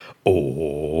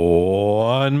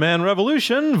One Man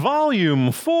Revolution,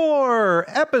 Volume 4,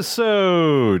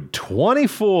 Episode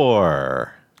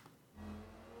 24.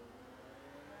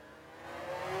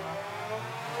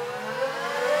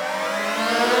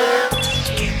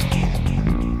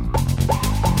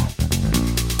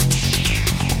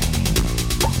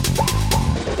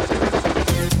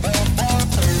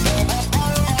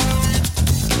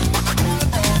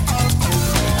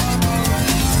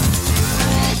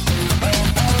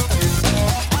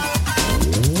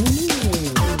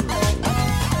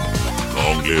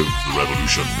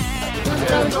 Revolution.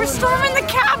 We're storming the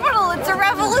Capitol. It's a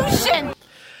revolution.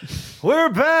 We're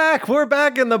back. We're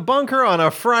back in the bunker on a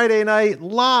Friday night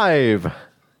live.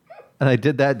 And I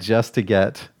did that just to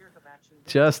get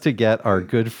our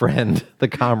good friend, the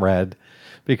comrade,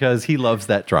 because he loves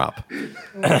that drop.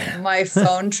 My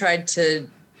phone tried to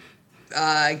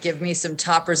give me some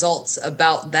top results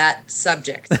about that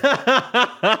subject.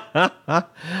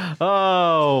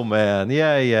 Oh, man.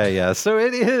 Yeah. So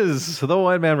it is the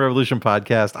One Man Revolution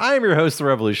podcast. I am your host, The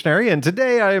Revolutionary, and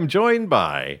today I am joined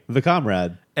by... The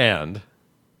Comrade. And...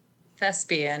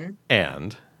 Thespian.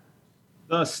 And...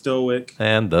 The Stoic.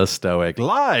 And the Stoic,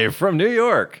 live from New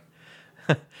York.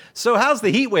 So how's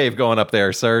the heat wave going up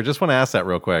there, sir? Just want to ask that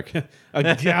real quick.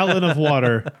 A gallon of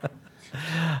water.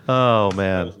 Oh,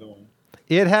 man.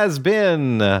 It has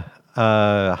been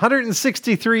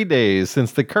 163 days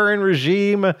since the current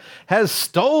regime has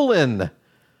stolen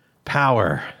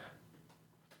power.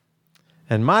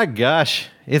 And my gosh,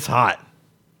 it's hot.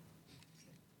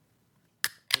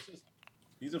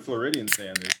 These are Floridian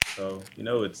standards, so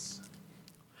it's...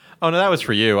 Oh, no, that was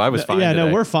for you. I was fine Yeah, today.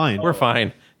 no, we're fine. We're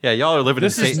fine. Yeah, y'all are living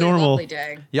This in is Satan. normal. Lovely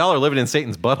day. Y'all are living in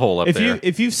Satan's butthole up there.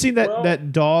 If you've seen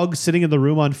that dog sitting in the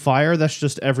room on fire, that's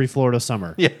just every Florida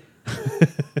summer. Yeah.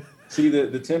 See,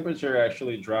 the temperature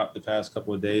actually dropped the past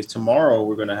couple of days. Tomorrow,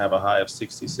 we're going to have a high of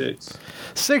 66.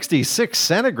 66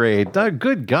 centigrade.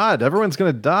 Good God, everyone's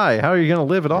going to die. How are you going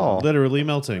to live at all? Literally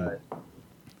melting. Right.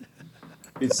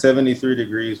 It's 73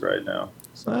 degrees right now.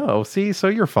 So, Oh, see, so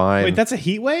you're fine. Wait, that's a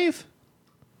heat wave?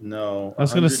 no. I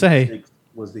was gonna say. 106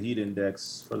 was the heat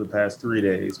index for the past 3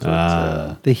 days.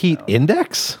 But, The heat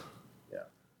index? yeah.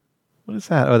 What is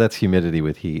that? Oh, that's humidity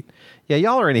with heat. Yeah,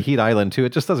 y'all are in a heat island too.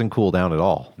 It just doesn't cool down at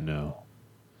all. No.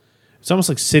 It's almost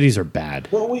like cities are bad.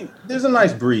 Well, there's a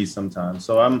nice breeze sometimes.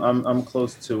 So I'm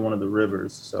close to one of the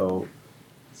rivers, so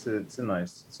it's a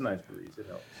nice breeze. It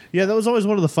helps. Yeah, that was always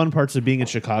one of the fun parts of being in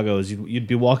Chicago is you'd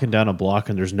be walking down a block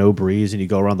and there's no breeze and you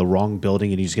go around the wrong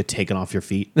building and you just get taken off your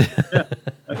feet.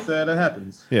 That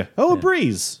happens. Yeah. Oh, a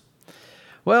breeze.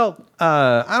 Well,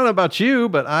 I don't know about you,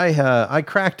 but I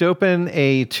cracked open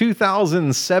a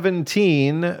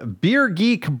 2017 Beer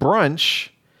Geek Brunch.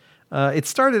 It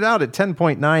started out at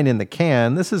 10.9 in the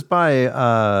can. This is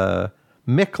by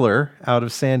Mickler out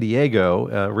of San Diego,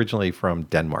 originally from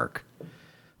Denmark.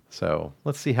 So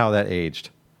let's see how that aged.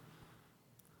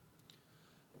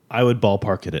 I would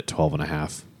ballpark it at 12 and a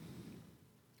half.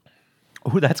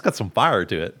 Oh, that's got some fire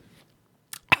to it.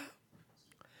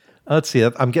 Let's see.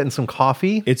 I'm getting some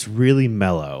coffee. It's really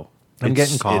mellow. I'm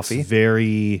getting coffee. It's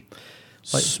very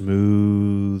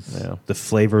smooth. Yeah. The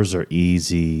flavors are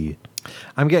easy.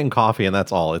 I'm getting coffee, and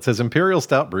that's all. It says Imperial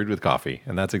Stout brewed with coffee,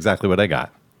 and that's exactly what I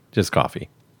got. Just coffee.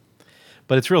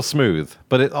 But it's real smooth.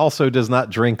 But it also does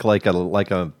not drink like a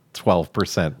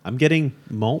 12%. I'm getting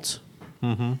malt.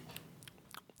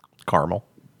 Caramel.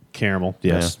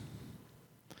 Yes.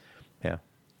 Yeah.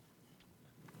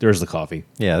 There's the coffee.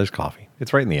 Yeah, there's coffee.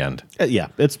 It's right in the end. Yeah,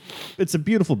 it's a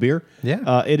beautiful beer.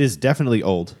 Yeah. It is definitely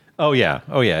old. Oh, yeah.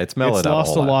 It's mellowed It's out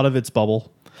lost a a lot of its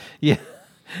bubble. Yeah.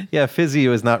 Yeah, fizzy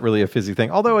is not really a fizzy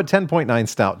thing. Although a 10.9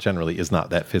 stout generally is not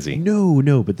that fizzy.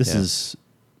 No, but this is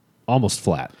almost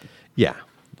flat. Yeah.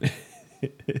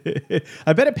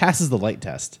 I bet it passes the light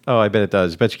test. Oh, I bet it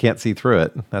does. Bet you can't see through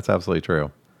it. That's absolutely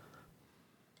true.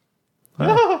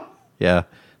 Yeah.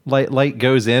 Light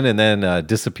goes in and then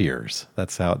disappears.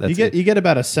 That's how that's You get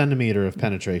about a centimeter of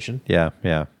penetration. Yeah.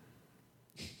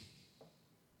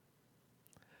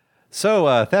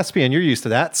 So, Thespian, you're used to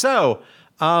that. So,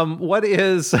 what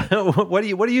are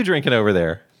you drinking over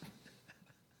there?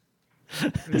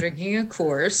 I'm drinking a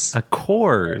Coors. A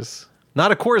Coors.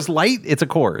 Not a Coors Light, it's a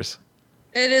Coors.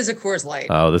 It is a Coors Light.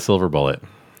 Oh, the Silver Bullet.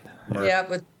 Yeah,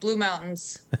 with Blue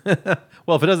Mountains.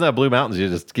 Well, if it doesn't have Blue Mountains,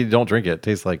 you don't drink it. It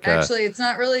tastes like... Actually, it's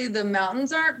not really the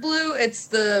mountains aren't blue. It's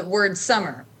the word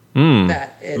summer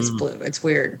that is blue. It's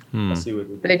weird. I see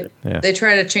what they They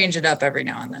try to change it up every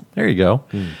now and then. There you go.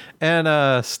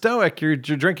 And Stoic, you're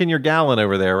drinking your gallon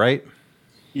over there, right?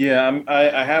 Yeah,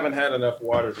 I haven't had enough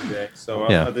water today, so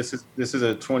Yeah. this is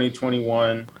a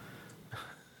 2021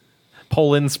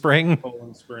 Poland Spring.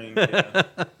 Poland Spring. Yeah.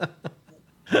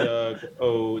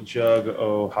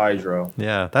 Jug Hydro.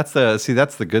 Yeah, that's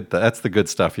the good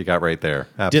stuff you got right there.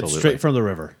 Absolutely. Dipped straight from the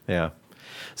river. Yeah.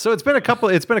 So it's been a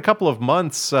couple of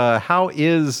months. How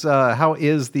is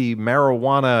the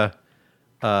marijuana?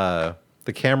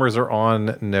 The cameras are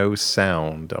on, no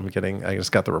sound. I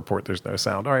just got the report. There's no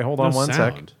sound. All right, hold on one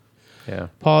sec. Yeah.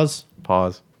 Pause.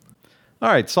 All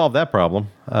right, solve that problem.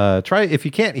 Try if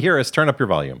you can't hear us, turn up your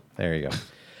volume. There you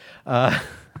go.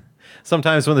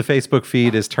 Sometimes when the Facebook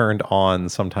feed is turned on,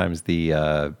 sometimes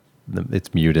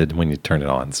it's muted when you turn it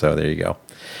on. So there you go.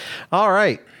 All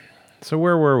right. So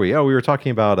where were we? Oh, we were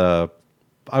talking about.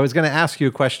 I was going to ask you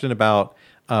a question about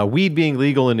weed being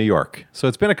legal in New York. So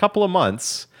it's been a couple of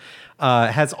months.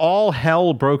 Has all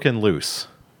hell broken loose?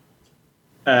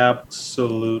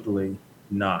 Absolutely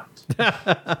not.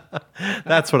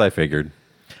 That's what I figured.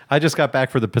 I just got back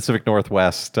for the Pacific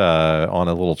Northwest on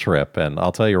a little trip, and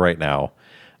I'll tell you right now,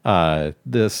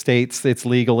 the states it's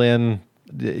legal in,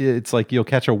 it's like you'll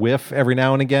catch a whiff every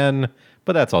now and again,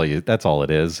 but that's all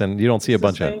it is, and you don't see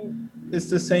It's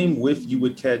the same whiff you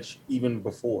would catch even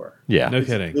before. Yeah, No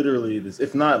kidding. Literally this,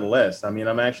 if not less. I mean,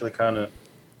 I'm actually kind of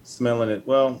smelling it.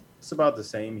 Well, it's about the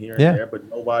same here and there, but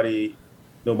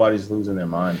nobody's losing their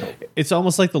mind over it. It's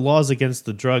almost like the laws against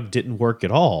the drug didn't work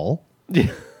at all.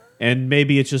 And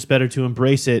maybe it's just better to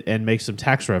embrace it and make some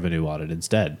tax revenue on it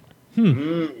instead.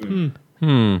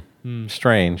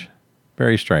 Strange.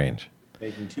 Very strange.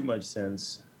 Making too much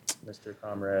sense, Mr.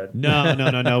 Comrade.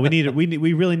 No.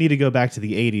 We really need to go back to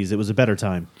the 80s. It was a better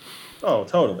time. Oh,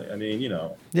 totally. I mean,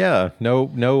 Yeah, no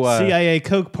CIA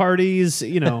Coke parties,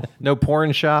 no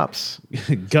porn shops.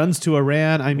 guns to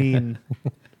Iran. I mean,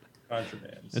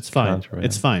 contraband. it's fine. Contraband.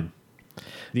 It's fine.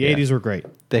 The 80s were great.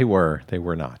 They were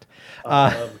not.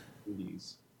 I love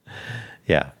movies.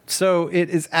 Yeah. So it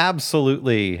is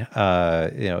absolutely,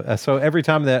 so every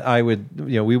time that I would,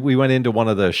 we went into one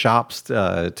of the shops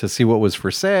to see what was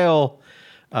for sale.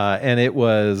 And it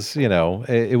was,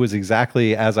 it was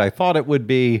exactly as I thought it would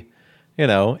be.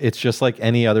 It's just like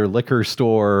any other liquor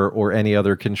store or any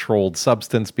other controlled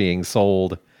substance being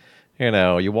sold.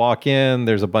 You walk in,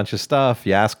 there's a bunch of stuff.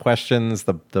 You ask questions.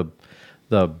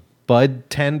 The bud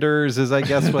tenders is, I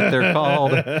guess, what they're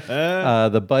called.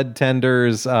 The bud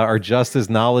tenders are just as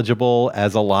knowledgeable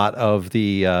as a lot of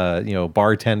the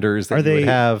bartenders that you would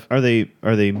have. Are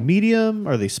they medium?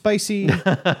 Are they spicy?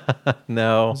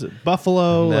 No. Is it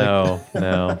buffalo?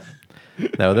 No.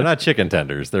 No, they're not chicken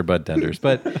tenders. They're bud tenders.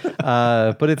 But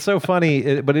it's so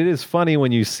funny. But it is funny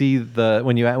when you see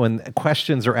when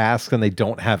questions are asked and they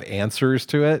don't have answers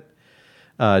to it.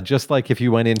 Just like if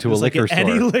you went into a liquor store.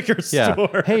 Any liquor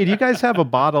store. Hey, do you guys have a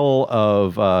bottle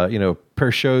of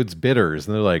Peugeot's bitters?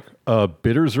 And they're like,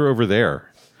 bitters are over there.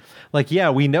 Like, yeah,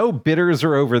 we know bitters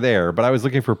are over there, but I was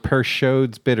looking for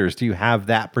Peugeot's bitters. Do you have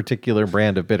that particular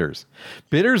brand of bitters?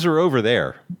 Bitters are over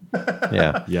there.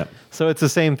 Yeah. Yeah. So it's the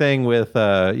same thing with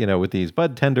with these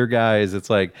bud tender guys. It's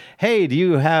like, hey, do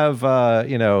you have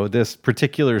this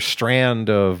particular strand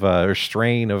of or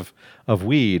strain of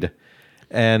weed?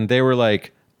 And they were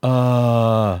like,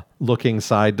 looking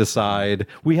side to side.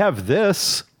 We have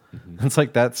this. Mm-hmm. It's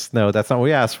like that's not what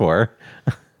we asked for.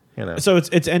 So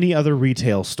it's any other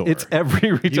retail store. It's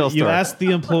every retail store. You ask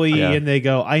the employee and they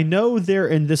go, I know they're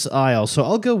in this aisle, so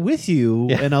I'll go with you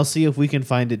and I'll see if we can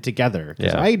find it together.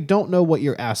 Because I don't know what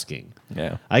you're asking.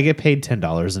 Yeah. I get paid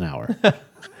 $10 an hour.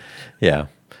 Yeah.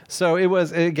 So it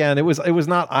was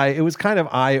kind of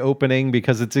eye-opening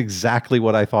because it's exactly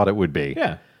what I thought it would be.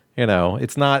 Yeah.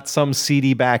 It's not some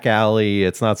seedy back alley.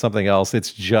 It's not something else.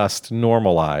 It's just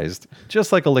normalized.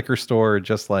 Just like a liquor store,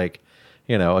 just like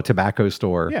a tobacco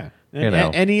store. Yeah.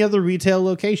 Any other retail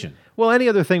location. Well, any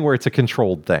other thing where it's a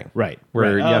controlled thing. Right.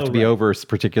 Where you have to be over a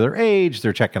particular age.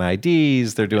 They're checking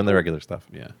IDs. They're doing the regular stuff.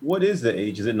 Yeah. What is the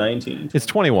age? Is it 19? It's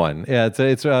 21. Yeah,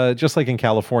 it's just like in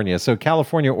California. So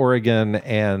California, Oregon,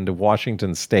 and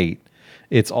Washington State,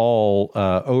 it's all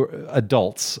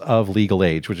adults of legal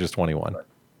age, which is 21. Right.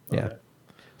 Yeah. Okay.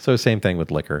 So same thing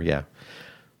with liquor. Yeah.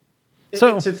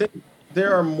 To think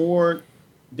there are more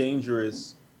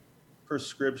dangerous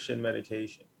prescription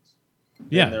medications.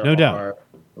 Yeah, no doubt.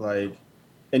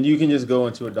 And you can just go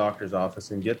into a doctor's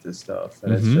office and get this stuff,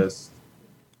 and it's just,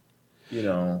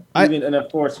 and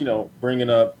of course, bringing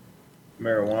up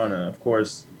marijuana. Of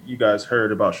course, you guys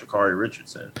heard about Sha'Carri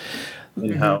Richardson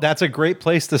and how that's a great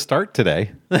place to start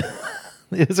today.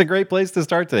 It's a great place to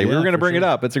start today. Yeah, we were going to bring it sure.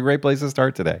 up. It's a great place to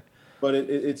start today. But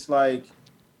it's like,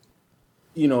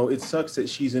 it sucks that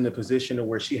she's in a position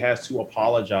where she has to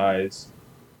apologize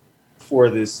for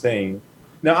this thing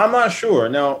Now, I'm not sure.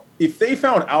 Now, if they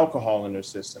found alcohol in their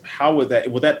system, how would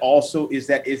that? Would that also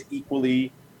is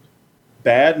equally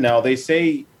bad? Now they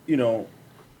say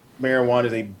marijuana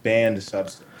is a banned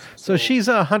substance. So she's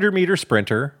a 100-meter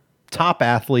sprinter, top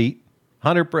athlete,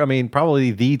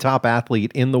 probably the top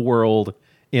athlete in the world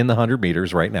in the 100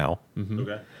 meters right now. Mm-hmm.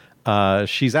 Okay.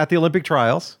 She's at the Olympic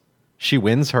trials. She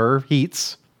wins her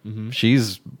heats. Mm-hmm.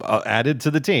 She's added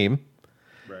to the team.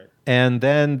 And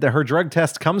then her drug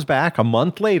test comes back a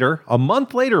month later. A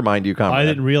month later, mind you, I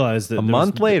didn't realize that. A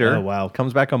month later. Oh, wow.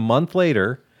 Comes back a month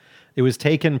later. It was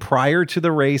taken prior to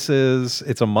the races.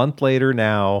 It's a month later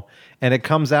now. And it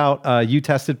comes out, you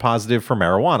tested positive for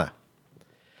marijuana.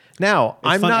 Now,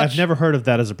 I've never heard of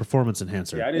that as a performance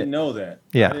enhancer. Yeah, I didn't know that.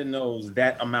 Yeah. I didn't know it was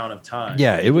that amount of time.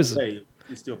 Yeah, it was.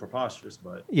 It's still preposterous,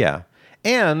 but. Yeah.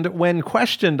 And when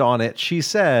questioned on it, she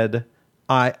said,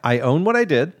 I own what I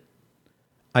did.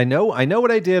 I know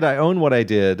what I did. I own what I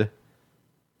did,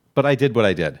 but I did what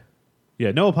I did.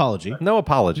 Yeah, no apology. No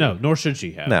apology. No, nor should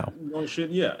she have. No. Nor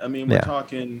should, yeah. I mean, we're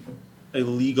talking a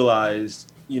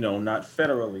legalized, not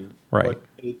federally, right? But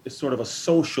it's sort of a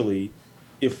socially,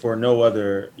 if no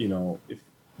other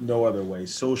way,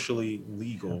 socially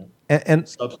legal and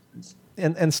substance.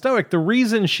 And Stoic, the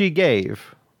reason she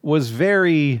gave was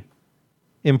very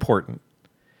important.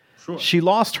 Sure. She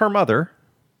lost her mother.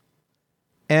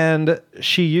 And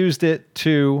she used it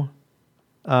to,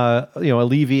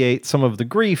 alleviate some of the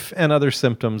grief and other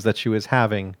symptoms that she was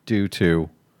having due to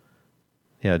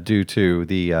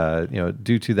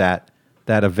that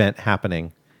event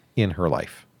happening in her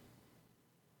life.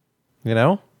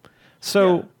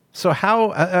 So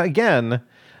how again,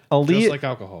 just like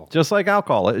alcohol. Just like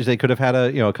alcohol, they could have had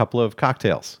a couple of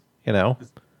cocktails. Is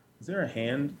there a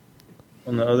hand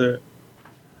on the other?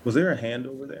 Was there a hand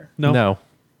over there? No.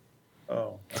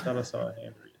 Oh, I thought I saw a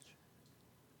hand reach.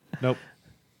 Nope.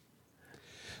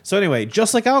 So anyway,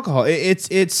 just like alcohol, we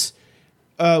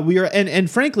are, and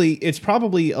frankly, it's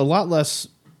probably a lot less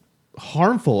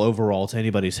harmful overall to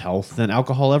anybody's health than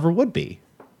alcohol ever would be.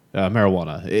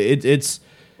 Marijuana,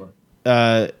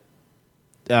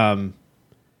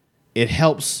 it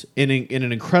helps in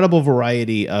an incredible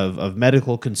variety of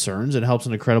medical concerns. It helps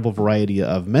in an incredible variety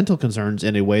of mental concerns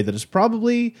in a way that is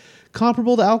probably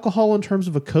comparable to alcohol in terms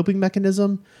of a coping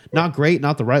mechanism. Not great,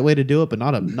 not the right way to do it, but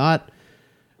not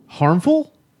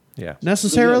harmful. Yeah,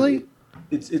 necessarily.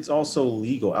 It's also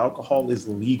legal. Alcohol is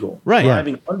legal. Right.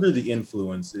 Driving under the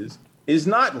influences is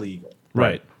not legal.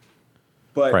 Right.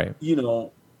 But in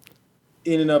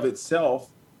and of itself,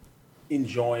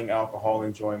 enjoying alcohol,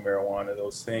 enjoying marijuana,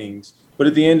 those things. But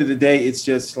at the end of the day, it's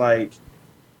just like,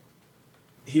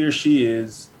 here she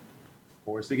is, of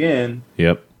course, again.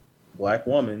 Yep. Black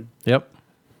woman. Yep.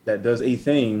 That does a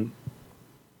thing.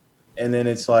 And then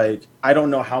it's like, I don't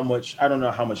know how much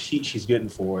heat she's getting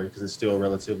for it because it's still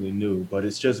relatively new, but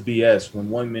it's just BS when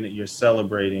 1 minute you're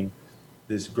celebrating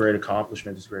this great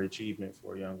accomplishment, this great achievement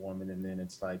for a young woman, and then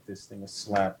it's like this thing is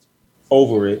slapped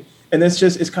over it. And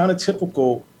it's kind of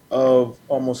typical of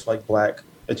almost like Black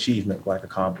achievement, Black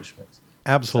accomplishments.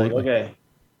 Absolutely. Like, okay,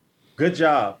 good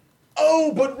job.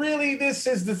 Oh, but really, this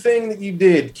is the thing that you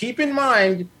did. Keep in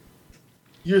mind,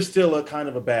 you're still a kind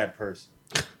of a bad person.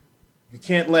 You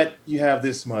can't let you have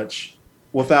this much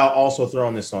without also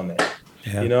throwing this on there.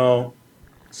 Yeah.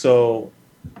 So,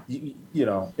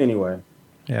 anyway.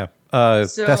 Yeah.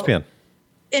 Thespian.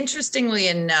 Interestingly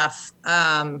enough,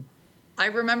 I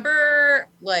remember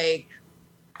like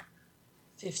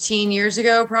 15 years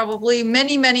ago, probably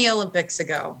many, many Olympics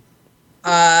ago.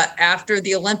 After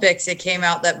the Olympics, it came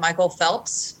out that Michael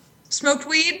Phelps smoked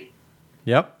weed.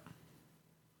 Yep.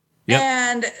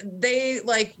 And they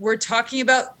were talking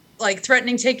about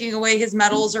threatening taking away his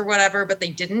medals or whatever, but they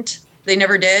didn't. They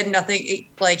never did. Nothing.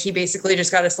 He basically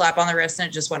just got a slap on the wrist and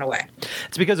it just went away.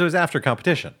 It's because it was after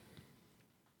competition.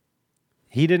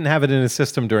 He didn't have it in his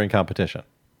system during competition.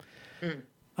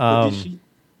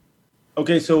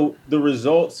 Okay, so the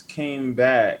results came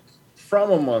back from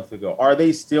a month ago. Are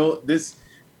they still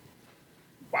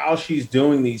while she's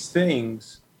doing these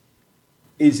things?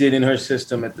 Is it in her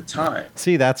system at the time?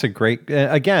 See, that's a great.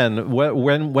 Again,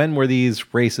 when were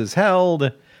these races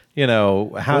held?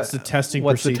 What's the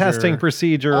testing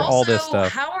procedure? Also, all this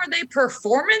stuff. How are they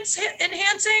performance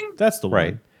enhancing? That's the one.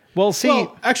 Right. Well, see,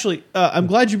 actually, I'm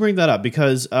glad you bring that up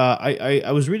because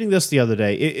I was reading this the other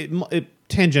day. It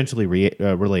tangentially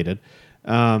related.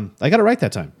 I got it right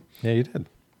that time. Yeah, you did.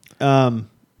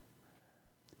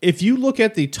 If you look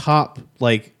at the top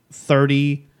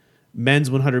 30 men's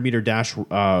 100-meter dash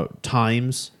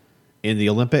times in the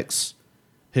Olympics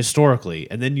historically,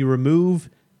 and then you remove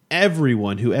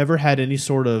everyone who ever had any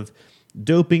sort of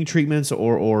doping treatments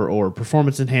or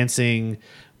performance enhancing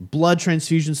blood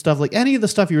transfusion stuff, like any of the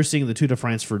stuff you were seeing in the Tour de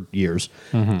France for years.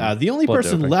 The only Blood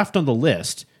person doping. left on the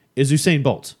list is Usain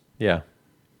Bolt. Yeah.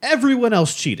 Everyone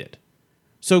else cheated.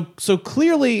 So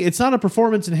clearly it's not a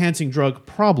performance enhancing drug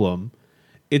problem.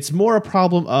 It's more a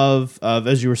problem of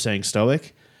as you were saying,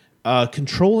 Stoic,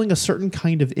 controlling a certain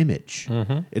kind of image.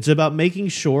 It's about making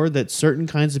sure that certain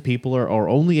kinds of people are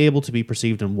only able to be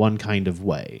perceived in one kind of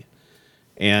way.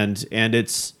 And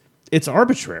it's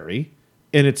arbitrary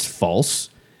and it's false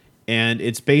and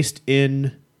it's based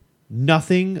in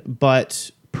nothing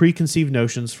but preconceived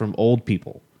notions from old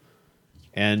people.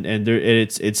 And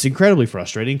it's incredibly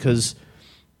frustrating because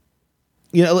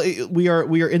we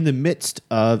are in the midst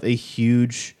of a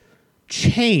huge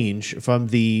change from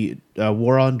the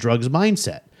war on drugs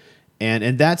mindset,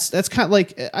 and that's kind of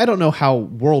like, I don't know how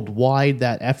worldwide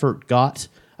that effort got.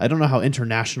 I don't know how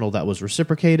international that was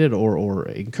reciprocated or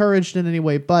encouraged in any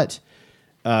way, but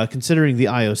considering the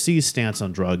IOC's stance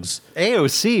on drugs,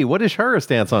 AOC, what is her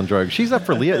stance on drugs? She's up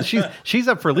for she's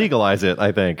up for legalize it,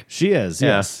 I think. she is.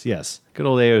 Yeah. Yes. Good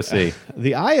old AOC.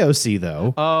 The IOC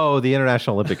though. Oh, the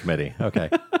International Olympic Committee. Okay.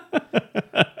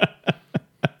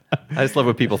 I just love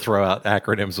when people throw out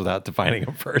acronyms without defining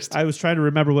them first. I was trying to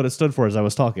remember what it stood for as I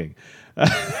was talking.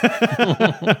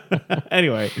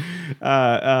 Anyway,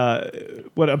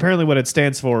 what it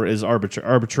stands for is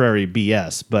arbitrary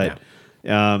BS. But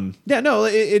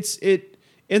it's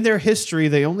in their history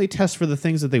they only test for the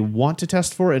things that they want to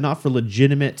test for, and not for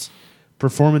legitimate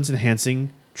performance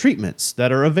enhancing treatments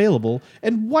that are available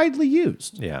and widely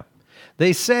used. Yeah.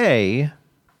 They say,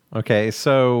 okay,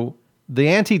 so the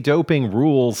anti-doping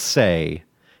rules say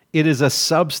it is a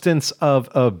substance of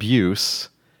abuse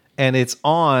and it's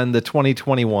on the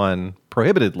 2021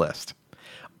 prohibited list.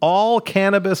 All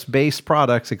cannabis-based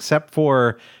products except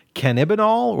for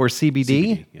cannabinol or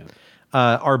CBD,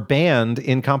 are banned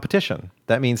in competition.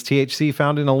 That means THC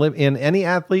found in any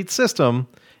athlete's system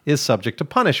is subject to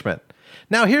punishment.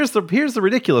 Now, here's the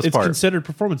ridiculous It's part. considered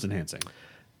performance enhancing.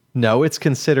 No, it's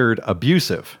considered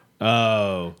abusive.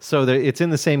 Oh. So it's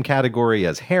in the same category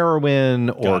as heroin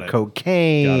or Got it.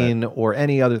 cocaine or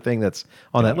any other thing that's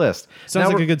on that list. Sounds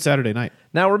now, like a good Saturday night.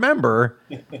 Now remember,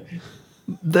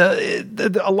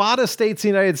 a lot of states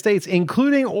in the United States,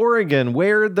 including Oregon,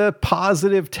 where the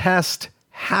positive test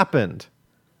happened.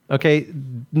 Okay,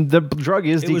 the drug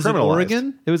is decriminalized. was in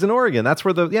Oregon? It was in Oregon. That's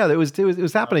where it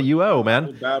was happening at UO, I man.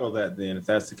 would battle that then. If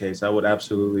that's the case, I would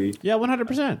absolutely. Yeah,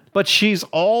 100%. But she's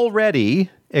already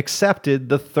accepted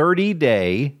the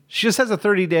 30-day. She just has a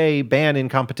 30-day ban in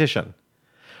competition,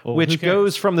 Well, who which cares?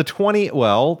 goes from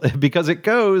because it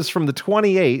goes from the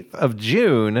 28th of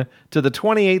June to the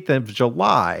 28th of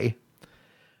July,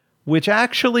 which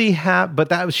actually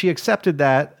she accepted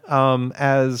that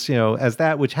as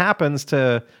that, which happens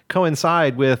to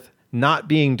coincide with not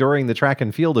being during the track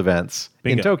and field events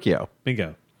in Bingo. Tokyo.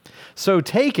 Bingo. So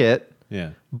take it.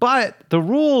 Yeah. But the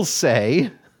rules say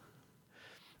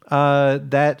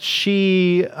that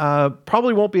she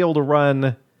probably won't be able to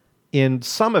run in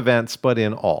some events, but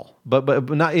in all. But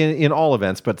not in all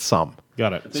events, but some.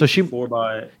 Got it. So she can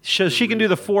do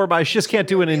the 4x. She just can't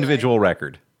do an individual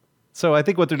record. So I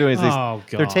think what they're doing is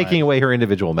they're taking away her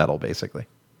individual medal, basically.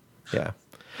 Yeah.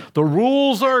 The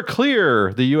rules are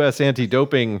clear, the U.S.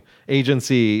 Anti-Doping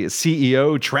Agency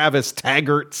CEO Travis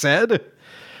Taggart said.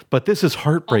 But this is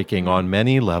heartbreaking on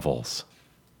many levels.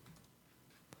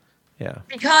 Yeah.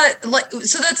 Because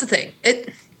so that's the thing.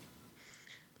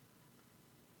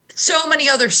 So many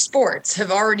other sports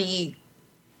have already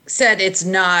said it's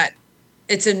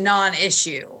a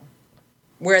non-issue,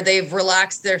 where they've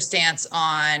relaxed their stance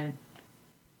on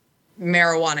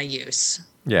marijuana use.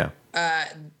 Yeah. I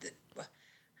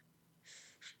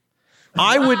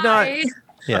would not.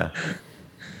 Yeah.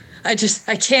 It just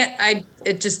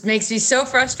makes me so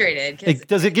frustrated. 'Cause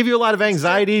Does it give you a lot of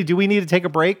anxiety? Do we need to take a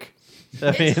break?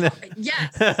 yes, we do.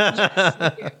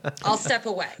 I'll step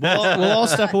away. We'll all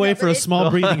step away for a small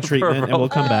breathing treatment, and we'll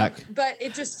come back. But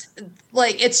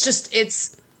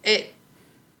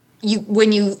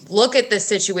when you look at this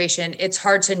situation, it's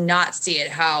hard to not see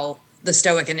it how the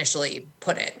Stoic initially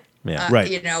put it. Yeah.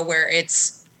 Right. Where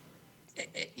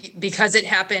because it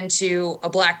happened to a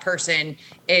black person,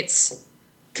 it's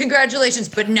congratulations,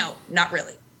 but no, not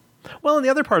really. Well, and the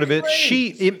other part of it,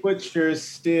 But you're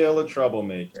still a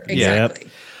troublemaker. Exactly.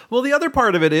 Well, the other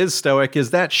part of it is Stoic is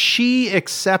that she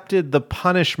accepted the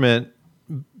punishment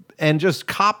and just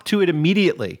copped to it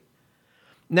immediately.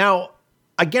 Now,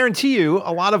 I guarantee you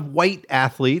a lot of white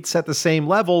athletes at the same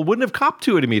level wouldn't have copped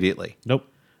to it immediately. Nope.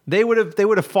 They would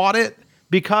have fought it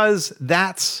because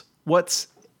that's what's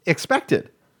expected.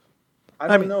 I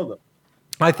don't know though.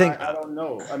 I think I don't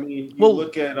know. I mean, you Well,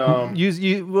 look at the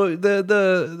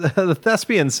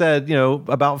thespian said,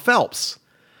 about Phelps.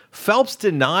 Phelps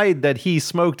denied that he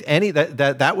smoked any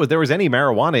that was there was any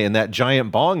marijuana in that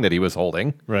giant bong that he was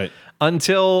holding. Right.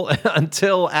 Until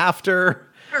after.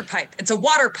 Water pipe. It's a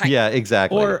water pipe. Yeah,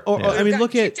 exactly. Or Yeah. I mean, Got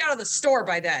look at. kicked out of the store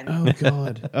by then. Oh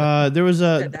God. There was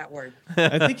Said that word.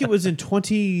 I think it was in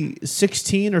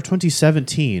 2016 or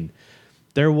 2017.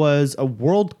 There was a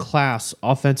world-class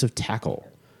offensive tackle.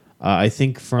 I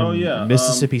think from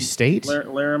Mississippi State.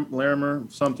 Larimer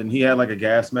something. He had like a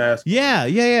gas mask. Yeah.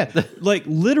 Like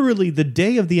literally the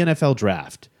day of the NFL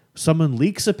draft, someone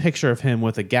leaks a picture of him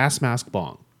with a gas mask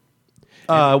bong.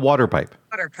 Water pipe.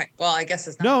 Water pipe. Well, I guess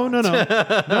it's not. No.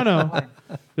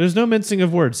 There's no mincing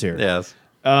of words here. Yes.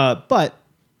 But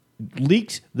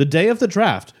leaked the day of the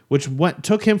draft, which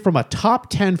took him from a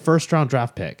top 10 first-round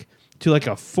draft pick to like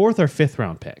a 4th or 5th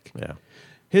round pick. Yeah.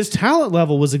 His talent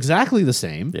level was exactly the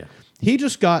same. Yeah. He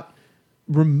just got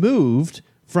removed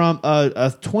from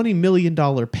a $20 million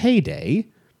payday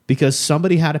because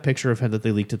somebody had a picture of him that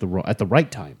they leaked at the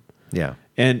right time. Yeah.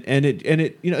 And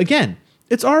it again,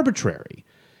 it's arbitrary.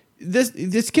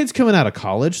 This kid's coming out of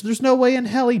college. There's no way in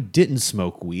hell he didn't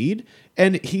smoke weed.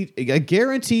 And I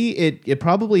guarantee it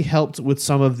probably helped with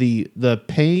some of the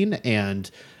pain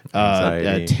and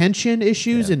tension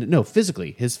issues and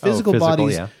physically. His physical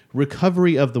body's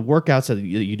recovery of the workouts that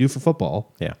you do for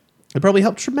football. Yeah. It probably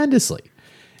helped tremendously.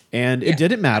 And it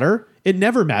didn't matter. It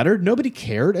never mattered. Nobody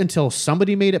cared until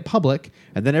somebody made it public,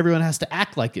 and then everyone has to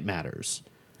act like it matters.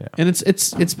 Yeah. And it's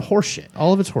horseshit.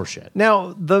 All of it's horseshit.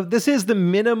 Now, this is the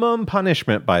minimum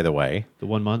punishment, by the way. The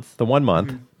 1 month? The 1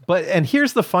 month. And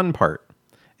here's the fun part.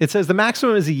 It says the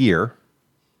maximum is a year.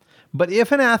 But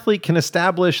if an athlete can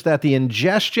establish that the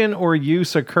ingestion or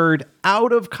use occurred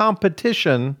out of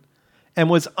competition and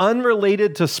was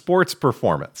unrelated to sports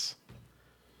performance,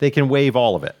 they can waive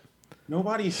all of it.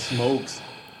 Nobody smokes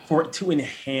for it to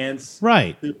enhance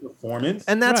their performance.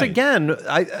 And that's, again,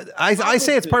 I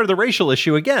say it's part of the racial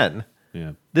issue again.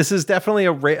 Yeah. This is definitely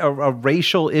a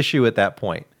racial issue at that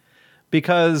point.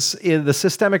 Because in the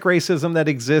systemic racism that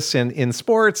exists in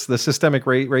sports, the systemic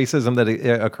racism that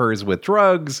occurs with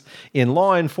drugs, in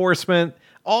law enforcement,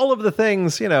 all of the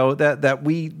things, that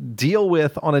we deal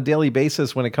with on a daily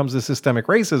basis when it comes to systemic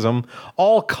racism,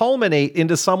 all culminate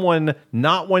into someone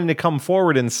not wanting to come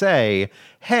forward and say,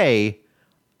 hey,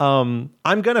 I'm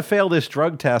going to fail this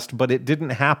drug test, but it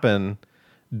didn't happen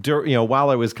while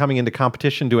I was coming into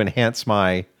competition to enhance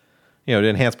my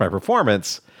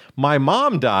performance. My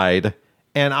mom died,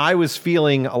 and I was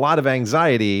feeling a lot of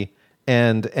anxiety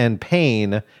and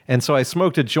pain, and so I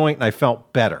smoked a joint and I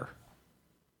felt better.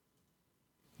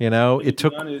 It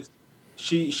took. Honest,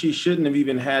 she shouldn't have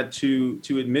even had to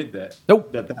admit that.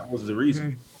 Nope. That was the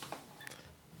reason.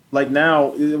 Like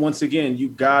now, once again,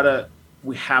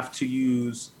 we have to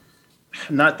use,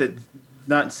 not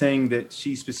saying that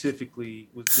she specifically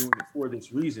was doing it for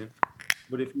this reason,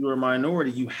 but if you're a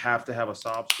minority, you have to have a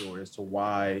sob story as to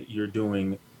why you're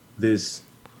doing this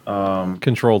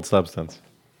controlled substance,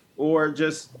 or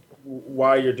just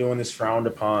why you're doing this frowned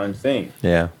upon thing.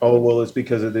 Yeah. Oh, well, it's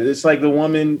because of this. It's like the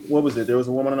woman, what was it? There was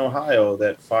a woman in Ohio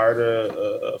that fired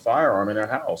a firearm in her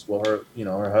house. Well,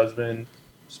 her husband,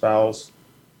 spouse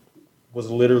was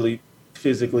literally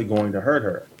physically going to hurt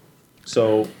her.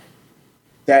 So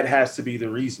that has to be the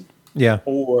reason. Yeah.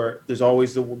 Or there's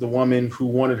always the woman who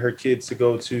wanted her kids to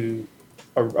go to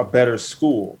a better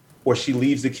school, or she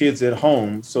leaves the kids at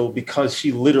home. So because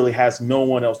she literally has no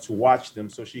one else to watch them,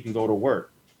 so she can go to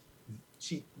work.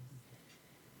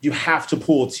 You have to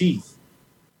pull teeth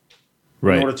in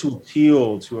order to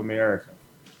appeal to America,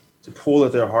 to pull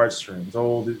at their heartstrings.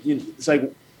 It's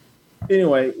like,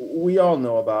 anyway, we all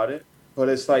know about it, but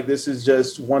it's like, this is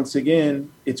just, once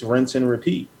again, it's rinse and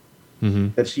repeat.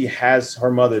 That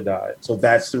her mother died. So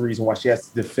that's the reason why she has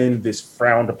to defend this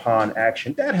frowned upon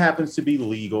action. That happens to be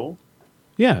legal.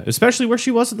 Yeah, especially where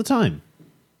she was at the time.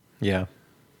 Yeah.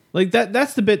 Like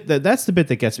that's the bit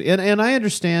that gets me. And I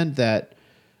understand that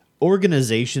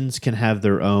organizations can have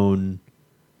their own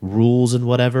rules and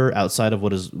whatever outside of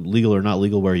what is legal or not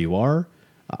legal where you are.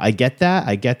 I get that.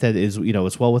 Is,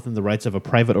 it's well within the rights of a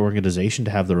private organization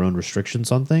to have their own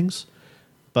restrictions on things.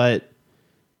 But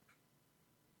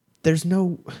there's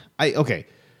no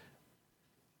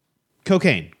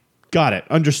cocaine. Got it.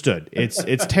 Understood.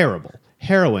 It's terrible.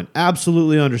 Heroin,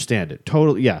 absolutely understand it.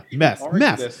 Totally, yeah. Meth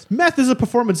is a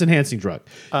performance-enhancing drug.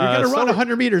 You're going to run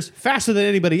 100 meters faster than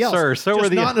anybody else. Sir,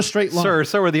 not in a straight line. Sir,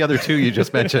 so were the other two you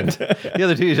just mentioned. The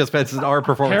other two you just mentioned are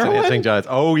performance-enhancing drugs.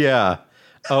 Oh, yeah.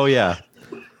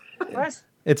 What?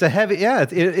 It's a heavy, yeah.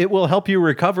 It will help you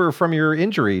recover from your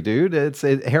injury, dude.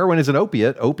 Heroin is an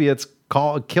opiate. Opiates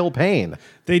kill pain.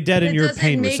 They deaden your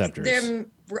pain make receptors.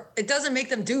 it doesn't make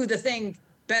them do the thing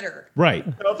better. Right.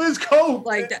 If it's coke,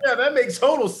 Like that. yeah, that makes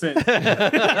total sense.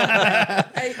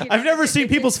 I've never seen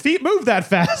people's feet move that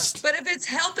fast. But if it's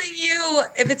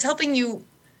helping you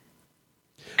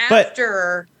But-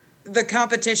 after the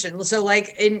competition, so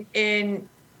like in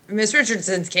Miss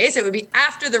Richardson's case, it would be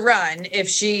after the run if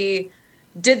she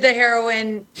did the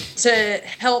heroin to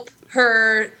help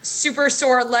her super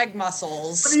sore leg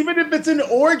muscles. But even if it's an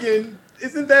organ,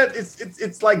 isn't that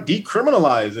it's like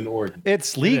decriminalized in Oregon?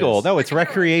 It's legal. It is. No, it's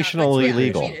recreationally That's what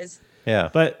legal. it is. Yeah.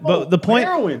 But the point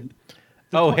Heroin.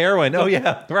 Heroin. Oh,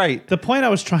 yeah. Right. the point I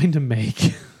was trying to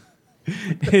make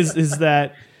is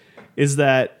that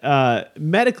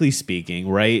medically speaking,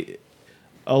 right?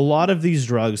 A lot of these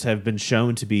drugs have been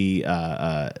shown to be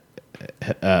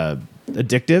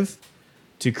addictive,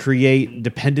 to create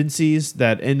dependencies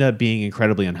that end up being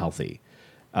incredibly unhealthy.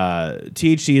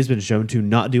 THC has been shown to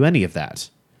not do any of that.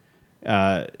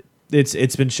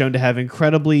 It's been shown to have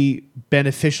incredibly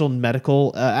beneficial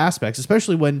medical aspects,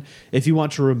 especially if you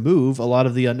want to remove a lot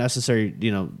of the unnecessary,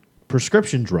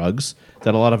 prescription drugs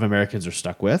that a lot of Americans are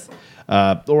stuck with,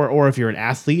 or if you're an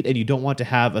athlete and you don't want to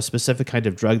have a specific kind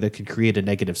of drug that could create a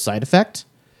negative side effect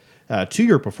to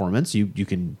your performance, you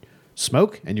can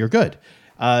smoke and you're good.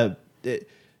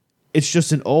 It's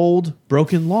just an old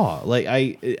broken law. Like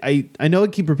I know I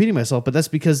keep repeating myself, but that's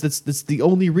because that's the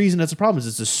only reason that's a problem. Is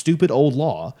it's a stupid old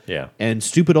law. Yeah. And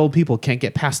stupid old people can't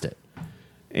get past it.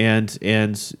 And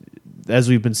as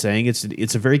we've been saying,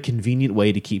 it's a very convenient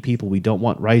way to keep people we don't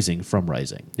want rising from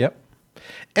rising. Yep.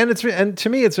 And to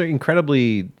me, it's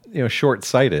incredibly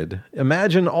short-sighted.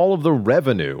 Imagine all of the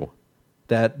revenue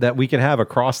that we can have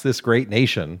across this great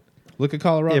nation. Look at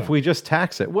Colorado. If we just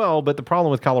tax it. Well, but the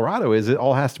problem with Colorado is it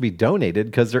all has to be donated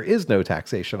because there is no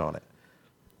taxation on it.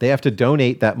 They have to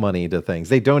donate that money to things.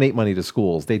 They donate money to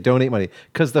schools. They donate money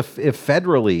because if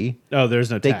federally,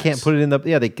 there's no tax. they can't put it in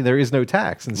there is no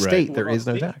tax. In state, Right. there is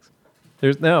no tax.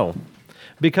 There's no,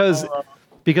 because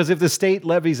if the state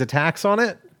levies a tax on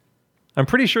it, I'm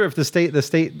pretty sure if the state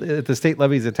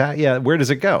levies a tax, where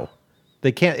does it go?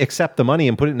 They can't accept the money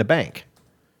and put it in a bank.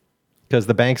 Because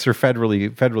the banks are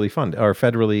federally funded or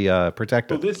federally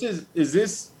protected. So is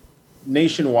this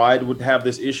nationwide would have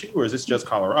this issue, or is this just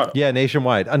Colorado? Yeah,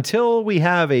 nationwide. Until we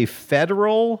have a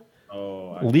federal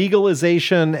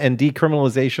legalization and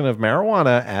decriminalization of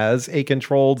marijuana as a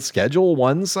controlled Schedule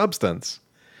I substance,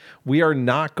 we are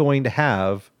not going to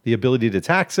have the ability to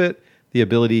tax it, the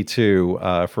ability to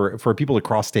for people to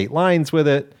cross state lines with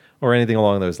it, or anything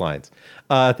along those lines.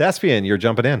 Thespian, you're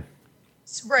jumping in.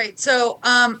 Right. So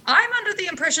I'm under the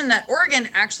impression that Oregon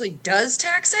actually does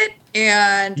tax it,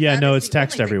 and it's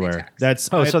taxed everywhere.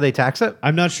 So they tax it?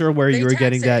 I'm not sure where They you were tax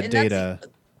getting it, that and data.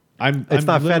 It's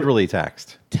not federally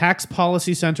taxed.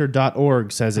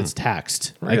 Taxpolicycenter.org says it's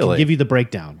taxed. I can Really? give you the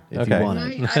breakdown if you want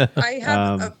it. I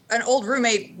have an old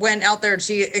roommate went out there and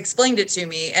she explained it to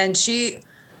me, and she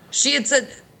had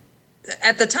said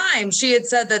at the time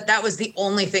that was the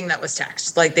only thing that was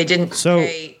taxed. Like they didn't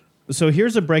pay. So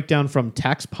here's a breakdown from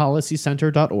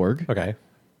taxpolicycenter.org. Okay.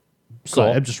 So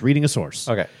Cool. I'm just reading a source.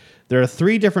 Okay. There are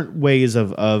 3 different ways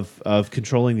of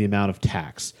controlling the amount of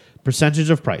tax: percentage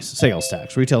of price, sales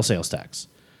tax, retail sales tax,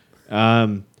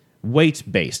 weight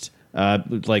based,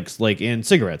 like in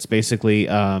cigarettes. Basically,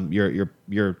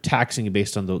 you're taxing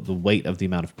based on the weight of the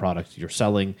amount of product you're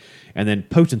selling, and then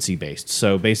potency based.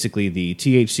 So basically, the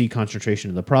THC concentration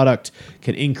in the product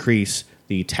can increase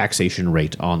the taxation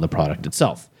rate on the product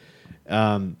itself.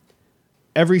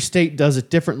 Every state does it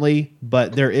differently,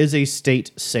 but there is a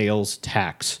state sales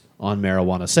tax on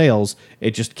marijuana sales.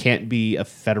 It just can't be a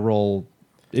federal.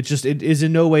 It is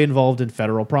in no way involved in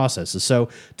federal processes. So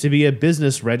to be a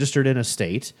business registered in a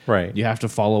state, Right. you have to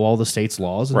follow all the state's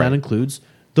laws, and Right. that includes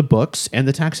the books and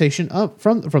the taxation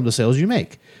from the sales you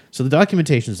make. So the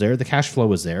documentation is there, the cash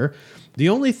flow is there. The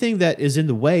only thing that is in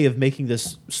the way of making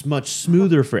this much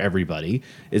smoother for everybody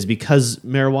is because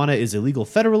marijuana is illegal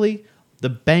federally, the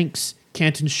banks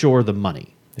can't insure the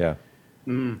money. Yeah.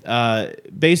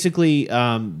 Basically,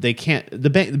 they can't. The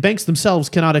banks themselves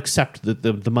cannot accept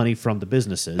the money from the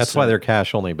businesses. That's why they're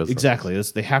cash only business. Exactly.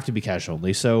 They have to be cash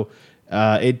only. So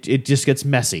it just gets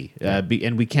messy,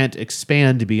 and we can't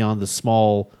expand beyond the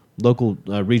small local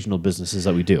regional businesses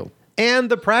that we do. And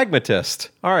the pragmatist.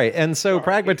 All right. And so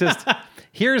pragmatist,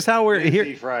 here's how we're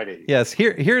here. Friday. Yes,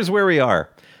 here's where we are.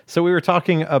 So we were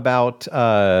talking about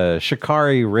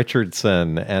Sha'Carri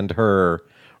Richardson and her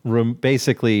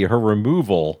basically her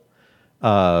removal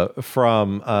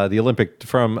from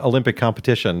Olympic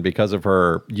competition because of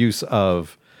her use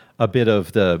of a bit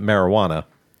of the marijuana.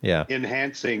 Yeah.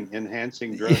 Enhancing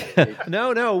drugs.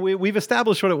 No, we've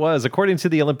established what it was. According to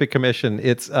the Olympic Commission,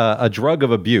 it's a drug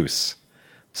of abuse.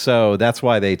 So that's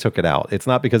why they took it out. It's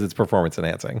not because it's performance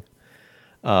enhancing.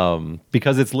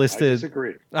 Because it's listed. I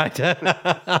disagree.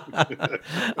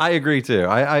 I agree too.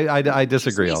 I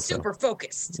disagree Makes me also. super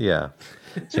focused. Yeah.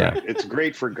 It's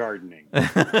great for gardening.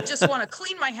 I just want to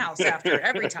clean my house after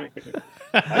every time.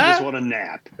 I just want to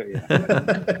nap.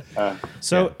 Yeah.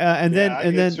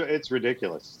 It's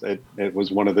ridiculous. It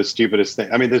was one of the stupidest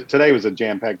things. I mean, today was a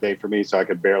jam-packed day for me, so I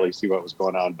could barely see what was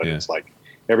going on. But it's like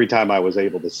every time I was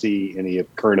able to see any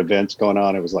current events going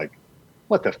on, it was like,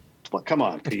 what the. Come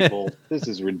on, people. This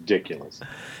is ridiculous.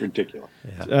 Ridiculous.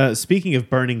 Yeah. Speaking of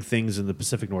burning things in the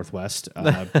Pacific Northwest,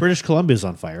 British Columbia is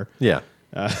on fire. Yeah.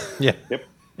 Yep.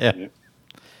 Yeah.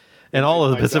 And all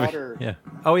of the Pacific. Yeah.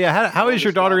 Oh, yeah. How is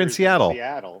your daughter in Seattle?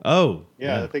 Oh.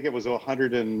 Yeah, I think it was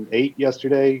 108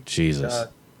 yesterday. Jesus.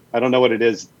 I don't know what it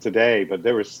is today, but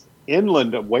there was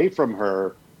inland away from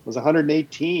her was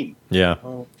 118. Yeah.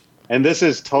 And this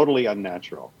is totally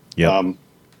unnatural. Yeah.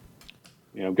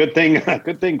 Good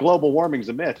thing global warming's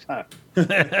a myth, huh?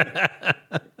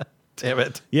 Damn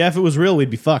it. Yeah, if it was real, we'd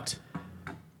be fucked.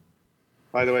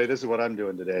 By the way, this is what I'm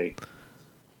doing today.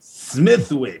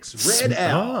 Smithwick's Red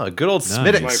Ale. Good old Nice.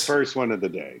 Smittix. My first one of the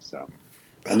day, so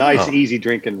a nice, easy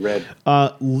drinking red.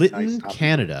 Lytton, Nice.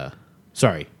 Canada.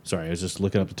 Sorry. I was just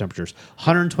looking up the temperatures.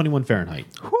 121 Fahrenheit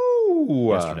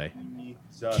Woo. yesterday.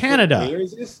 Canada. Where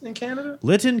is this in Canada?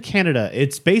 Lytton, Canada.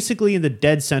 It's basically in the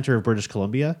dead center of British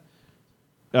Columbia.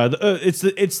 It's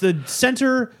the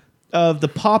center of the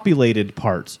populated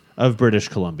parts of British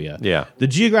Columbia. Yeah. The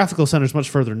geographical center is much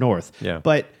further north. Yeah.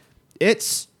 But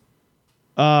it's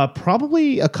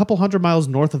probably a couple hundred miles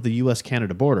north of the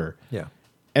U.S.-Canada border. Yeah.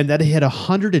 And that hit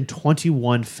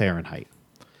 121 Fahrenheit.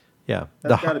 Yeah.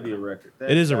 That's got to be a record.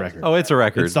 It is a record. Oh, it's a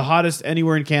record. It's the hottest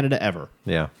anywhere in Canada ever.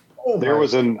 Yeah. Oh, There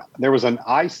was an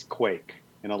ice quake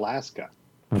in Alaska.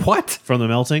 What? From the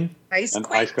melting? An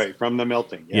ice quake from the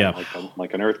melting. Yeah.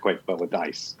 Like an earthquake, but with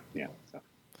ice. Yeah. So.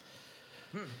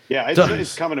 Yeah,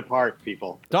 it's coming apart,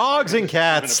 people. Dogs and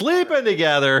cats sleeping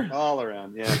together. All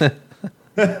around, yeah.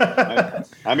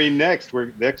 I mean, next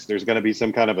there's going to be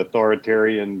some kind of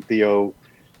authoritarian theocratic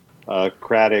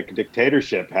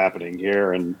dictatorship happening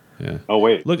here, and oh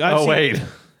wait, Look, I've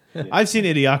seen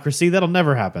Idiocracy. That'll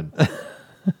never happen.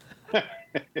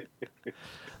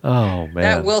 Oh, man.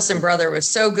 That Wilson brother was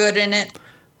so good in it.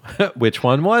 Which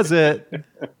one was it?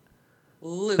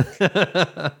 Luke.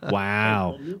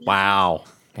 Wow. Wow.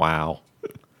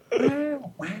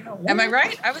 Am I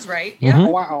right? I was right. Yeah.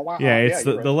 Mm-hmm. wow. Yeah, it's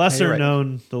you're the right. lesser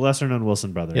known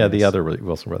Wilson brother. Yeah, the yes. other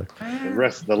Wilson brother.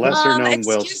 The lesser known Excuse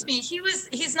Wilson. me.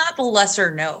 He's not the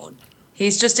lesser known.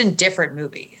 He's just in different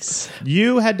movies.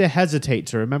 You had to hesitate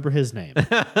to remember his name.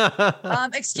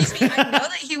 Excuse me. I know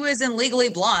that he was in Legally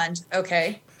Blonde.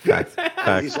 Okay. Fact.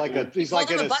 He's like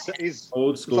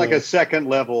old school. like a second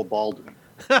level Baldwin.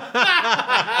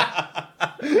 Yeah,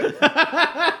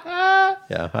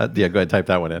 go ahead and type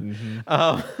that one in.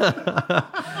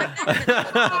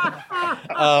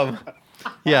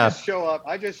 Yeah.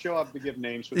 I just show up to give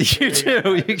names. For You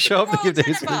do. You show up to give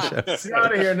names for the show. Get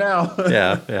out of here now.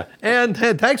 Yeah. And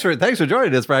thanks for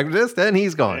joining us, practicist. And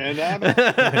he's gone. And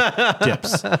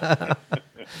Dips.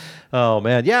 Oh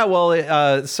man, yeah.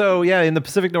 Well, so yeah, in the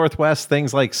Pacific Northwest,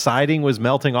 things like siding was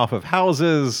melting off of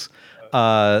houses.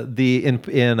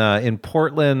 In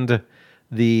Portland,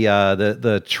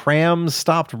 the trams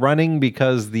stopped running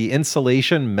because the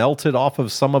insulation melted off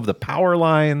of some of the power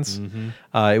lines.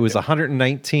 It was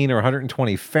 119 or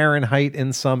 120 Fahrenheit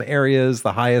in some areas,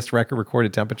 the highest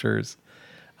recorded temperatures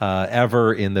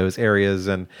ever in those areas.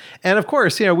 And of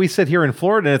course, we sit here in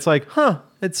Florida, and it's like,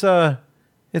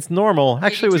 it's normal.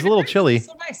 Actually, it was a little chilly.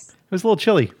 So nice. It was a little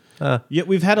chilly. Yeah,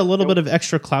 we've had a little bit of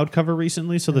extra cloud cover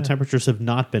recently, so the temperatures have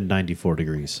not been 94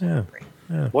 degrees. Yeah.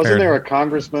 wasn't there a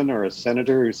congressman or a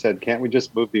senator who said, "Can't we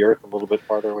just move the Earth a little bit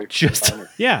farther away?" From the sun?"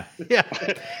 Yeah. Yeah.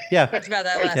 Talked about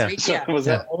that last Yeah. week. So Yeah. was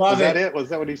that it? Was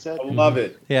that what he said? I love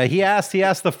it. Yeah, he asked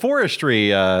the forestry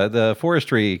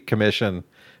commission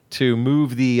to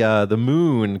move the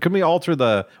moon. Could we alter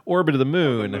the orbit of the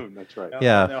moon? The moon, that's right.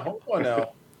 Yeah. Now hold on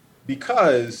now,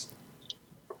 because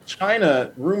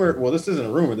China this isn't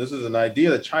a rumor. This is an idea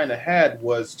that China had,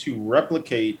 was to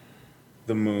replicate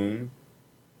the moon.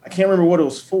 I can't remember what it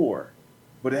was for,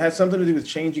 but it had something to do with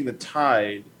changing the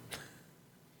tide.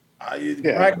 You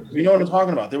know what I'm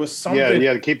talking about. There was something.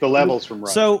 Yeah, to keep the levels from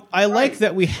rising. So I like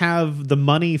that we have the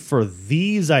money for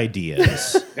these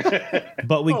ideas,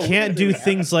 but we can't do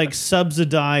things like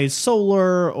subsidize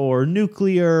solar or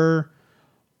nuclear,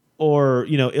 or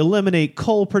eliminate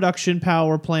coal production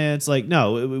power plants. Like,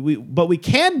 no, but we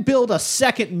can build a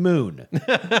second moon.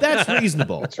 That's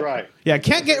reasonable. That's right. Yeah,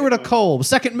 can't get rid of coal.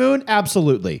 Second moon,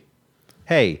 absolutely.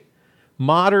 Hey,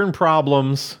 modern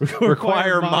problems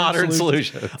require modern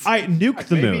solutions. I nuke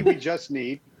the Maybe moon. we just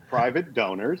need private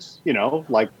donors. You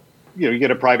get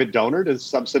a private donor to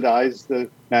subsidize the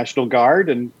National Guard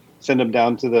and send them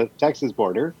down to the Texas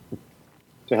border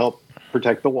to help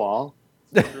protect the wall.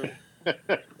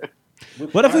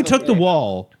 What if we took the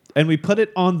wall and we put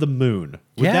it on the moon?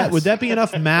 Would that be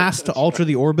enough mass to alter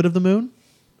the orbit of the moon?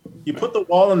 You put the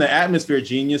wall in the atmosphere,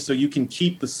 genius, so you can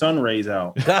keep the sun rays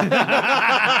out.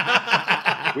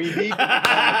 We need a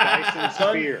Dyson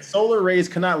sphere. Solar rays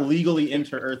cannot legally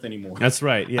enter Earth anymore. That's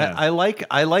right. Yeah, I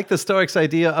like the Stoics'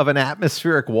 idea of an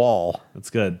atmospheric wall.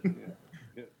 that's good.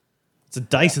 It's a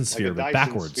Dyson sphere, Like a but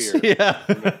Dyson backwards. sphere that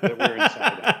we're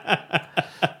inside of.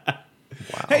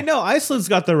 Hey, no, Iceland's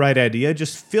got the right idea.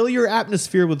 Just fill your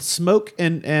atmosphere with smoke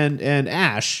and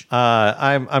ash.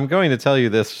 I'm going to tell you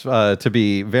this to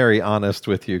be very honest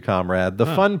with you, comrade. The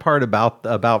fun part about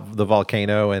the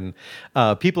volcano, and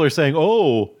people are saying,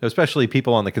 especially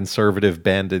people on the conservative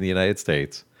bend in the United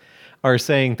States, are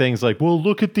saying things like, well,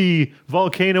 look at the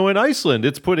volcano in Iceland.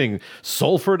 It's putting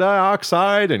sulfur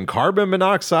dioxide and carbon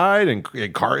monoxide, and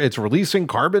it's releasing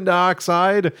carbon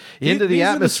dioxide into the These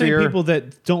atmosphere. Are the same people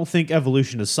that don't think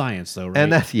evolution is science, though, right?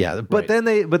 And that's but then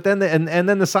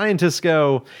the scientists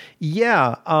go,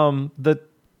 the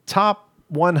top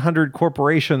 100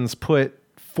 corporations put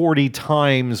 40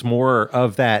 times more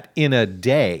of that in a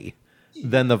day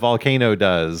than the volcano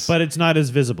does. But it's not as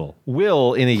visible.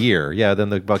 Will in a year. Yeah, than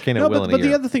the volcano will in a year. But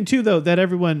the other thing, too, though, that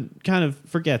everyone kind of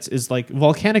forgets is like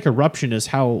volcanic eruption is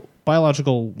how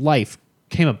biological life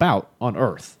came about on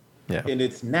Earth. Yeah. And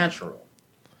it's natural.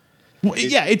 Well,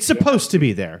 it's supposed to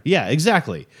be there. Yeah,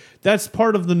 exactly. That's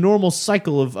part of the normal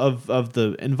cycle of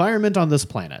the environment on this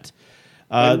planet.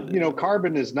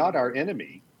 Carbon is not our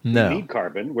enemy. No. We need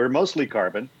carbon. We're mostly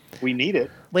carbon. We need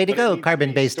it. Way to but it go, needs to be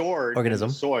carbon-based stored organism. in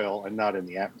the soil and not in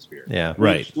the atmosphere. Yeah.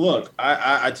 Right. Look,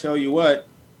 I tell you what,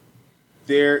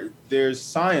 there's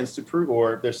science to prove,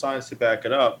 or there's science to back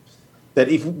it up,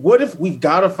 that what if we've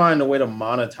got to find a way to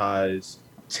monetize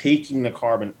taking the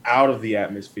carbon out of the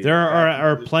atmosphere? There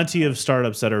are plenty of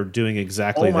startups that are doing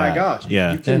exactly that. Oh my gosh.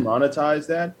 Yeah. You can monetize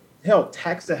that? Hell,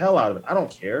 tax the hell out of it. I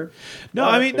don't care. No,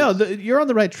 I mean, you're on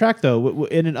the right track, though.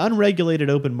 In an unregulated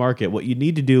open market, what you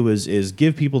need to do is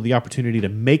give people the opportunity to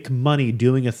make money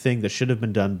doing a thing that should have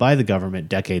been done by the government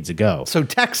decades ago. So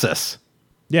Texas.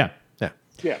 Yeah.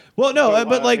 Yeah. Well, no, So,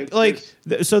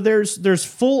 but so there's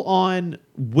full on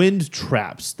wind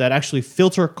traps that actually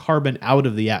filter carbon out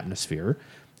of the atmosphere,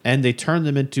 and they turn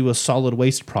them into a solid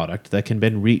waste product that can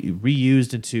be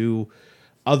reused into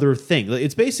other things.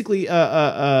 It's basically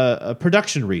a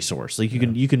production resource. Like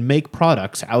you can make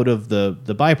products out of the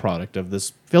byproduct of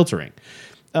this filtering.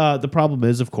 The problem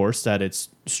is, of course, that it's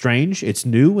strange, it's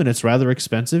new, and it's rather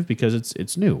expensive because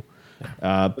it's new.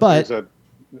 But there's a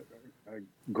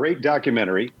great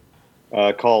documentary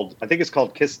called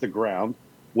Kiss the Ground.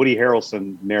 Woody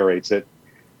Harrelson narrates it.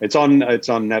 It's on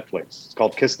Netflix. It's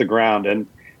called Kiss the Ground, and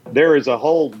there is a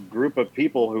whole group of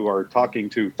people who are talking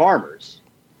to farmers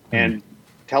and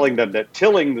telling them that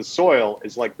tilling the soil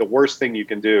is like the worst thing you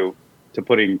can do to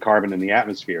putting carbon in the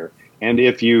atmosphere. And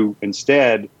if you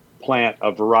instead plant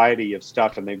a variety of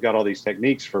stuff, and they've got all these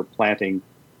techniques for planting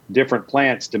different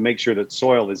plants to make sure that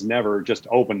soil is never just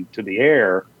open to the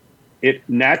air, it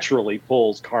naturally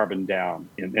pulls carbon down.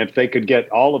 And if they could get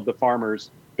all of the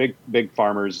farmers, big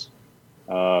farmers,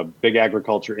 big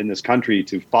agriculture in this country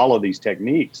to follow these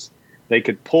techniques, they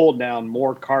could pull down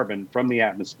more carbon from the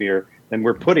atmosphere than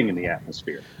we're putting in the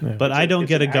atmosphere. But I don't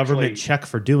get a government check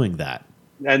for doing that.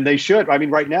 And they should. I mean,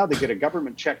 right now they get a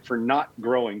government check for not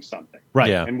growing something. Right.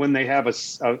 Yeah. And when they have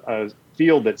a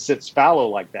field that sits fallow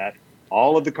like that,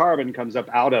 all of the carbon comes up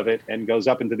out of it and goes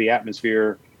up into the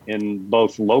atmosphere in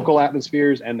both local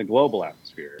atmospheres and the global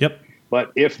atmosphere. Yep.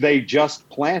 But if they just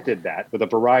planted that with a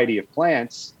variety of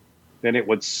plants, then it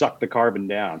would suck the carbon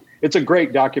down. It's a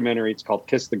great documentary. It's called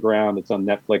Kiss the Ground. It's on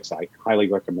Netflix. I highly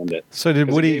recommend it. So did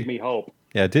 'Cause Woody it gave me hope.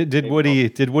 Yeah, did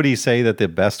Woody say that the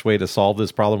best way to solve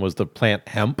this problem was to plant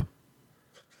hemp?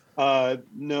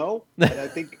 No, but I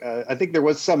think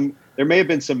there may have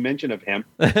been some mention of hemp.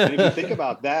 And if you think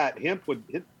about that, hemp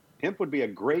would be a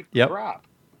great Yep. crop.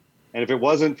 And if it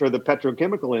wasn't for the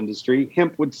petrochemical industry,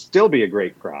 hemp would still be a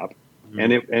great crop.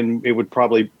 and it would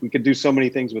probably, we could do so many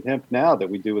things with hemp now that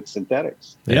we do with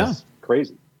synthetics. Yeah. It's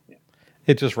crazy. Yeah.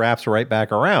 It just wraps right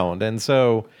back around. And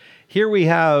so here we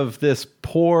have this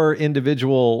poor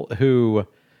individual who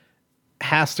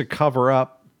has to cover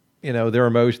up,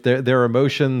 their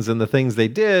emotions and the things they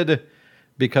did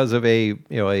because of a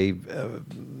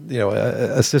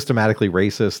systematically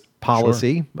racist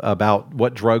policy about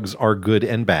what drugs are good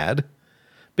and bad.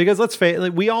 Because let's face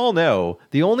it, we all know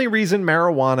the only reason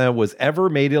marijuana was ever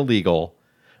made illegal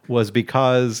was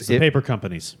because the paper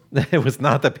companies. It was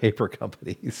not the paper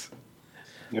companies.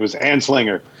 It was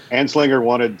Anslinger. Anslinger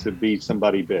wanted to be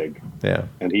somebody big. Yeah.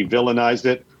 And he villainized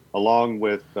it along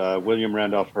with William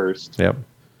Randolph Hearst. Yep.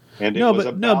 And it was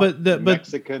about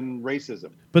Mexican racism.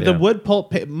 But the wood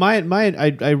pulp,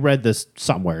 I read this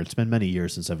somewhere. It's been many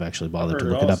years since I've actually bothered to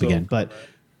look it up again.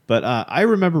 But I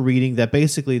remember reading that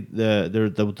basically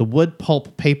the wood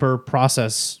pulp paper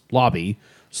process lobby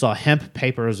saw hemp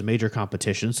paper as a major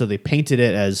competition, so they painted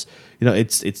it as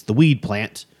it's the weed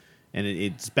plant, and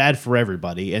it's bad for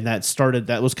everybody, and that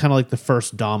was kind of like the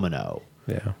first domino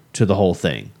to the whole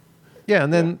thing. Yeah,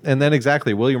 and then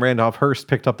exactly, William Randolph Hearst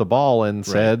picked up the ball and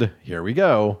said, "Here we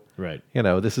go." Right.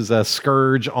 This is a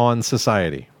scourge on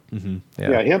society. Mm-hmm.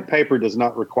 Yeah, hemp paper does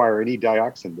not require any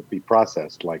dioxin to be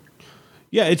processed.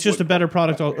 It's just a better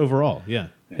product overall. Yeah.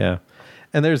 Yeah.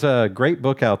 And there's a great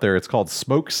book out there. It's called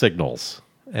Smoke Signals,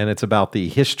 and it's about the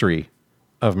history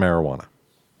of marijuana.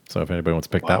 So if anybody wants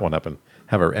to pick that one up and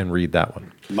and read that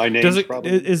one. My name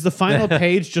is the final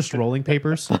page just rolling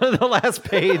papers? The last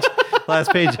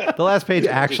page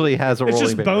actually has a rolling paper.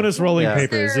 It's just bonus rolling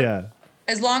papers, yeah.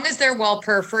 As long as they're well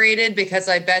perforated, because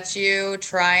I bet you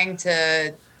trying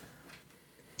to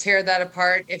tear that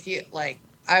apart, if you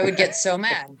I would get so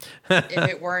mad if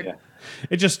it weren't. Yeah.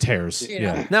 It just tears.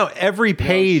 No, every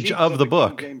page of the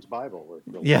book. King James Bible.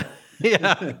 Yeah.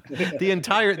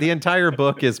 The entire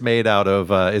book is made out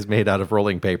of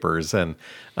rolling papers, and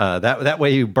that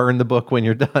way you burn the book when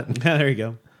you're done. There you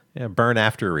go. Yeah, burn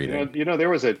after reading. There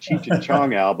was a Cheech and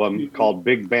Chong album called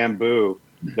Big Bamboo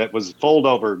that was fold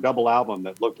over double album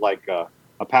that looked like a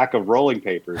pack of rolling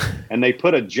papers, and they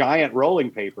put a giant rolling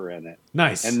paper in it.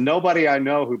 Nice. And nobody I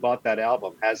know who bought that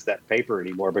album has that paper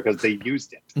anymore because they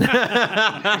used it.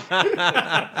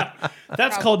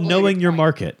 That's called knowing your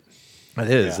market. It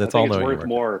is. That's all knowing. It's worth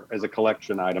more as a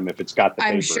collection item if it's got the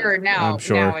paper. I'm sure now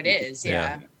it is.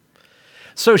 Yeah.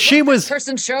 So this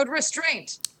person showed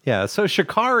restraint. Yeah. So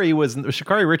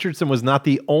Sha'Carri Richardson was not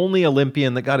the only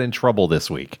Olympian that got in trouble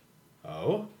this week.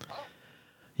 Oh.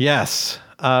 Yes.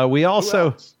 We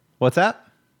also. What's that?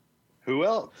 Who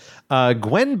else?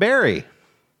 Gwen Berry.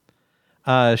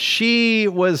 She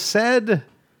was said.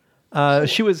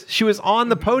 She was on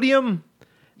the podium,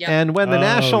 and when the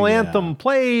national anthem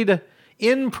played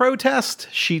in protest,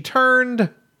 she turned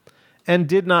and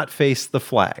did not face the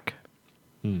flag.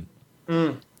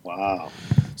 Wow.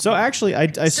 So actually,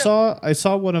 I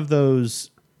saw one of those,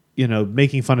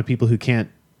 making fun of people who can't,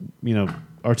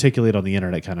 articulate on the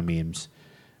internet kind of memes.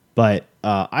 But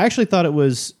I actually thought it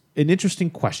was an interesting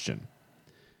question.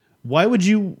 Why would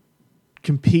you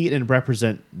compete and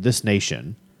represent this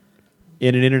nation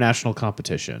in an international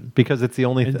competition? Because it's the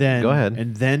only thing. Go ahead.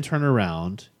 And then turn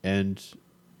around and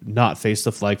not face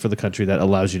the flag for the country that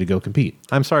allows you to go compete.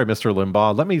 I'm sorry, Mr.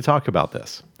 Limbaugh. Let me talk about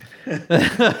this.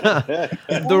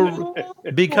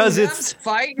 Because it's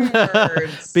fighting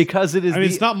words. Because it is.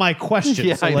 It's not my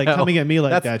question. So coming at me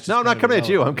like that. No, I'm not coming at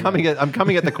you. I'm coming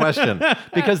at the question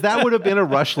because that would have been a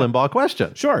Rush Limbaugh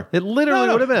question. Sure, it literally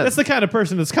would have been. That's the kind of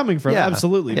person it's coming from.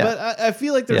 Absolutely. Yeah. But I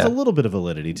feel like there's a little bit of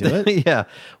validity to it. Yeah.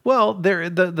 Well,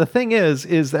 the thing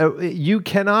is that you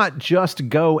cannot just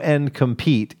go and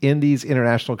compete in these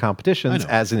international competitions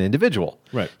as an individual.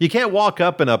 Right. You can't walk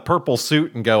up in a purple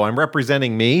suit and go, "I'm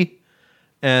representing me."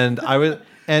 And I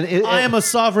am a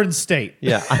sovereign state.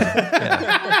 Yeah.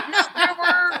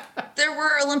 There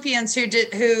were Olympians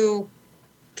who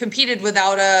competed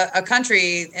without a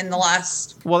country in the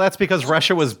last. Well, that's because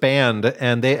Russia was banned,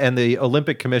 and the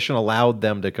Olympic Commission allowed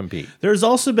them to compete. There's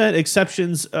also been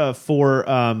exceptions for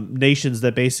nations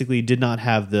that basically did not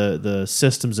have the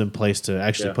systems in place to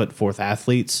actually put forth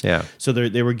athletes. Yeah. So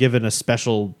they were given a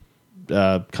special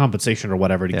compensation or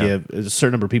whatever to give a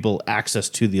certain number of people access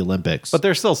to the Olympics. But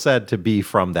they're still said to be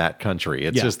from that country.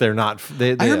 It's just they're not.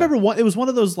 I remember it was one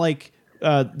of those the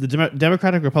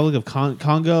Democratic Republic of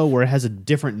Congo where it has a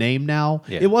different name now.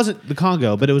 Yeah. It wasn't the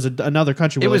Congo, but it was another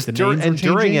country where the names were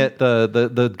during it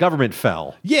the government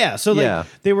fell. Yeah, so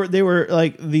they were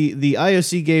like the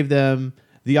IOC gave them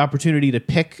the opportunity to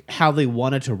pick how they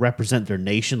wanted to represent their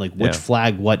nation, like which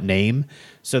flag, what name.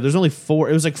 So there's only 4.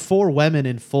 It was like 4 women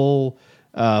in full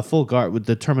full garb. With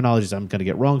the terminologies, I'm going to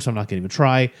get wrong, so I'm not going to even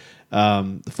try.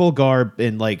 Full garb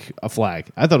in like a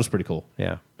flag. I thought it was pretty cool.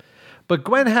 Yeah. But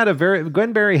Gwen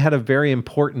Berry had a very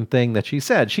important thing that she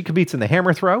said. She competes in the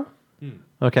hammer throw.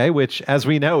 Okay, which, as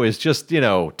we know, is just,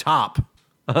 top.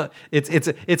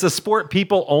 It's a sport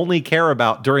people only care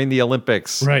about during the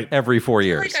Olympics every 4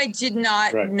 years. I did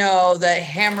not know the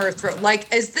hammer throw.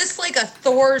 Like, is this like a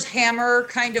Thor's hammer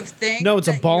kind of thing? No, it's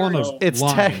a ball on a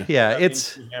line.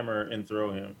 It's hammer and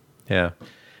throw him. Yeah.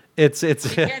 It's you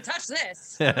can't touch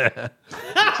this. It's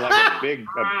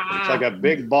like a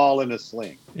big ball in a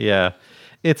sling. Yeah.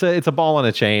 It's a ball on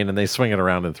a chain and they swing it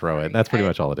around and throw it. That's pretty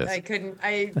much all it is. I couldn't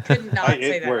not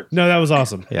say that. Works. No, that was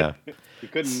awesome. Yeah. You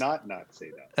could not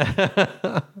say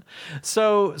that.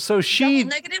 So she Double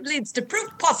negative leads to proof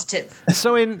positive.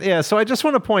 So I just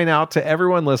want to point out to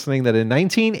everyone listening that in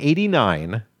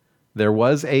 1989 there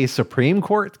was a Supreme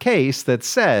Court case that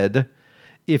said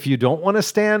if you don't want to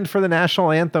stand for the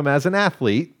national anthem as an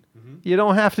athlete, you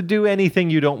don't have to do anything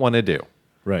you don't want to do.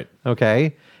 Right.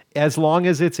 Okay? As long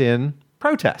as it's in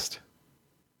protest.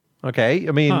 Okay?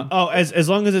 I mean... as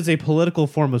long as it's a political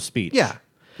form of speech. Yeah.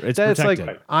 It's protected.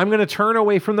 Like, I'm going to turn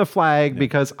away from the flag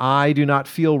because I do not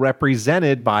feel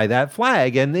represented by that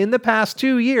flag. And in the past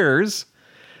 2 years...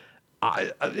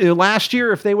 last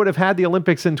year, if they would have had the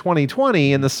Olympics in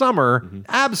 2020 in the summer,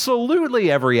 absolutely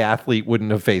every athlete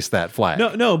wouldn't have faced that flag.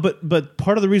 No, but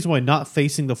part of the reason why not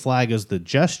facing the flag as the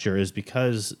gesture is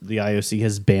because the IOC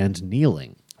has banned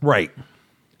kneeling. Right.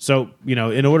 So,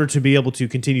 in order to be able to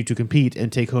continue to compete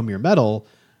and take home your medal,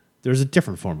 there's a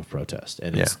different form of protest,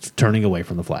 and it's turning away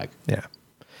from the flag. Yeah.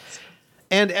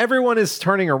 And everyone is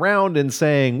turning around and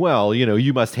saying, well,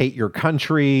 you must hate your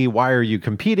country. Why are you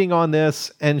competing on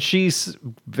this? And she's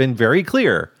been very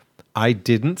clear. I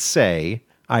didn't say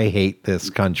I hate this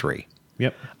country.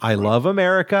 Yep. I love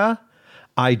America.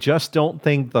 I just don't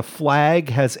think the flag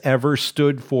has ever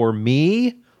stood for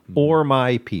me or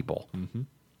my people.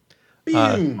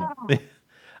 I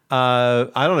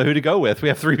don't know who to go with. We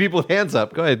have 3 people with hands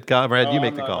up. Go ahead, Conrad. You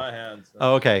make the call.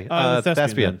 Oh, okay.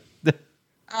 Thespian.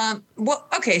 Well,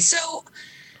 okay, so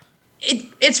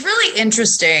it's really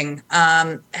interesting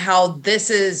how this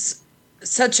is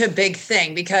such a big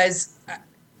thing because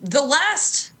the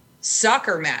last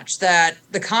soccer match that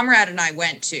the comrade and I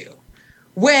went to,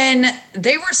 when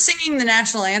they were singing the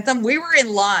national anthem, we were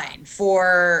in line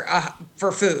for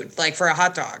food, like for a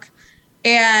hot dog.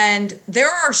 And there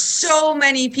are so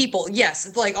many people.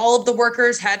 Yes, like all of the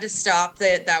workers had to stop.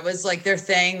 That was like their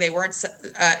thing. They weren't,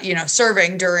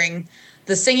 serving during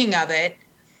the singing of it,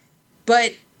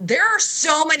 but there are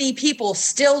so many people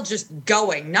still just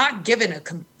going, not giving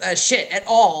a shit at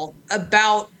all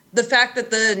about the fact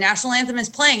that the national anthem is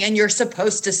playing and you're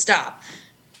supposed to stop.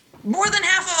 More than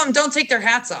half of them don't take their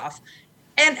hats off,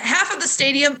 and half of the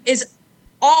stadium is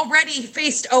already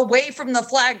faced away from the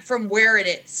flag from where it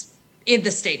is in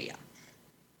the stadium.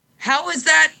 How is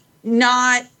that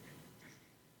not,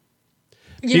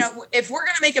 if we're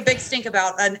going to make a big stink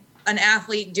about an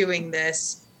athlete doing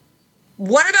this,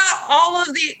 what about all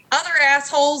of the other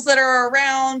assholes that are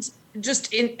around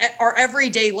just in our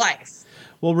everyday life?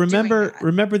 Well,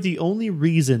 remember the only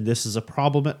reason this is a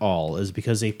problem at all is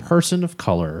because a person of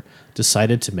color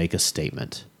decided to make a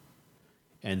statement.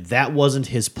 And that wasn't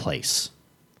his place.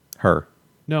 Her.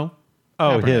 No.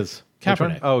 Oh, Kaepernick. his.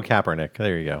 Kaepernick. Oh, Kaepernick.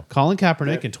 There you go. Colin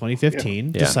Kaepernick in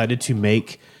 2015 decided to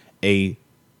make a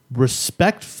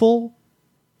respectful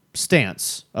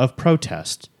stance of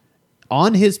protest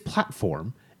on his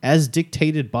platform as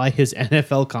dictated by his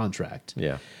NFL contract.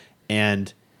 Yeah.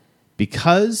 And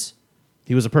because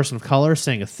he was a person of color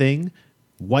saying a thing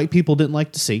white people didn't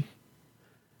like to see,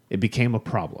 it became a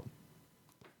problem.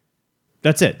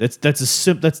 That's it. That's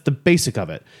the basic of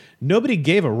it. Nobody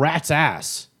gave a rat's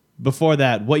ass before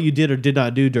that what you did or did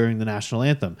not do during the national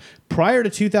anthem. Prior to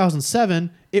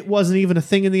 2007, it wasn't even a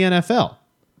thing in the NFL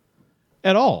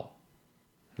at all.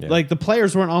 Yeah. Like, the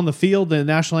players weren't on the field. The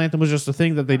national anthem was just a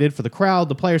thing that they did for the crowd.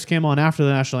 The players came on after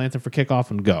the national anthem for kickoff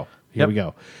and go. Here we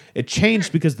go. It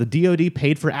changed because the DOD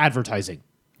paid for advertising.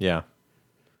 Yeah.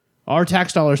 Our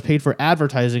tax dollars paid for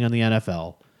advertising on the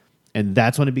NFL, and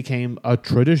that's when it became a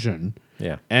tradition.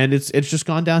 Yeah. And it's just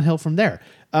gone downhill from there.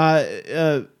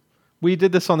 We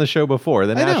did this on the show before.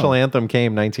 The national anthem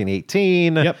came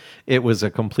 1918. Yep. It was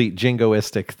a complete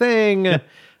jingoistic thing.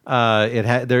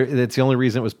 It's the only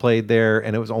reason it was played there,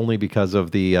 and it was only because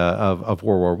of the of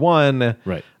World War I,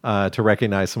 right? To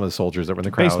recognize some of the soldiers that were in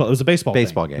the crowd. It was a baseball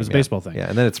game. It was a baseball thing. Yeah,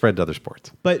 and then it spread to other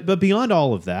sports. But beyond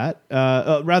all of that,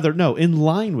 in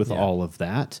line with all of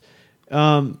that,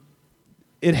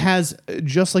 it has,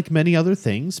 just like many other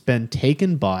things, been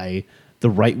taken by the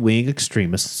right-wing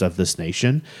extremists of this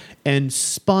nation and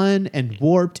spun and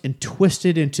warped and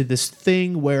twisted into this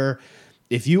thing where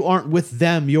if you aren't with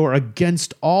them, you're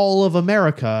against all of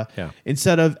America. Yeah.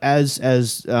 Instead of, as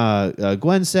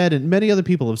Gwen said and many other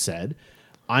people have said,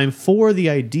 I'm for the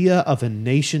idea of a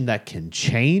nation that can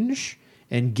change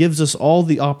and gives us all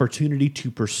the opportunity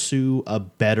to pursue a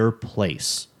better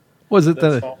place. Was it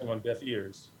That's the falling on deaf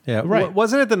ears. yeah? Right.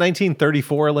 Wasn't it the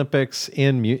 1934 Olympics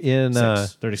in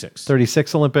 36.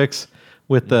 36 Olympics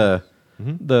with the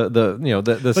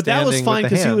the But that was standing fine with the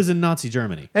because he hand? was in Nazi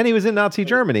Germany. And he was in Nazi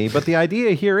Germany, but the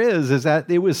idea here is that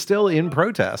it was still in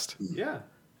protest. Yeah.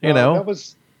 You know,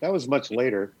 that was much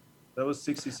later. That was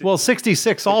 66. well,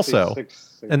 66 also,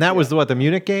 66, and that was yeah. the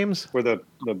Munich Games. Where the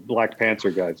Black Panther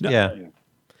guys. Yeah.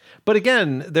 But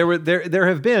again, there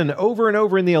have been over and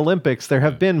over in the Olympics, there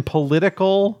have been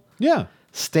political Yeah.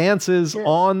 stances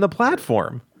on the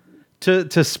platform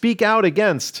to speak out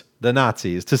against the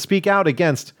Nazis, to speak out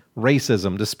against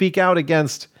racism, to speak out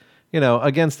against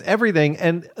against everything.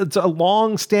 And it's a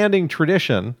long-standing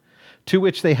tradition to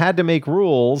which they had to make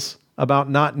rules about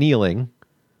not kneeling,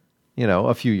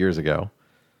 a few years ago.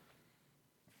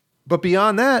 But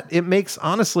beyond that, it makes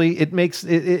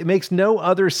no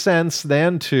other sense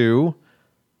than to,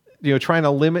 trying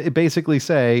to basically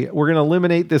say we're going to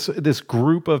eliminate this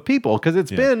group of people because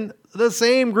it's been the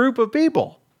same group of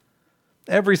people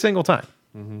every single time.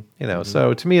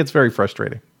 So to me, it's very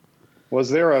frustrating. Was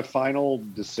there a final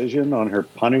decision on her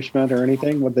punishment or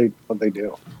anything? What'd they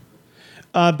do?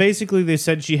 Basically, they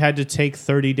said she had to take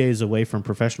 30 days away from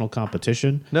professional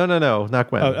competition. No, not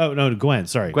Gwen. Oh no, Gwen.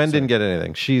 Sorry, Gwen didn't get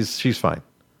anything. She's fine.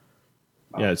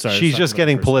 Yeah, sorry. She's just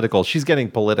getting political. political. She's getting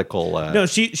political. No,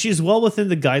 she's well within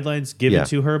the guidelines given Yeah.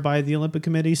 to her by the Olympic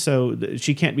Committee, so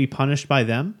she can't be punished by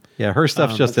them. Yeah, her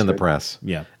stuff's just in the press.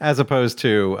 Yeah. As opposed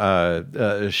to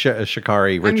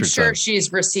Sha'Carri I'm Richardson. sure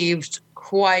she's received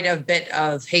quite a bit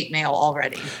of hate mail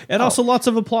already. And also lots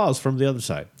of applause from the other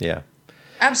side. Yeah.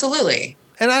 Absolutely.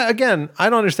 And I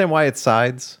don't understand why it's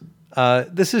sides.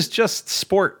 This is just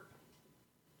sport.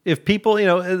 If people,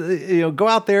 go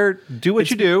out there, do what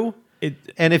you do.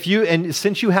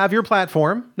 Since you have your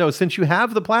platform, since you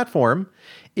have the platform,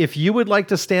 if you would like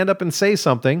to stand up and say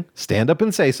something, stand up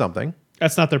and say something.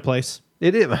 That's not their place.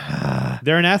 It is.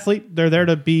 They're an athlete. They're there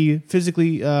to be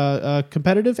physically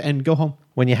competitive and go home.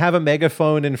 When you have a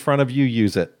megaphone in front of you,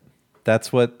 use it.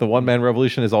 That's what the one-man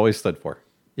revolution has always stood for.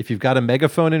 If you've got a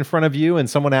megaphone in front of you and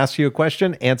someone asks you a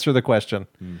question, answer the question.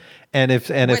 And if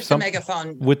With the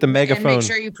megaphone. With the megaphone. And make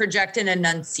sure you project and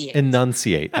enunciate.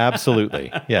 Enunciate. Absolutely.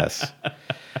 Yes.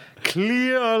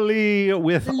 Clearly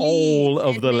with all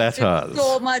of the It makes it letters.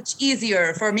 so much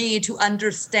easier for me to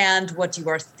understand what you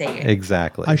are saying.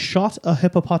 Exactly. I shot a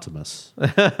hippopotamus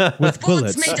with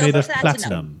bullets made of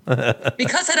platinum.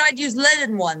 Because had I used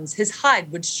leaden ones, his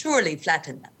hide would surely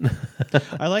flatten them.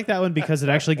 I like that one because it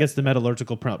actually gets the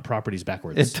metallurgical properties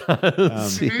backwards. It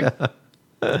does.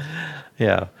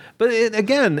 Yeah. But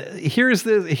again, here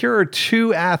are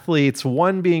two athletes,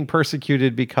 one being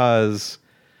persecuted because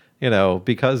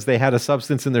they had a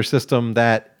substance in their system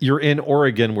that you're in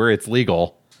Oregon where it's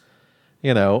legal,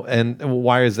 and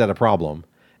why is that a problem?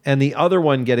 And the other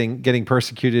one getting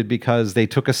persecuted because they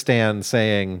took a stand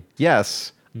saying,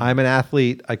 yes, I'm an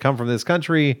athlete. I come from this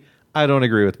country. I don't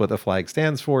agree with what the flag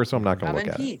stands for, so I'm not going to Come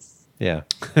look in at peace. it.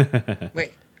 Yeah.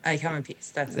 Wait, I come in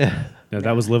peace. That's it. No,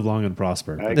 that was live long and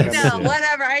prosper. No,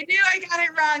 whatever. I knew I got it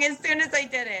wrong as soon as I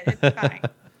did it. It's fine.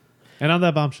 And on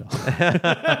that bombshell.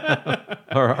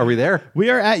 Are we there? We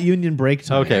are at union break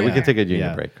time. Okay, we can take a union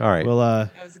Yeah. break. All right. Well,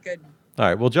 That was good. All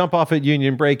right, we'll jump off at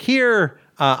union break here.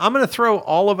 I'm going to throw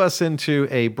all of us into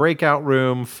a breakout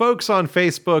room. Folks on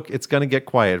Facebook, it's going to get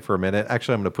quiet for a minute.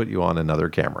 Actually, I'm going to put you on another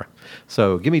camera.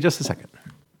 So give me just a second.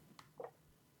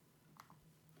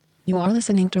 You are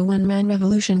listening to One Man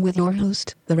Revolution with your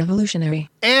host, The Revolutionary.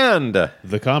 And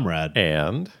the comrade.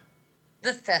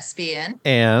 The thespian.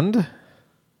 And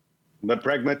The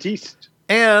pragmatiste.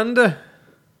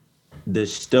 The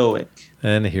stoic.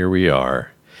 And here we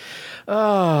are.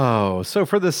 Oh, so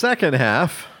for the second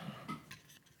half.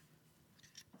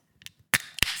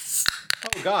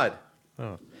 Oh, God.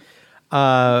 Oh.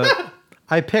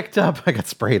 I got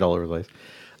sprayed all over the place.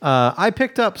 I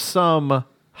picked up some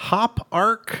Hop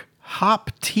Arc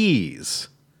hop teas,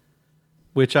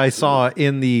 which I saw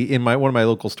in one of my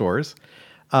local stores.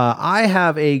 I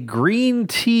have a green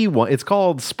tea one. It's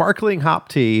called Sparkling Hop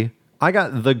Tea. I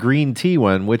got the green tea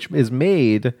one, which is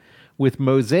made with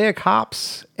mosaic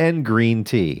hops and green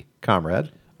tea.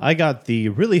 Comrade. I got the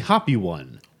really hoppy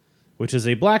one, which is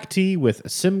a black tea with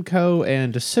Simcoe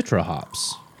and Citra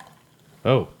hops.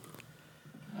 Oh.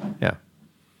 Yeah.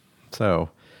 So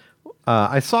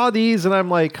I saw these and I'm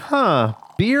like, huh,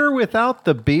 beer without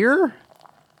the beer?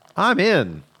 I'm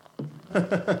in.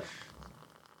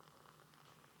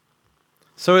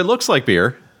 So it looks like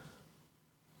beer.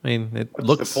 I mean,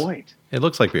 What's the point? It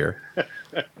looks like beer.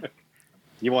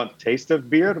 You want taste of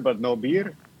beer, but no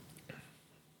beer?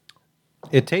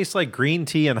 It tastes like green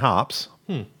tea and hops.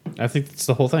 I think that's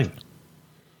the whole thing.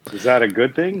 Is that a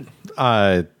good thing?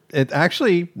 It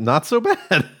actually not so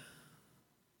bad.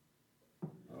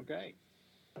 Okay.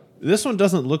 This one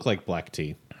doesn't look like black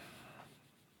tea.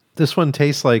 This one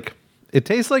tastes like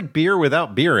beer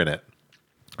without beer in it.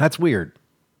 That's weird.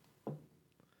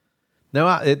 No,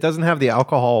 it doesn't have the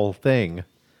alcohol thing.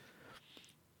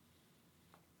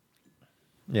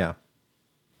 Yeah.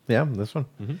 Yeah, this one.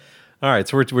 Mm-hmm. All right,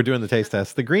 so we're doing the taste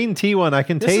test. The green tea one, I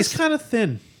can This taste. is kind of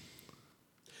thin.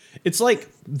 It's like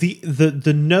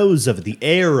the nose of it, the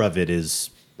air of it is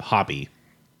hoppy.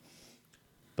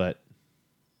 But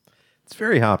It's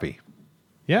very hoppy.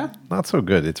 yeah, Not so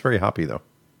good. It's very hoppy though.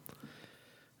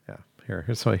 Yeah.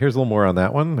 Here's a little more on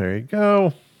that one. There you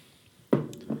go.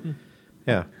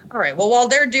 Yeah. All right. Well, while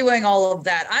they're doing all of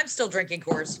that, I'm still drinking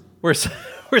Coors.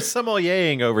 We're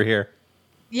sommeliering over here.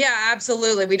 Yeah,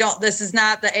 absolutely. We don't. This is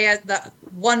not the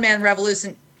one man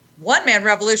revolution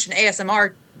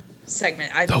ASMR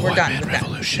segment. We're done with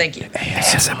that. Thank you.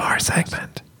 ASMR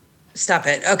segment. Stop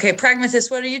it. Okay, Pragmatist,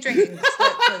 what are you drinking?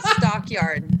 the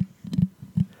Stockyard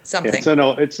something.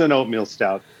 It's an oatmeal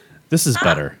stout. this is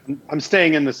better. I'm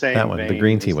staying in the same That one, the vein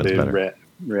green tea as one's the better.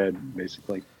 Red,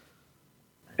 basically.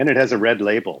 And it has a red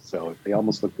label, so they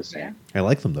almost look the same. I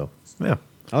like them though. Yeah.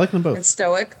 I like them both. And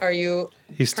Stoic, are you?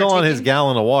 He's still on his partaking?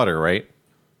 gallon of water, right?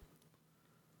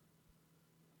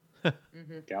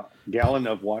 Gallon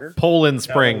of water? Poland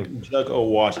Spring. Jug of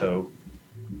water.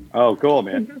 Oh, cool,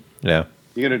 man. Yeah.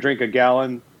 You gonna drink a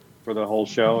gallon for the whole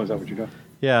show? Is that what you're doing?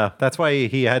 Yeah, that's why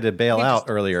he had to bail out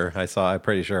earlier. I'm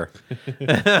pretty sure.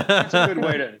 It's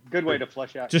a good way to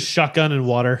flush out. Just shotgun and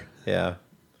water. Yeah.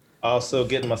 Also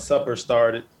getting my supper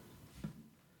started.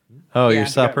 Oh, Yeah. your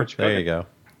supper? what you There cooking? you go.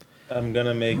 I'm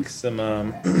gonna make some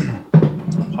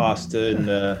pasta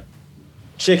and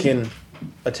chicken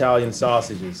Italian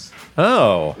sausages.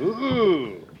 Oh.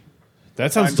 Ooh.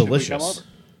 That sounds Time should we delicious.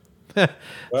 come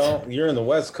Well, you're in the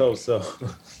West Coast, so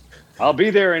I'll be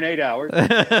there in 8 hours.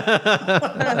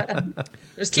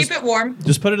 Just keep it warm.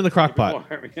 Just put it in the crock pot.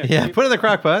 Yeah, put it in the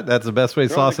crock pot. That's the best way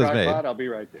Throw it in the sauce is crock made. pot, I'll be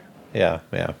right there. Yeah,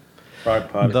 yeah. crock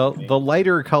pot. The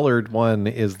lighter colored one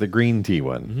is the green tea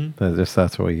one.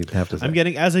 That's what you have to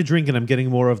say. As I drink it, I'm getting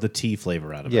more of the tea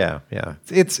flavor out of it. Yeah, yeah.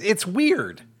 It's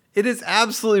weird. It is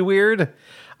absolutely weird.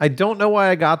 I don't know why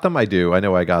I got them. I do. I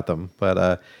know I got them.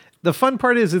 But the fun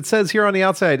part is it says here on the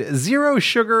outside, 0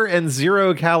 sugar and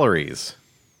 0 calories.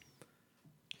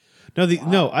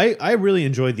 I really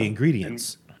enjoyed the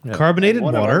ingredients. Carbonated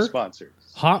One of our water, sponsors.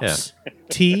 hops,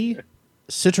 tea,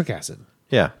 citric acid.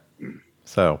 Yeah.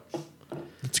 So,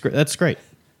 That's great. That's great.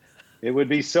 It would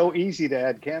be so easy to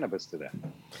add cannabis to that.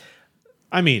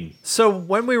 I mean, so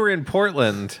when we were in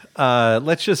Portland,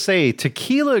 let's just say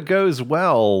tequila goes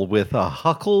well with a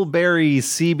huckleberry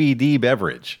CBD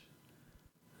beverage.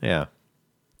 Yeah.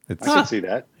 I can see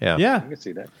that. Yeah. yeah. I can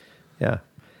see that. Yeah.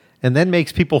 And then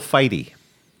makes people fighty.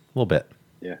 A little bit.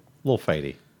 Yeah. A little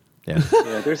fighty. Yeah.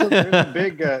 Yeah,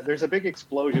 there's a big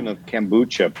explosion of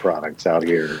kombucha products out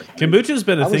here. Kombucha's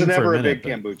been a I was thing for never a a minute.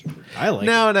 big but kombucha person. I like it.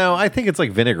 No, I think it's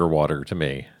like vinegar water to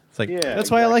me. It's like, Yeah, That's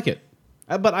why I like it.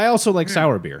 But I also like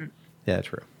sour beer. yeah,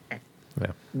 true.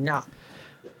 Yeah. No.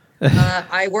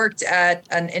 I worked at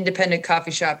an independent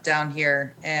coffee shop down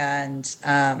here, and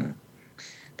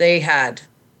they had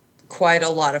quite a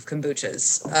lot of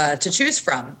kombuchas to choose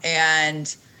from.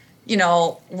 And,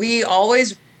 we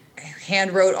always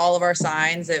hand wrote all of our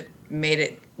signs that made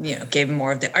it, gave them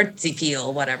more of the artsy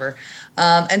feel, whatever.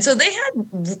 And so they had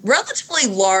relatively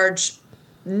large,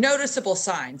 noticeable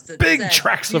signs that Big said,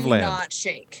 tracts of "Do land." not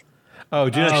shake." Oh,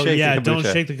 do not shake yeah, the kombucha. don't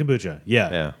shake the kombucha. Yeah.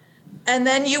 Yeah. And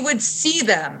then you would see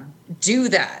them do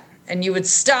that, and you would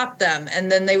stop them,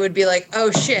 and then they would be like, "Oh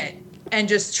shit," and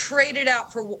just trade it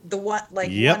out for the one,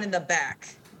 Yep. one in the back.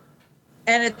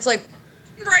 And it's like,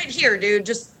 right here, dude,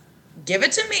 just give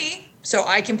it to me so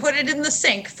I can put it in the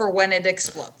sink for when it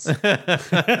explodes.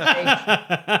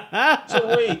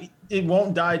 So wait, it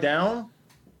won't die down?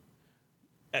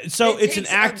 So It it's an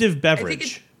takes active I think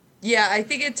beverage. Yeah, I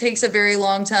think it takes a very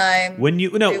long time. When you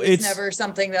no, it was it's never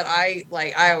something that I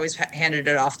always handed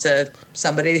it off to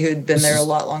somebody who'd been there a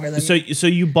lot longer than me. so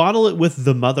you bottle it with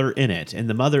the mother in it, and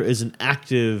the mother is an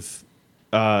active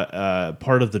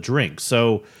part of the drink.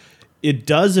 So it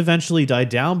does eventually die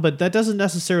down, but that doesn't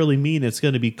necessarily mean it's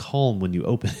going to be calm when you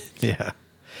open it. Yeah.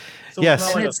 So Yes. it's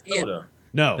not like a It's- yeah. soda.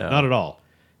 No, not at all.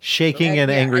 Shaking an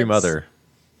Yeah, angry it's- mother.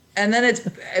 And then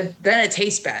it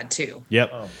tastes bad too.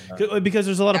 Yep. Oh, Because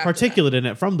there's a lot of After that. particulate in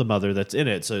it from the mother that's in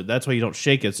it, so that's why you don't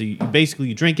shake it. So you basically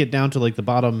you drink it down to like the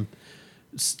bottom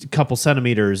couple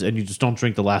centimeters, and you just don't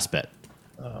drink the last bit.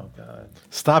 Oh god.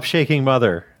 Stop shaking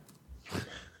mother.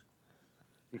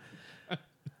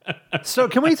 So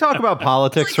can we talk about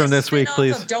politics It's from like a this week, spin-off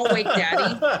please? of Don't Wake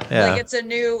Daddy. Yeah. Like it's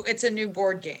a new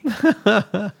board game.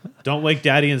 Don't wake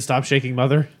daddy and stop shaking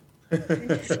mother.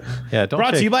 Yeah, don't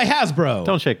Brought to shake, you by Hasbro.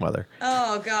 don't shake mother.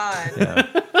 Oh God.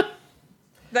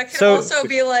 That could So- also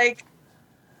be like,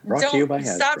 Brought to you by don't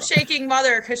stop Hasbro. shaking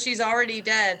mother because she's already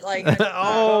dead. Like,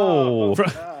 Oh,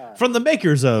 From the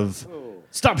makers of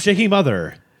Stop Shaking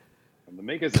Mother The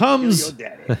makers Comes- of Kill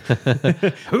Your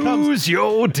Daddy. who's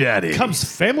your daddy? comes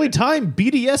Family Time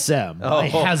BDSM by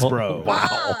Hasbro.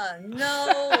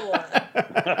 no.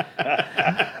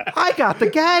 I got the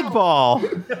gag ball.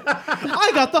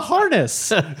 I got the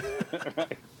harness.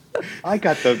 I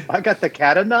got the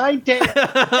cat of nine tails.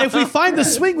 If we find the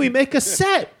swing, we make a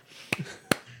set.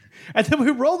 And then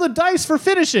we roll the dice for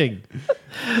finishing.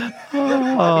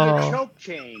 Choke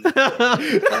chain.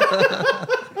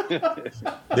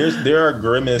 There are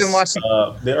grimace. Been watching-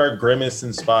 There are grimace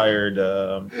inspired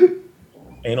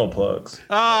anal plugs.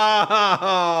 Oh.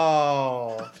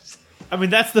 I mean,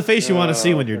 that's the face you want to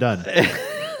see when you're done.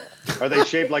 Are they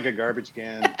shaped like a garbage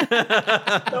can?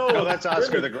 No, that's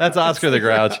Oscar the Grouch. That's Oscar the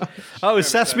Grouch. Oh,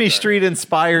 Sesame Street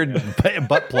inspired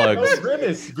butt plugs.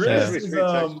 Grimace. Yeah. Is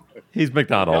He's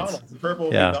McDonald's. McDonald's,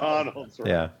 purple Yeah. McDonald's. McDonald's.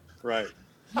 Yeah. Right.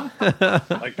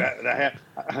 Like that.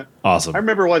 Awesome. I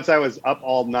remember once I was up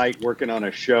all night working on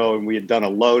a show, and we had done a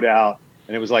loadout,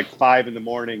 and it was like 5 a.m,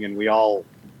 and we all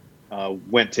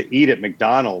went to eat at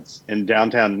McDonald's in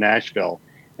downtown Nashville,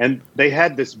 and they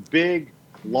had this big,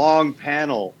 long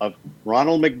panel of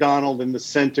Ronald McDonald in the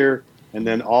center, and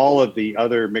then all of the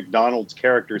other McDonald's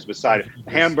characters beside it: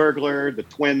 Hamburglar, the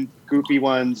twin goofy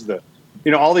ones,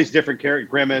 all these different characters,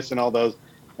 Grimace, and all those,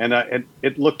 and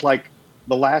it looked like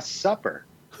The Last Supper.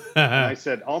 And I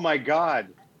said, "Oh my God,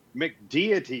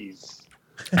 McDeities!"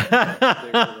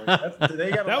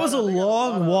 That was a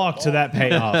long walk to that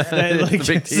payoff. That, like, a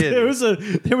big deity. there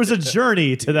was a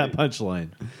journey to that punchline.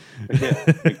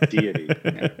 McDeity.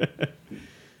 Yeah.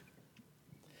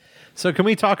 So can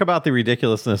we talk about the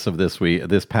ridiculousness of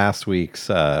this past week's?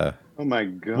 Oh my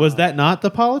God! Was that not the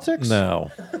politics?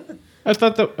 No. I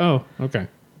thought that. Oh, okay.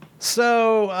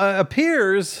 So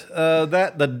appears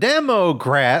that the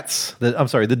Democrats, the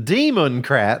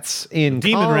Democrats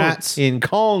in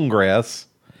Congress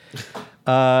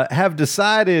have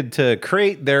decided to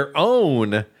create their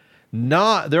own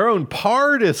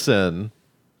partisan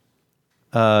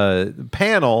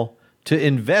panel to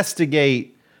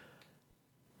investigate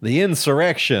the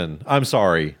insurrection.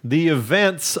 The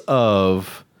events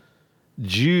of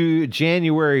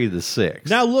January the 6th.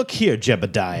 Now look here,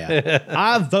 Jebediah.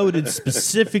 I voted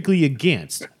specifically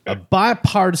against a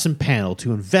bipartisan panel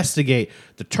to investigate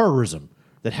the terrorism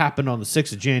that happened on the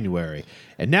 6th of January.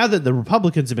 And now that the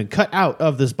Republicans have been cut out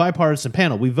of this bipartisan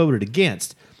panel we voted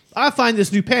against, I find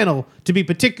this new panel to be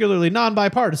particularly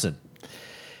non-bipartisan.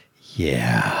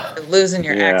 Yeah. You're losing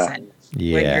your Yeah. accent when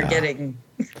Yeah. you're getting.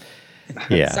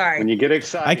 Yeah. Sorry. When you get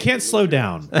excited, I can't slow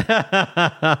down.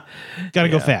 Gotta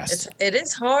go fast. It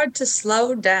is hard to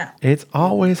slow down. It's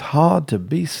always hard to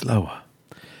be slower.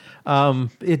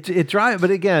 It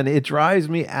drives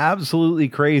me absolutely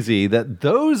crazy that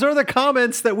those are the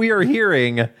comments that we are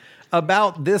hearing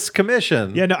about this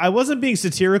commission. Yeah, no, I wasn't being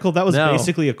satirical. That was No.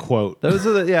 basically a quote. Those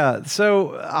are the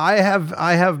So I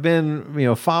have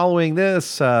been following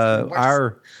this.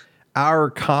 My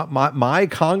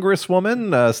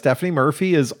congresswoman Stephanie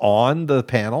Murphy is on the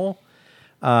panel.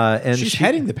 And She's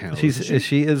heading the panel, isn't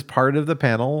She is part of the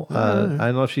panel. I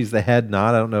don't know if she's the head,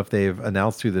 not. I don't know if they've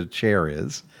announced who the chair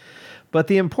is. But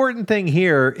the important thing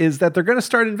here is that they're going to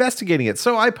start investigating it.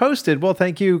 So I posted, well,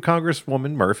 thank you,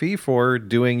 Congresswoman Murphy, for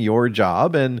doing your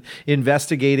job and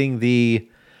investigating the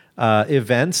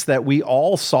events that we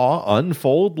all saw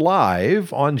unfold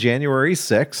live on January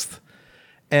 6th.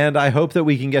 And I hope that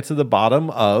we can get to the bottom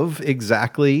of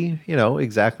exactly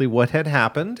what had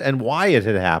happened and why it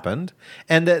had happened.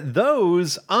 And that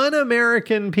those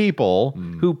un-American people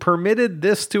who permitted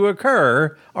this to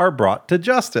occur are brought to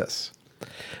justice.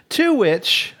 To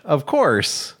which, of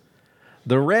course,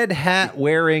 the red hat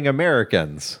wearing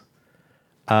Americans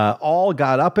all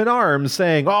got up in arms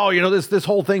saying, "Oh, this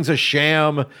whole thing's a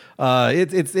sham.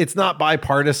 It's not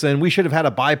bipartisan. We should have had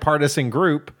a bipartisan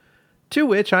group." To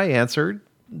which I answered,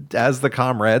 as the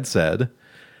comrade said,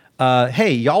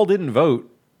 "Hey, y'all didn't vote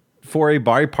for a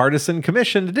bipartisan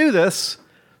commission to do this.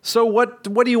 So what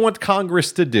do you want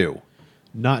Congress to do?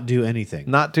 Not do anything.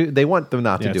 They want them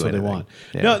not to do that's anything. what they want.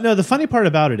 Yeah. No. The funny part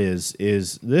about it is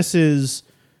this is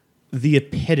the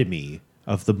epitome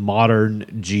of the modern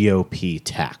GOP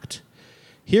tact.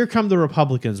 Here come the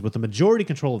Republicans with the majority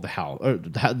control of the House, or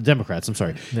the Democrats. I'm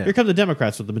sorry. Yeah. Here come the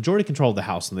Democrats with the majority control of the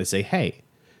House, and they say, "Hey,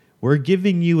 we're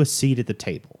giving you a seat at the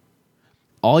table.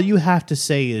 All you have to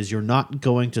say is you're not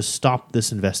going to stop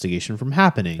this investigation from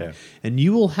happening, and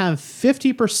you will have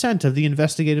 50% of the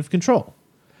investigative control.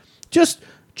 Just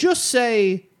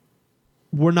say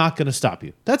we're not going to stop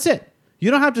you. That's it. You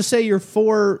don't have to say you're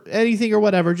for anything or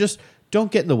whatever. Just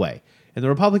don't get in the way." And the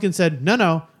Republicans said,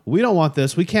 "No, we don't want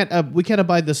this. We can't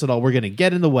abide this at all. We're going to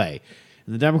get in the way."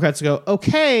 And the Democrats go,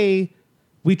 "Okay,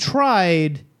 we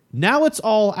tried. Now it's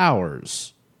all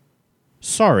ours.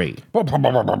 Sorry."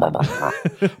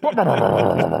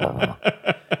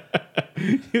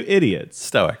 You idiots.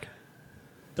 Stoic.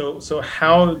 So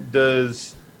how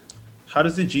does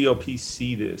the GOP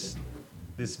see this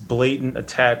blatant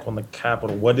attack on the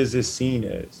Capitol? What is this seen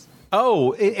as?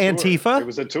 Oh, Antifa? It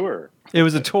was a tour. It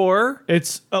was a tour.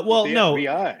 It's The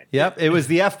FBI. Yep, it was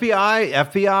the FBI.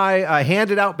 FBI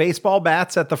handed out baseball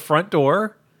bats at the front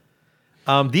door.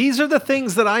 These are the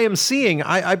things that I am seeing.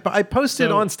 I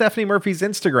posted on Stephanie Murphy's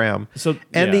Instagram.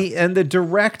 The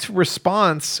direct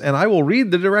response, and I will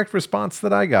read the direct response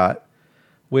that I got,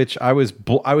 which I was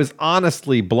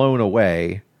honestly blown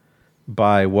away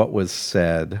by what was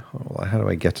said. How do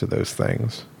I get to those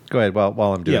things? Go ahead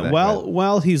while I'm doing that.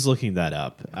 While he's looking that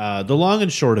up, the long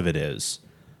and short of it is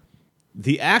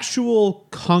the actual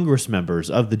Congress members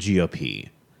of the GOP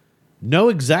know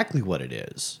exactly what it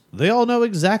is. They all know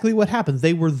exactly what happened.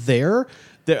 They were there.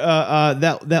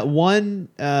 That one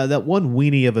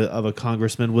weenie of a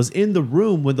congressman was in the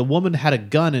room when the woman had a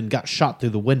gun and got shot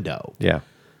through the window. Yeah.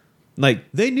 Like,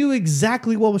 they knew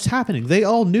exactly what was happening. They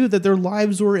all knew that their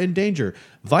lives were in danger.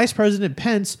 Vice President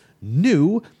Pence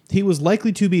knew he was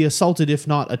likely to be assaulted, if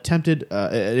not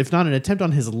an attempt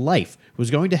on his life was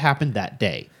going to happen that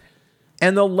day.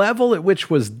 And the level at which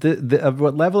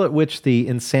the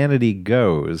insanity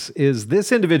goes is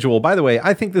this individual. By the way,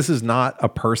 I think this is not a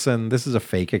person. This is a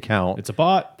fake account. It's a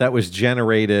bot that was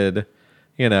generated.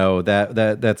 You know,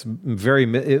 that's very.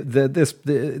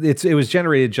 It was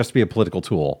generated just to be a political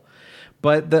tool.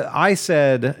 But I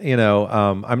said,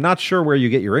 I'm not sure where you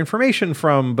get your information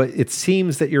from, but it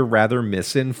seems that you're rather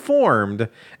misinformed.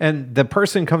 And the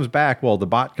person comes back. Well, the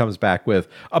bot comes back with,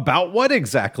 about what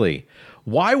exactly?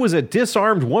 Why was a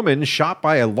disarmed woman shot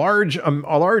by a large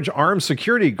armed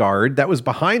security guard that was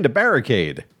behind a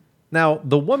barricade? Now,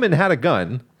 the woman had a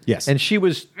gun. Yes. And she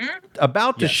was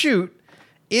about to shoot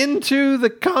into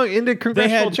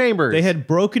congressional chambers. They had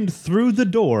broken through the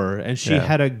door, and she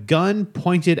had a gun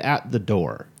pointed at the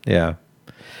door. Yeah.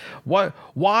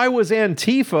 Why was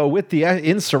Antifa with the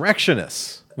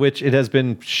insurrectionists? Which it has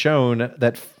been shown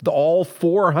that all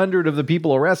 400 of the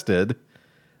people arrested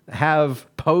have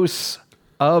posts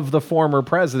of the former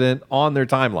president on their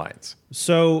timelines.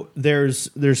 So there's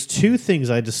two things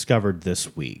I discovered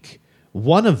this week.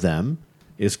 One of them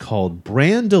is called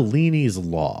Brandolini's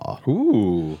Law.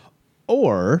 Ooh.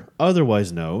 Or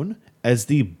otherwise known as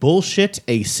the bullshit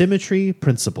asymmetry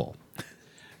principle,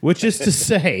 which is to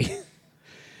say,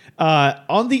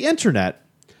 on the internet,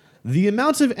 the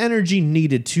amount of energy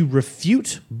needed to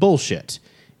refute bullshit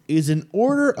is an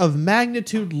order of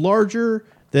magnitude larger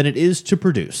than it is to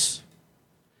produce.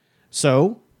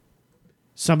 So,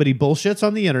 somebody bullshits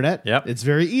on the internet. Yep. It's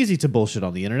very easy to bullshit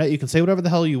on the internet. You can say whatever the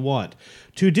hell you want.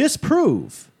 To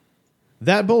disprove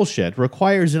that bullshit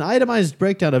requires an itemized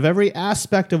breakdown of every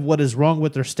aspect of what is wrong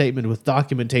with their statement with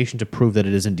documentation to prove that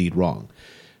it is indeed wrong.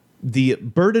 The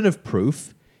burden of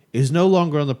proof is no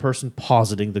longer on the person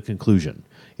positing the conclusion.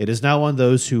 It is now on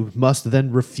those who must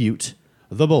then refute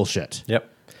the bullshit. Yep.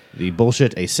 The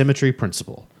bullshit asymmetry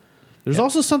principle. There's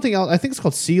also something else. I think it's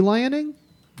called sea lioning.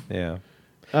 Yeah.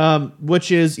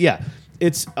 Which is,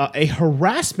 it's a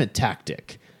harassment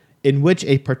tactic in which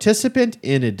a participant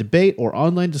in a debate or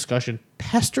online discussion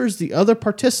pesters the other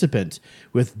participant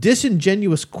with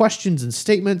disingenuous questions and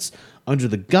statements under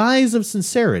the guise of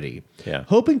sincerity,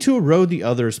 hoping to erode the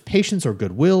other's patience or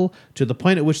goodwill to the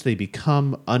point at which they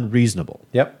become unreasonable.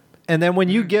 Yep. And then when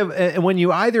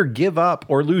you either give up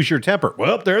or lose your temper,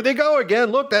 well, there they go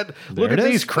again. Look at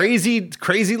these crazy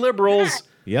liberals.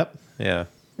 Yep. Yeah.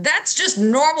 That's just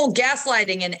normal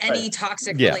gaslighting in any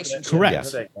toxic relationship. Correct.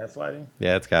 Is that gaslighting?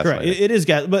 Yeah, it's gaslighting. Correct. It is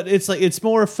but it's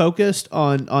more focused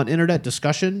on internet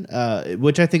discussion,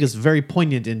 which I think is very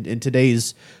poignant in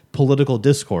today's political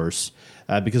discourse,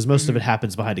 because most of it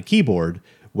happens behind a keyboard,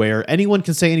 where anyone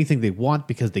can say anything they want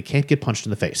because they can't get punched in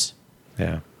the face.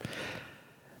 Yeah.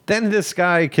 Then this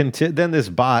guy, then this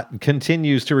bot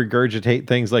continues to regurgitate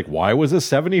things like, why was a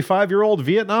 75-year-old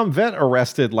Vietnam vet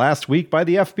arrested last week by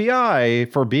the FBI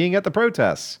for being at the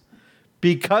protests?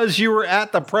 Because you were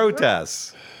at the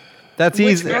protests. That's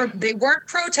easy. They weren't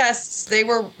protests. They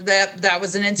were that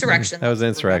was an insurrection. That was an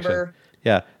insurrection.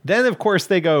 Yeah. Then of course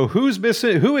they go, who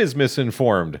is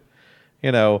misinformed?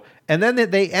 You know, and then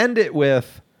they end it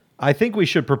with, I think we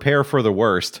should prepare for the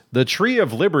worst. The tree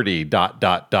of liberty, ...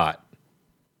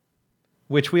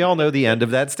 Which we all know the end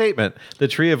of that statement. The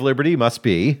tree of liberty must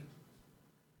be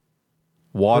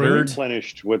watered,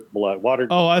 replenished with blood. Watered.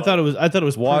 Oh, I thought it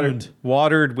was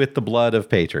watered with the blood of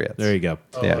patriots. There you go.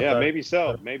 Yeah, maybe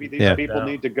so. Maybe these people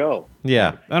need to go.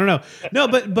 Yeah, I don't know. No,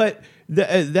 but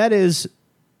that is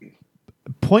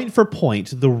point for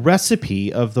point the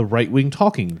recipe of the right-wing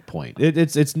talking point.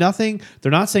 It's nothing.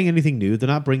 They're not saying anything new. They're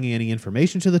not bringing any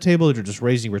information to the table. They're just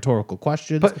raising rhetorical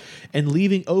questions and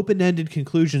leaving open-ended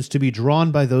conclusions to be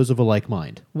drawn by those of a like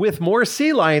mind. With more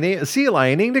sea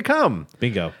lioning to come.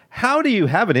 Bingo. How do you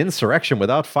have an insurrection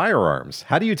without firearms?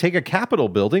 How do you take a Capitol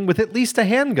building with at least a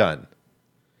handgun?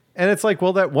 And it's like,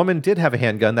 well, that woman did have a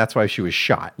handgun. That's why she was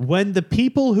shot. When the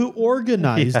people who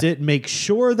organized it make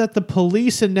sure that the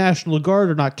police and National Guard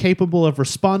are not capable of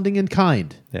responding in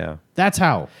kind. Yeah. That's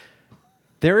how.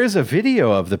 There is a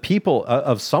video of the people,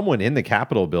 of someone in the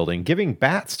Capitol building giving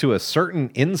bats to a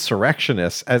certain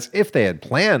insurrectionist as if they had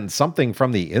planned something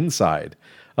from the inside.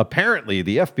 Apparently,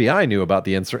 the FBI knew about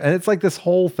the insurrection. And it's like this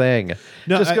whole thing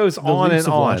just goes on and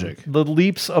on. Logic. The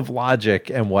leaps of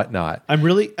logic and whatnot.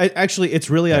 It's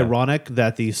really ironic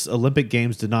that these Olympic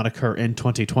Games did not occur in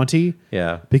 2020.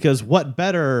 Yeah. Because what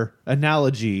better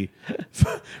analogy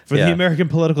for the American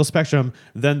political spectrum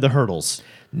than the hurdles?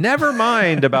 Never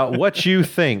mind about what you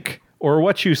think or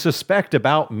what you suspect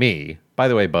about me. By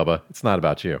the way, Bubba, it's not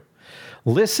about you.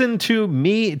 Listen to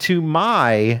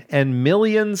my and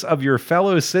millions of your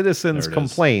fellow citizens'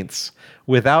 complaints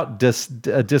without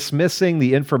dismissing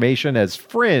the information as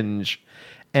fringe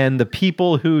and the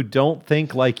people who don't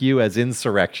think like you as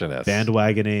insurrectionists.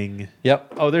 Bandwagoning.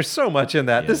 Yep. Oh, there's so much in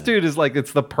that. Yeah. This dude is like,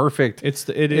 it's the perfect. It's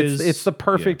the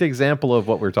perfect example of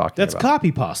what we're talking about. That's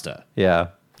copy pasta. Yeah.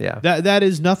 Yeah. That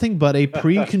is nothing but a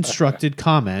pre-constructed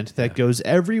comment that goes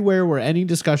everywhere where any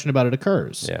discussion about it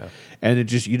occurs. Yeah. And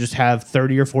you just have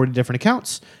 30 or 40 different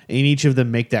accounts, and each of them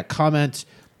make that comment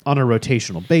on a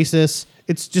rotational basis.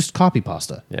 It's just copy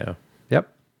pasta. Yeah.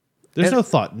 Yep. There's no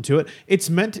thought into it. It's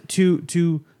meant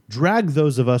to drag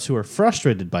those of us who are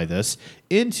frustrated by this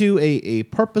into a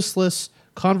purposeless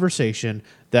conversation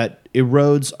that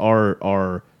erodes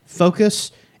our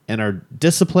focus and our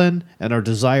discipline and our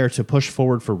desire to push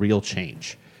forward for real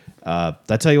change. I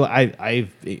tell you what,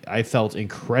 I felt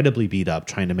incredibly beat up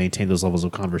trying to maintain those levels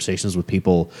of conversations with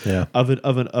people of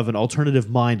an alternative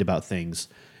mind about things.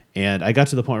 And I got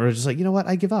to the point where I was just like, you know what?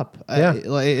 I give up. Yeah.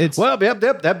 It's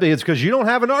because you don't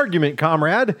have an argument,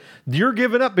 comrade. You're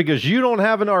giving up because you don't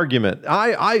have an argument.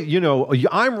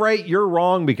 I'm right, you're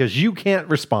wrong because you can't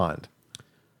respond.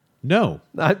 No.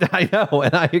 I know,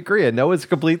 and I agree. A no is a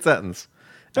complete sentence.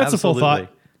 That's Absolutely. a full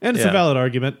thought, and it's a valid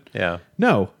argument. Yeah.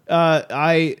 No,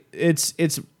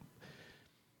 it's.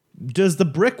 Does the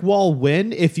brick wall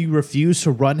win if you refuse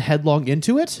to run headlong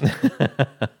into it?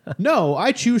 No,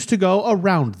 I choose to go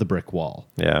around the brick wall.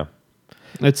 Yeah.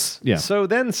 So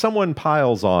then someone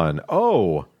piles on.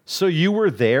 Oh, so you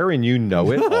were there and you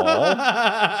know it all?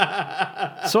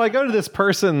 So I go to this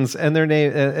person's and their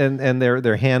name and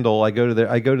their handle. I go to their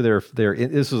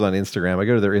this was on Instagram. I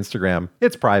go to their Instagram.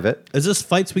 It's private. Is this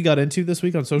fights we got into this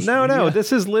week on social media? No.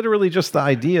 This is literally just the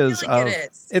ideas of.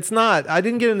 It's not. I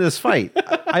didn't get into this fight.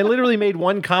 I literally made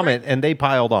one comment and they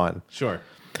piled on. Sure.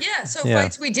 Yeah. So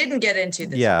fights we didn't get into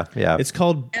this. Yeah. It's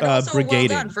called and also brigading.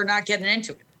 well done for not getting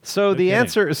into it. So the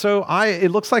answer, it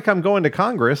looks like I'm going to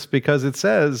Congress because it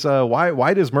says,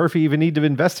 why does Murphy even need to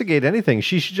investigate anything?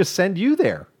 She should just send you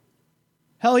there.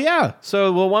 Hell yeah.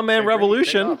 So, one man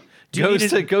revolution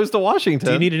goes to Washington.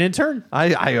 Do you need an intern?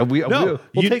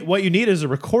 What you need is a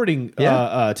recording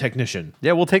technician.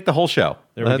 Yeah, we'll take the whole show.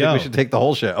 There we go. I think we should take the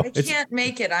whole show. I can't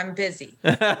make it. I'm busy.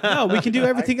 No, we can do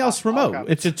everything else remote.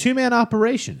 It's a 2-man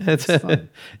operation. It's fun.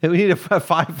 We need a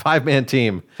five-man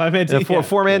team. 5-man team. A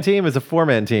four-man team is a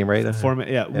 4-man team, right?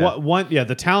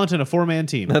 The talent in a 4-man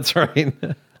team. That's right.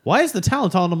 Why is the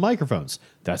talent on the microphones?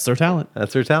 That's their talent.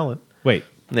 That's their talent. Wait.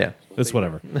 Yeah. It's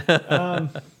whatever.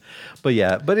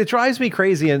 But it drives me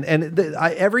crazy. And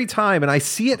every time, and I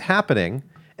see it happening,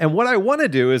 and what I want to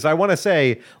do is I want to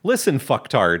say, listen,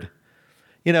 fucktard,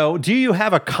 do you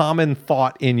have a common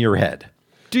thought in your head?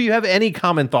 Do you have any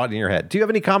common thought in your head? Do you have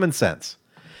any common sense?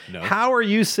 No. How are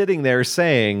you sitting there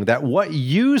saying that what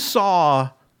you saw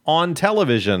on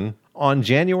television on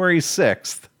January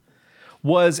 6th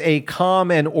was a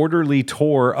calm and orderly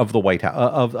tour of the White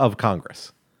House, of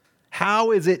Congress?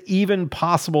 How is it even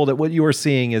possible that what you are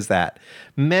seeing is that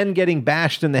men getting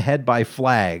bashed in the head by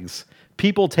flags,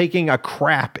 people taking a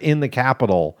crap in the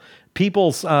Capitol,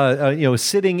 people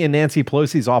sitting in Nancy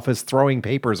Pelosi's office throwing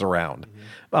papers around,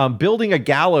 building a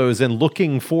gallows and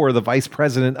looking for the vice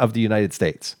president of the United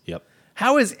States? Yep.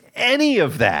 How is any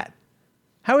of that?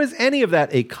 How is any of that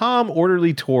a calm,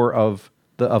 orderly tour of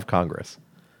Congress?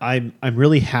 I'm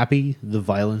really happy the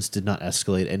violence did not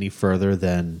escalate any further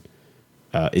than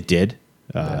it did.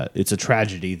 It's a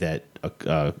tragedy that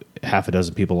half a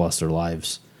dozen people lost their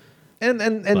lives.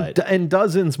 And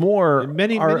dozens more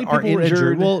Many are people were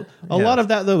injured. Well, a lot of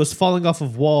that though was falling off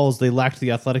of walls. They lacked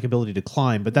the athletic ability to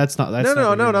climb, but that's not.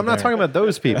 No. I'm not talking about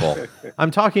those people.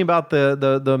 I'm talking about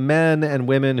the men and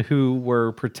women who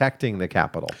were protecting the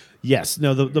Capitol. Yes,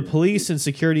 no. The police and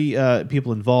security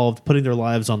people involved putting their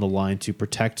lives on the line to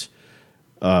protect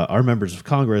our members of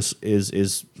Congress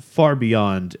is far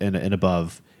beyond and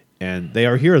above, and they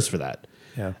are heroes for that.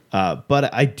 Yeah.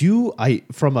 But I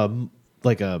from a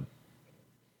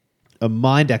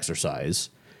mind exercise,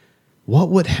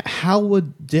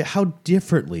 how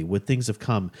differently would things have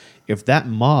come if that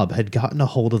mob had gotten a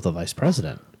hold of the vice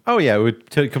president? Oh yeah, it would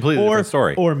tell a completely different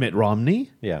story. Or Mitt Romney,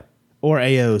 Yeah. or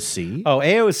AOC. Oh,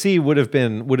 AOC would have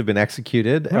been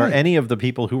executed, or Right. any of the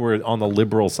people who were on the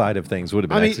liberal side of things would have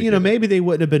been executed. Maybe they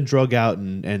wouldn't have been drug out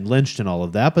and lynched and all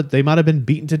of that, but they might have been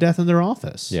beaten to death in their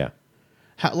office. Yeah.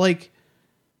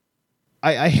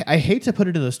 I hate to put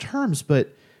it in those terms,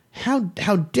 but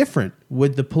how different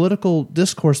would the political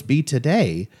discourse be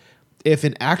today if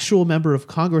an actual member of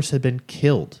Congress had been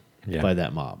killed by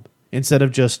that mob instead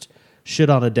of just shit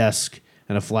on a desk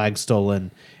and a flag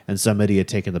stolen and some idiot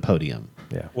taking the podium?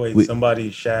 Yeah. Wait, somebody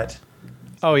shat.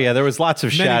 Oh yeah, there was lots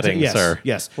of shatting, yes, sir.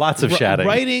 Yes, Lots of shatting.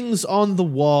 Writings on the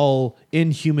wall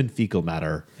in human fecal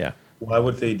matter. Yeah. Why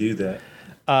would they do that?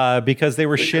 Because they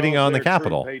were shitting on the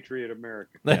Capitol. Patriot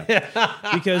America.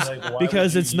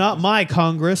 Because it's not my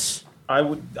Congress.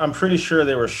 I'm pretty sure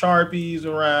there were Sharpies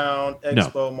around,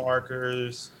 expo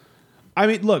markers. I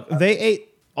mean, look, they ate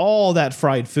all that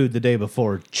fried food the day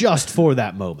before just for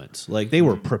that moment. Like they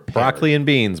were prepared. Broccoli and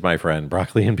beans, my friend.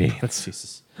 Broccoli and beans.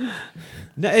 Jesus.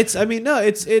 No, it's No,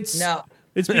 It's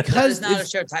that because is not a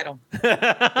show title.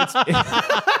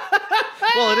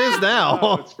 Well, it is now.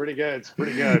 Oh, it's pretty good. It's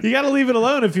pretty good. you got to leave it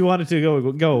alone if you want it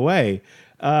to go away.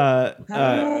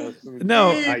 No,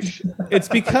 it's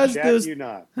because Shat those. you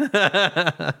not.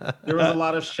 There was a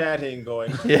lot of shatting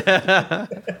going on.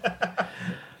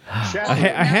 Shat- A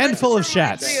handful of This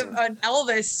reminds shats. me of an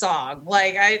Elvis song.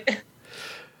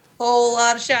 Whole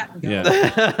lot of shatting.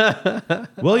 Yeah.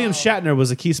 William Shatner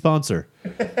was a key sponsor.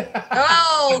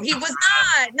 Oh, he was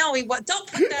not. No, he was. Don't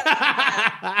put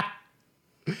that.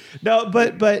 No,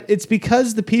 but it's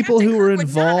because the people who were Kirk would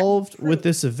not involved approve. with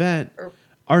this event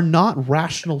are not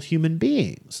rational human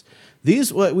beings.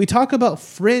 We talk about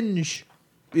fringe,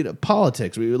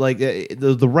 politics. We like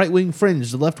the right wing fringe,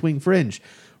 the left wing fringe.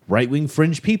 Right wing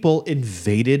fringe people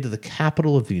invaded the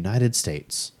capital of the United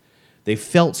States. They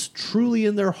felt truly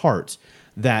in their heart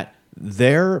that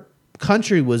their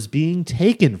country was being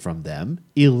taken from them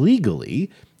illegally.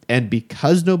 And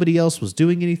because nobody else was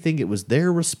doing anything, it was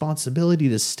their responsibility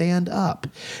to stand up.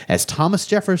 As Thomas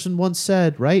Jefferson once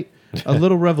said, right? A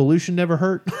little revolution never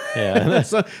hurt. Yeah.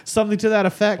 Something to that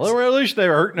effect. Well, the revolution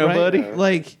never hurt nobody.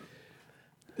 Right?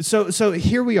 So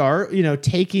here we are,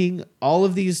 taking all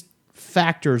of these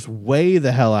factors way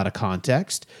the hell out of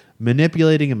context,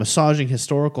 manipulating and massaging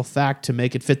historical fact to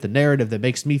make it fit the narrative that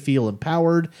makes me feel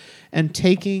empowered, and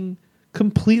taking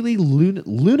completely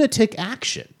lunatic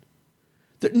action.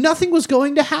 Nothing was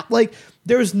going to happen.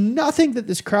 There was nothing that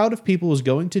this crowd of people was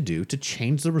going to do to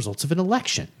change the results of an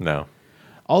election. No.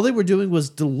 All they were doing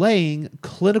was delaying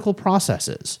clinical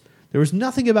processes. There was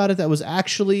nothing about it that was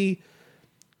actually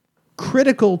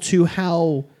critical to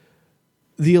how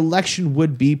the election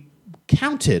would be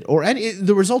counted or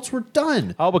the results were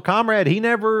done. Oh, but comrade, he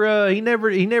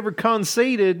never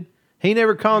conceded. He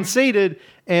never conceded,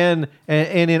 and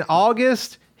in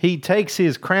August he takes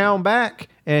his crown back,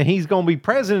 and he's going to be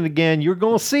president again. You're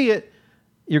going to see it.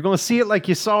 You're going to see it like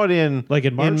you saw it in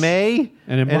March? May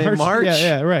and in March.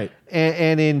 Yeah, right.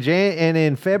 And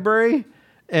in February.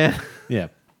 And yeah.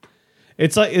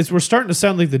 It's we're starting to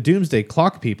sound like the doomsday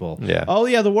clock people. Yeah. Oh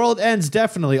yeah, the world ends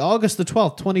definitely August the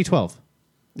 12th, 2012.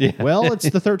 Yeah. Well, it's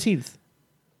the 13th.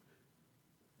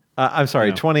 I'm sorry,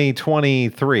 No.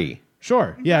 2023.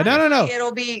 Sure. Yeah. No.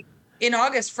 It'll be in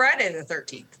August, Friday the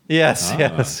 13th. Yes,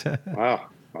 yes. Wow.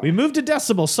 We moved to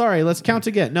decimal. Sorry, let's count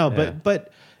again. No,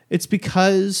 but it's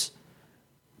because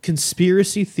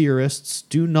conspiracy theorists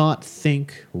do not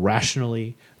think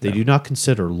rationally. They do not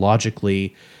consider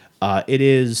logically.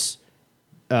 It's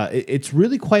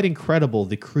really quite incredible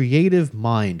the creative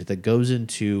mind that goes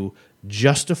into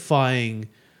justifying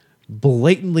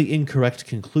blatantly incorrect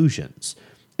conclusions.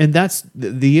 And that's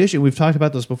the issue. We've talked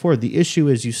about this before. The issue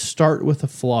is you start with a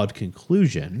flawed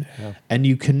conclusion and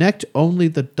you connect only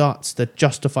the dots that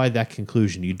justify that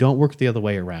conclusion. You don't work the other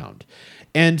way around.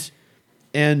 And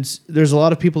there's a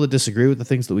lot of people that disagree with the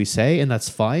things that we say, and that's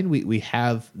fine. We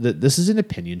have this is an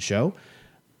opinion show,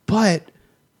 but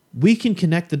we can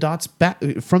connect the dots back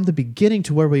from the beginning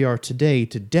to where we are today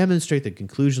to demonstrate the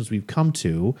conclusions we've come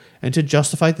to and to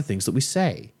justify the things that we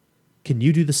say. Can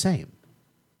you do the same?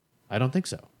 I don't think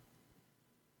so.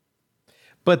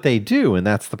 But they do, and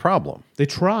that's the problem. They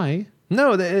try.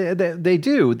 No, they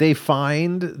do. They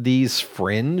find these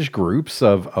fringe groups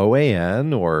of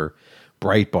OAN or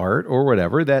Breitbart or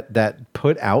whatever that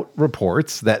put out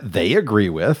reports that they agree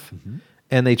with,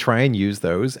 and they try and use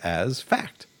those as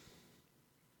fact.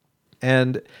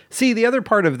 And see, the other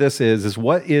part of this is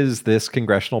what is this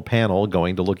congressional panel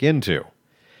going to look into?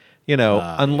 You know,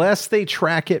 unless they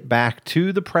track it back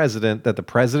to the president, that the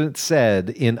president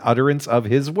said in utterance of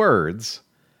his words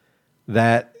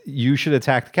that you should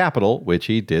attack the Capitol, which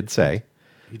he did say.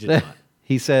 He did not.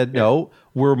 He said, no,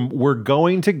 we're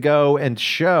going to go and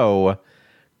show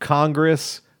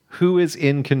Congress who is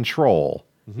in control,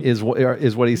 is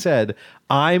what he said.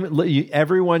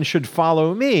 Everyone should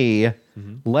follow me.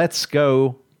 Let's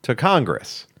go to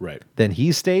Congress. Right. Then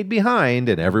he stayed behind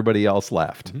and everybody else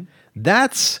left.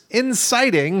 That's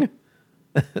inciting.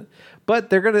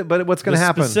 But what's going to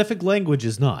happen? Specific language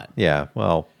is not. Yeah,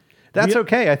 well, that's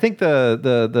okay. I think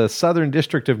the Southern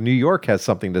District of New York has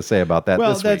something to say about that.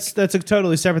 Well, this week. that's a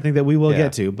totally separate thing that we will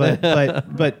get to.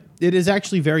 But it is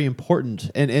actually very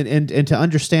important, and to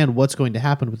understand what's going to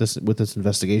happen with this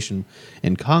investigation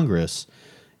in Congress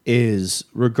is,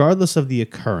 regardless of the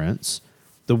occurrence,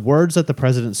 the words that the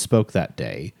president spoke that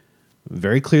day,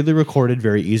 very clearly recorded,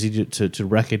 very easy to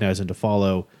recognize and to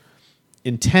follow.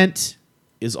 Intent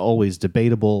is always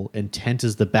debatable. Intent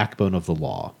is the backbone of the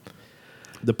law.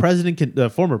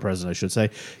 The former president, I should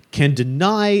say, can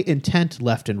deny intent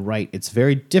left and right. It's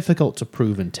very difficult to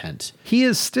prove intent. He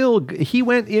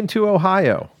went into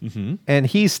Ohio and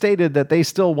he stated that they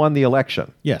still won the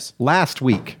election. Yes. Last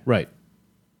week. Right.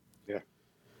 Yeah.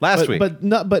 Last week. But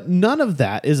none of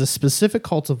that is a specific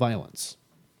call to violence.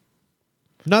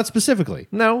 Not specifically.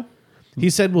 No.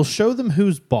 He said, we'll show them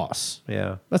who's boss.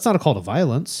 Yeah. That's not a call to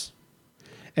violence.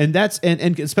 And that's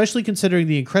and especially considering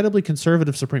the incredibly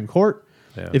conservative Supreme Court,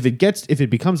 if it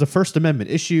becomes a First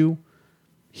Amendment issue,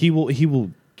 he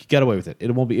will get away with it.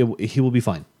 He will be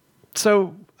fine.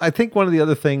 So I think one of the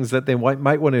other things that they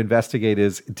might want to investigate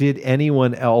is, did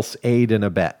anyone else aid and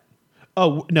abet?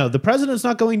 Oh no, the president's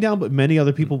not going down, but many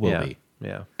other people will be.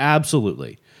 Yeah.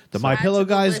 Absolutely. The My Pillow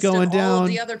guy's going down. All of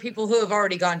the other people who have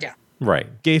already gone down.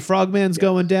 Right. Gay Frogman's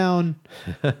going down.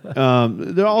 There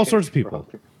are all sorts of people.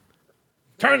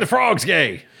 Turn the frogs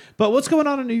gay. But what's going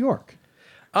on in New York?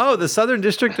 Oh, the Southern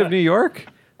District of New York?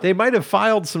 They might have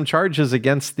filed some charges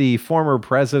against the former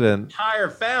president. Entire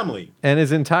family. And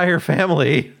his entire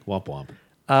family. Womp womp.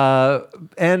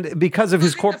 And because of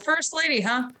his The first lady,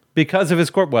 huh? Because of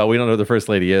his well, we don't know who the first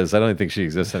lady is. I don't think she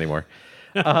exists anymore.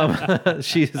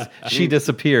 She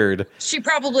disappeared. She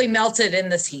probably melted in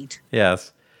this heat.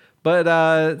 Yes.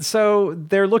 But so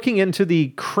they're looking into the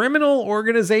criminal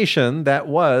organization that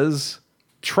was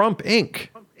Trump Inc.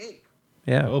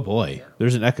 Yeah. Oh boy.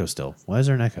 There's an echo still. Why is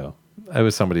there an echo? It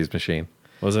was somebody's machine.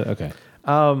 Was it? Okay.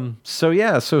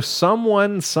 So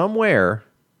someone somewhere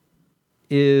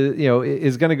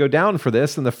is going to go down for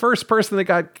this, and the first person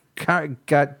that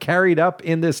got carried up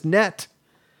in this net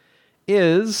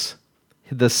is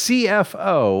the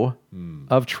CFO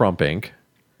of Trump Inc.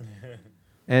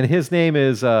 And his name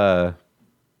is Goldberg.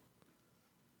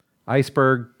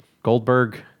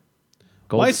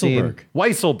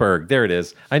 Weisselberg. There it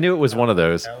is. I knew it was one of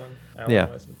those.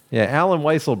 Alan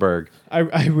Weisselberg.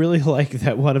 I really like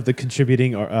that one of the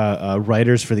contributing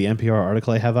writers for the NPR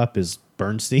article I have up is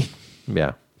Bernstein.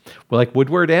 Yeah. Well, like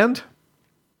Woodward End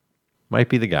might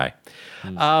be the guy.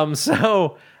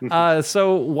 So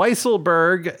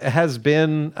Weisselberg has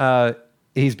been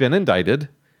he's been indicted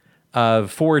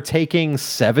for taking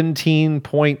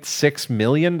 $17.6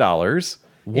 million.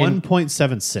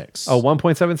 1.76. Oh,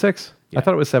 1.76? I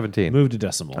thought it was 17. Move to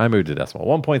decimal. I moved to decimal.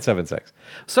 1.76.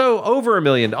 So over $1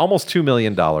 million, almost $2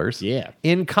 million. Yeah.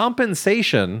 In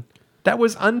compensation that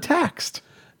was untaxed.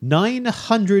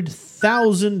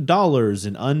 $900,000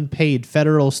 in unpaid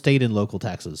federal, state, and local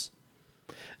taxes.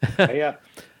 Yeah.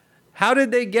 How did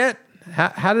they get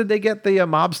the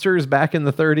mobsters back in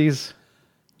the 30s?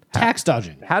 Tax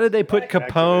dodging. How did they put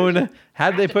Capone?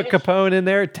 How did they put Capone in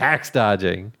there? Tax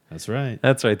dodging. That's right.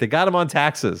 That's right. They got him on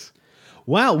taxes.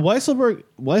 Wow,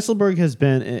 Weisselberg has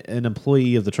been an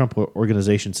employee of the Trump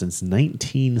organization since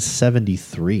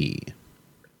 1973.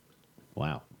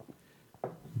 Wow.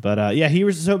 But he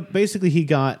was he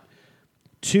got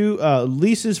two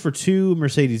leases for 2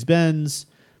 Mercedes-Benz,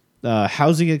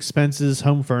 housing expenses,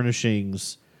 home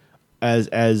furnishings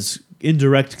as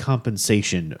indirect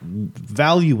compensation,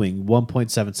 valuing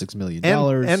 $1.76 million.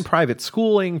 And private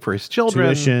schooling for his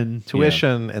children.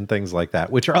 Tuition, and things like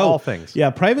that, which are all things. Yeah,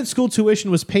 private school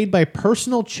tuition was paid by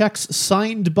personal checks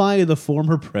signed by the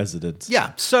former president.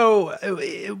 Yeah, so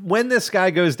when this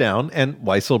guy goes down, and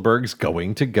Weisselberg's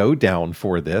going to go down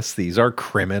for this, these are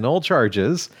criminal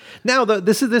charges. Now,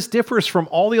 this differs from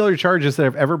all the other charges that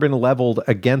have ever been leveled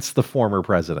against the former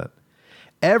president.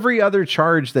 Every other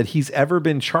charge that he's ever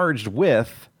been charged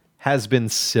with has been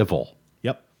civil.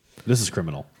 Yep. This is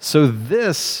criminal. So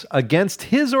this against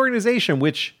his organization,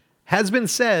 which has been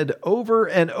said over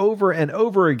and over and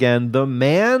over again, the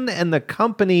man and the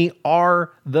company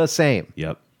are the same.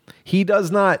 Yep. He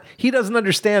doesn't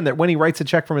understand that when he writes a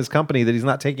check from his company that he's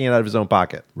not taking it out of his own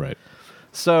pocket. Right.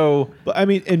 So, but I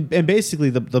mean, and basically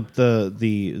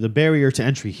the barrier to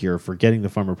entry here for getting the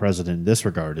former president in this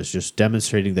regard is just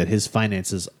demonstrating that his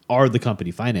finances are the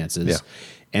company finances. Yeah.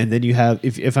 And then you have,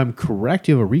 if I'm correct,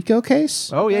 you have a RICO case?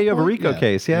 Oh, yeah, you have a RICO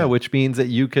case, which means that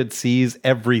you could seize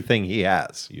everything he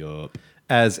has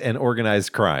as an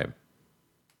organized crime.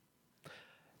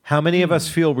 How many of us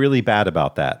feel really bad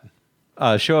about that?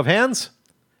 Show of hands?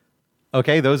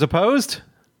 Okay, those opposed?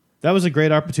 That was a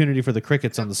great opportunity for the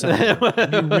crickets on the side.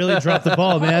 You really dropped the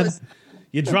ball, man.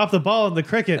 You dropped the ball on the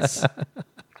crickets.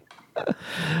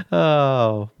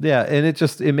 Oh, yeah. And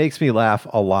it makes me laugh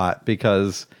a lot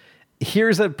because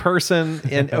here's a person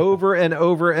and over and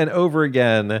over and over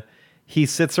again, he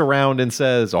sits around and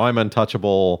says, "Oh, I'm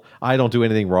untouchable. I don't do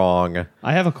anything wrong."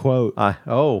 I have a quote.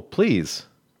 Oh, please.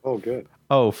 Oh, good.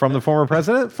 Oh, from the former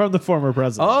president? From the former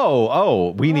president.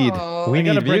 We need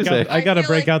music. I got to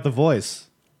break out the voice.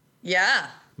 Yeah.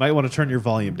 Might want to turn your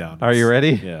volume down. Are you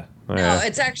ready? Yeah. No,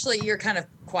 it's actually, you're kind of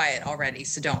quiet already,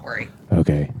 so don't worry.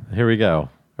 Okay. Here we go.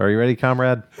 Are you ready,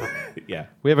 comrade? Yeah.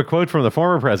 We have a quote from the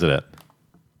former president.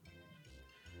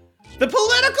 The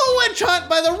political witch hunt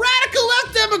by the radical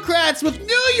left Democrats with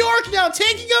New York now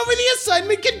taking over the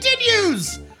assignment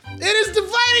continues. It is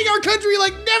dividing our country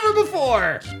like never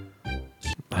before.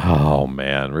 Oh,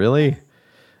 man. Really?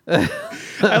 I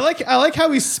like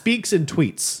how he speaks in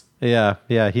tweets. Yeah,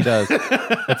 he does.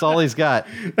 That's all he's got.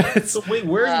 So wait,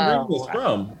 where's he reading this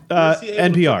from?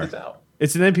 NPR.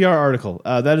 It's an NPR article.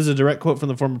 That is a direct quote from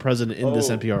the former president in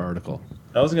this NPR article.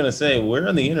 I was gonna say, where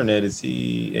on the internet is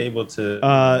he able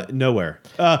to? Nowhere.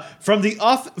 From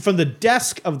the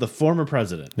desk of the former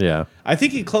president. Yeah. I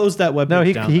think he closed that webpage. No,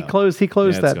 he down, closed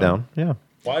that down. Yeah.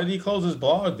 Why did he close his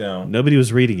blog down? Nobody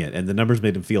was reading it, and the numbers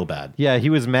made him feel bad. Yeah,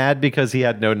 he was mad because he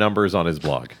had no numbers on his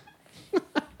blog.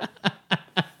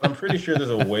 I'm pretty sure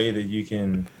there's a way that you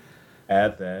can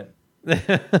add that.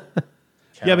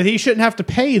 Yeah, but he shouldn't have to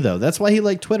pay, though. That's why he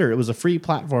liked Twitter. It was a free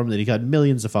platform that he got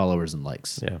millions of followers and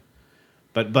likes. Yeah.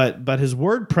 But his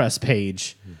WordPress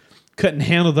page couldn't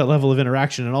handle that level of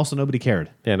interaction, and also nobody cared.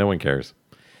 Yeah, no one cares.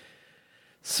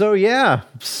 So, yeah.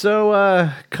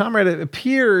 So, comrade, it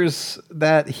appears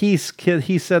that he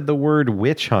said the word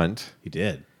witch hunt. He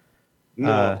did.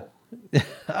 No.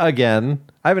 Again.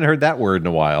 I haven't heard that word in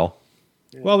a while.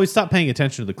 Well, we stopped paying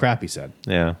attention to the crap he said.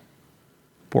 Yeah.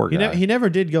 Poor guy. He never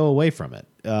did go away from it.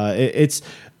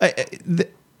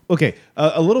 Okay,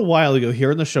 a little while ago here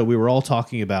in the show, we were all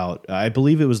talking about, I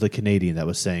believe it was the Canadian that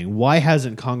was saying, why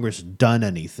hasn't Congress done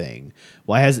anything?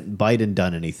 Why hasn't Biden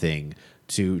done anything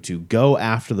to go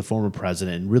after the former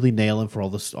president and really nail him for all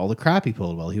the crap he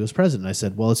pulled while he was president? And I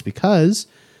said, well, it's because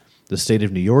the state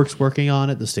of New York's working on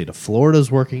it. The state of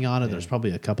Florida's working on it. Yeah. There's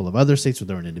probably a couple of other states with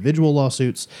their own individual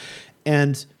lawsuits.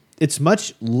 And it's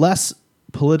much less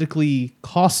politically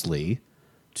costly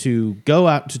to go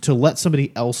out to let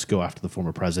somebody else go after the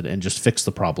former president and just fix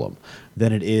the problem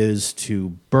than it is to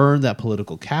burn that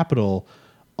political capital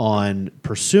on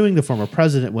pursuing the former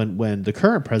president when the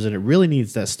current president really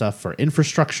needs that stuff for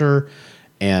infrastructure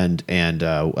and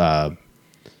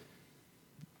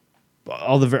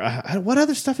all the what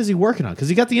other stuff is he working on? Because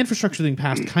he got the infrastructure thing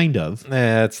passed, kind of.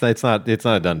 It's not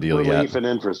a done deal Relief yet. and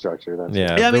infrastructure. That's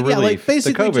Yeah, Yeah, I mean, the relief, like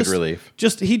basically the COVID just, relief.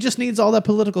 he just needs all that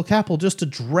political capital just to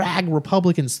drag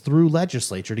Republicans through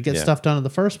legislature to get Yeah. stuff done in the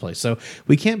first place. So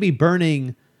we can't be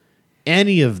burning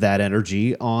any of that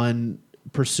energy on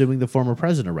pursuing the former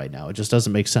president right now. It just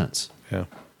doesn't make sense. Yeah,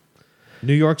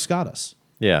 New York's got us.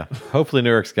 yeah. Hopefully, New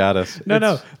York's got us.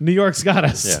 No, New York's got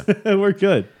us. Yeah. We're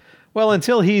good. Well,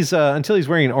 until he's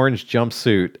wearing an orange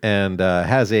jumpsuit and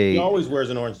has a He always wears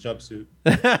an orange jumpsuit.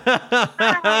 Good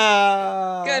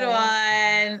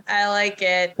one. I like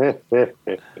it.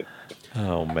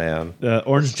 oh man,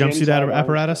 Orange jumpsuit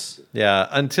apparatus. yeah.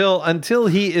 Until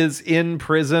he is in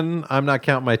prison, I'm not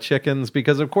counting my chickens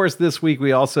because of course this week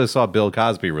we also saw Bill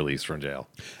Cosby released from jail.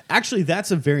 Actually,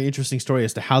 that's a very interesting story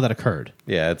as to how that occurred.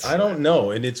 Yeah, it's I don't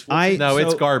know, and it's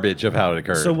it's garbage of how it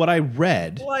occurred. So what I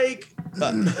read, like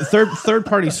third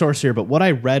party source here, but what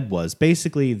I read was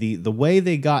basically the way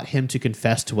they got him to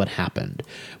confess to what happened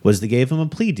was they gave him a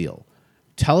plea deal.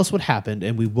 Tell us what happened,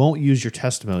 and we won't use your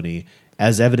testimony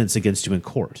as evidence against you in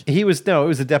court. it was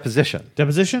a deposition.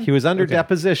 Deposition? He was under Okay.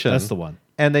 deposition. That's the one.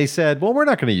 And they said, well, we're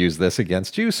not going to use this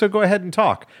against you, so go ahead and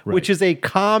talk, Right. which is a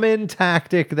common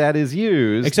tactic that is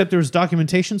used. Except there was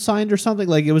documentation signed or something.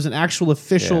 Like it was an actual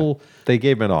official. Yeah. They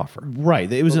gave him an offer.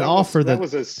 Right. It was an offer that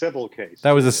was a civil case.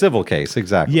 That was a civil case,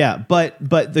 exactly. Yeah, but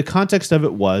the context of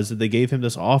it was that they gave him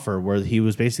this offer where he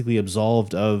was basically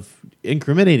absolved of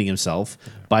incriminating himself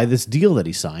by this deal that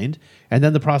he signed, and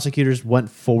then the prosecutors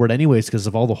went forward anyways because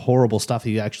of all the horrible stuff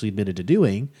he actually admitted to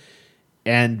doing,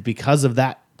 and because of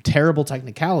that terrible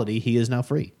technicality, he is now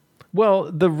free.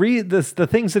 Well, the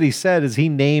things that he said is he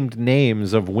named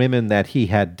names of women that he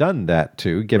had done that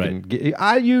to.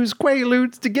 I use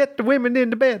Quaaludes to get the women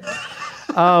into bed.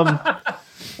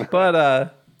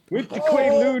 But with the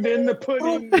Quaalude in the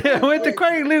pudding. with the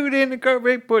Quaalude in the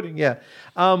cornbread pudding, yeah.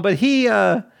 But he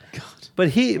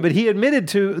admitted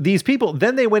to these people.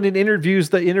 Then they went and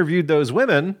interviewed those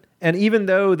women, and even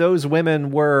though those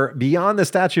women were beyond the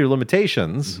statute of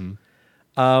limitations,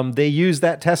 they used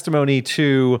that testimony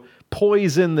to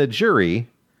poison the jury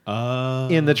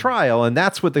in the trial, and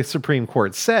that's what the Supreme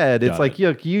Court said. It's like,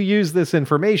 look, you used this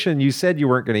information you said you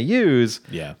weren't going to use.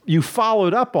 Yeah. You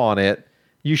followed up on it.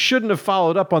 You shouldn't have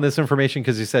followed up on this information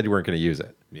because you said you weren't going to use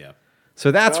it. Yeah.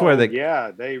 So that's where they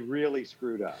they really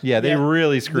screwed up. they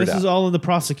really screwed This up. is all in the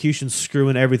prosecution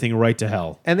screwing everything right to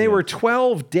hell. And they were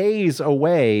 12 days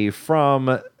away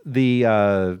from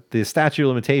the statute of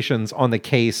limitations on the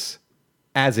case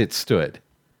as it stood.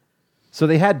 So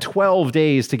they had 12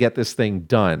 days to get this thing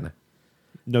done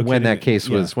No when kidding. that case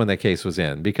Yeah. was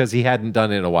in, because he hadn't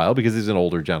done it in a while because he's an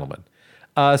older gentleman.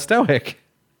 Stoic.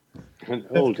 An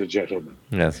older gentleman.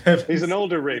 Yes. He's an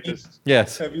older rapist.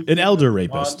 Yes. Have you An seen elder the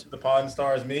rapist. The Pawn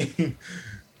Stars meme?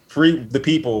 Free the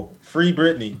people. Free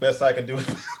Britney. Best I can do.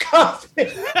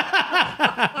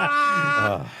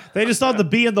 They just saw the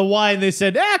B and the Y and they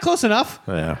said, close enough.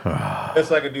 Yeah.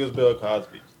 Best I can do is Bill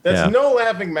Cosby. That's Yeah. no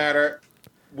laughing matter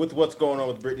with what's going on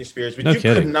with Britney Spears. But No you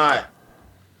kidding. could not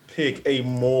pick a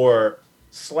more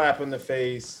slap in the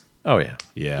face, Oh, yeah.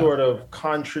 Yeah. sort of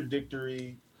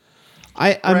contradictory.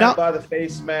 I'm Grab not. by the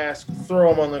face mask,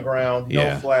 throw him on the ground,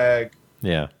 Yeah. no flag.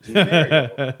 Yeah.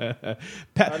 There you go.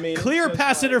 I mean, Clear it's just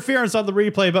pass like- interference on the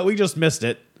replay, but we just missed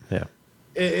it. Yeah.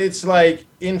 It's like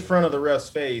in front of the ref's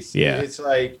face. Yeah. It's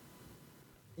like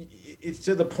it's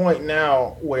to the point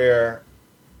now where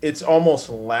it's almost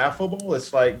laughable.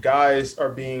 It's like guys are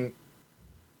being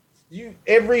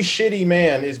every shitty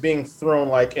man is being thrown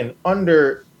like an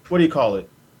underhand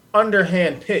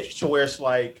pitch to where it's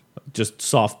like, Just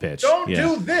soft pitch. don't Yeah.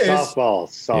 do this.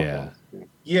 Softball. Yeah.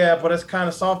 Yeah, but it's kind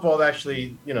of softball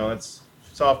actually, it's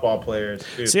softball players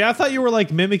too. See, I thought you were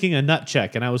like mimicking a nut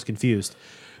check, and I was confused.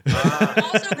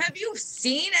 Also, have you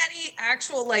seen any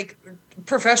actual like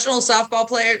professional softball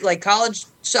players, like college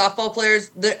softball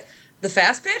players? The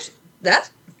fast pitch,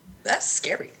 that's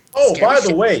scary. Oh, Scary by the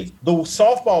shit. way, the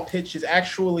softball pitch is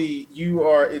actually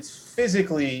it's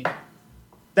physically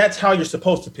that's how you're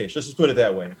supposed to pitch. Let's just put it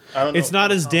that way. I don't know It's if not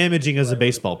that's as how- damaging as a right,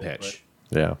 baseball but- pitch.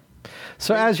 Yeah.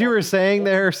 So as you were saying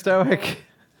there, Stoic.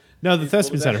 No, the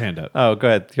thespian's had her hand up. Oh, go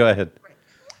ahead. Go ahead.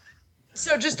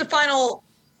 So just a final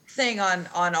thing on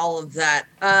all of that.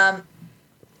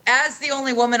 As the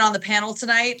only woman on the panel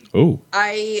tonight, Oh,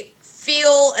 I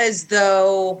feel as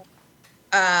though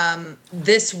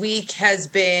this week has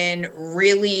been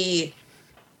really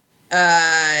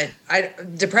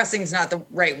depressing is not the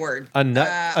right word. A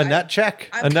nut check.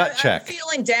 A nut check. I'm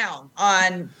feeling down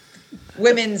on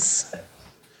women's,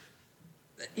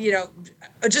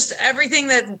 just everything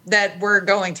that we're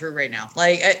going through right now.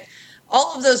 Like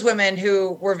all of those women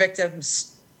who were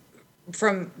victims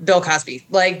from Bill Cosby,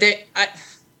 like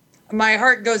my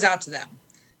heart goes out to them.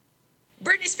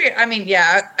 Britney Spears, I mean,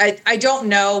 yeah, I don't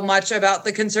know much about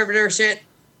the conservator shit,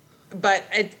 but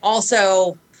it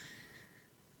also,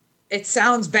 it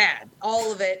sounds bad.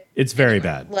 All of it. It's very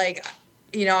bad. Like,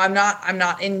 you know, I'm not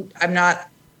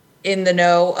in the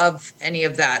know of any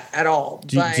of that at all.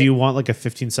 Do you want like a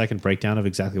 15-second breakdown of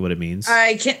exactly what it means?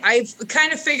 I've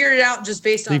kind of figured it out just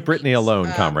based on Leave Britney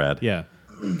alone, comrade. Yeah.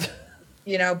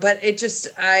 You know, but it just,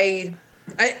 I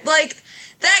like,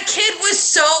 that kid was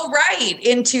so right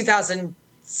in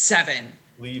 2007,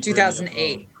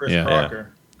 2008. Chris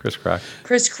Crocker. Chris Crocker.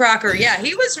 Chris Crocker. Yeah,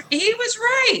 he was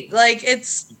right. Like,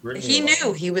 he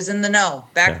knew, he was in the know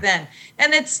back then.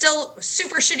 And it's still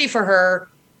super shitty for her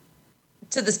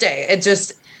to this day.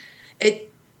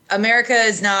 America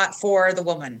is not for the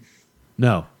woman.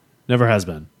 No, never has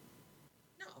been.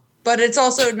 No, but it's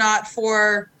also not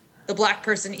for the black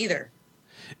person either.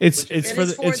 It's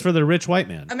for the rich white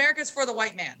man. America's for the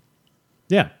white man.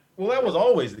 Yeah. Well, that was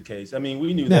always the case. I mean,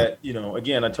 we knew that, you know,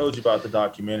 again, I told you about the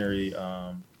documentary,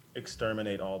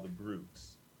 Exterminate All the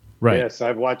Brutes. Right. Yes,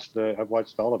 I've watched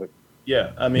all of it.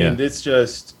 Yeah. I mean,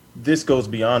 this goes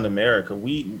beyond America.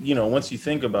 You know, once you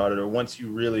think about it, or once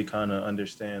you really kind of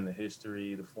understand the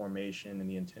history, the formation, and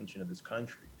the intention of this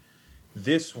country,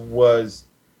 this was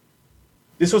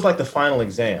like the final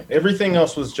exam. Everything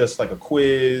else was just like a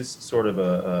quiz, sort of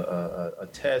a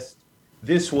test.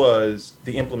 This was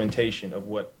the implementation of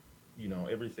what, you know,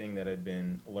 everything that had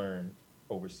been learned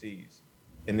overseas.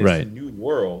 In this new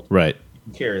world, you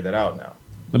can carry that out now.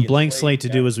 A blank slate to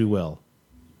do as we will.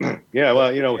 Yeah,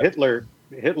 well, you know,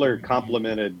 Hitler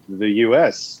complimented the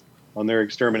U.S. on their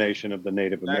extermination of the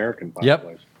Native American population.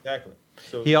 Yep. Exactly.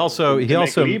 So He also he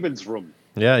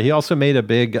also made a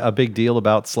big deal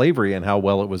about slavery and how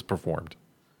well it was performed,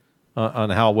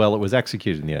 on how well it was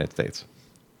executed in the United States.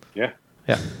 Yeah.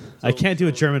 Yeah. I can't do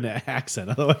a German accent,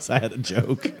 otherwise I had a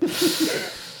joke.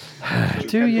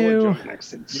 Do you?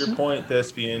 Your point,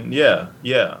 Thespian. Yeah.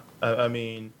 I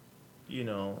mean, you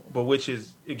know, but which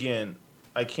is, again,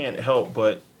 I can't help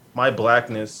but my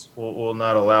blackness will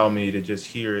not allow me to just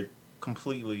hear it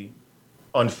completely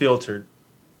unfiltered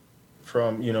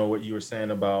from, you know, what you were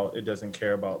saying about it doesn't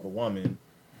care about the woman.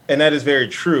 And that is very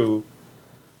true.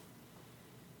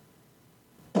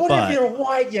 But if you're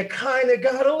white, you kind of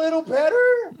got a little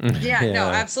better. Yeah, no,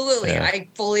 absolutely. Yeah. I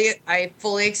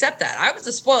fully accept that. I was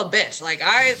a spoiled bitch.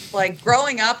 Like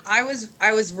growing up, I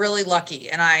was really lucky,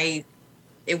 and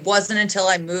it wasn't until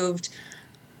I moved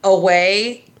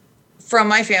away from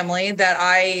my family that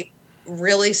I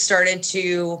really started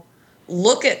to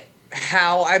look at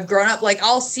how I've grown up. Like,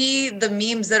 I'll see the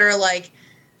memes that are like,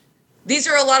 these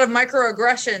are a lot of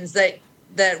microaggressions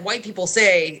that white people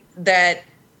say that,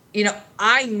 you know,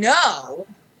 I know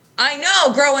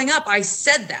growing up I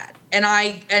said that,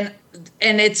 and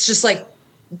it's just like,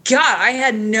 God, I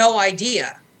had no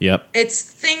idea. Yep. It's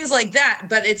things like that,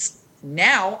 but it's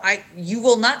now you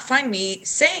will not find me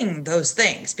saying those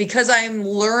things because I'm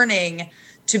learning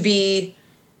to be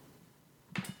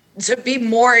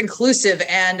more inclusive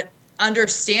and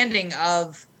understanding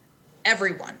of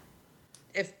everyone.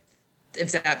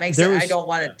 If that makes sense. I don't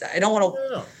want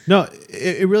to. No,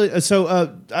 it really. So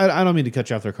I don't mean to cut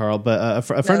you off there, Carl, but a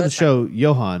friend of the show,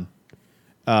 Johan,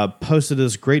 posted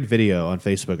this great video on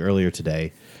Facebook earlier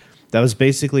today. That was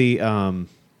basically a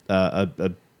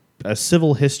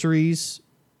civil histories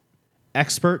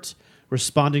expert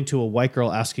responding to a white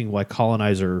girl asking why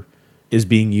colonizer is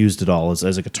being used at all as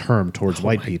like a term towards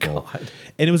white people. God.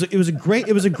 And it was a great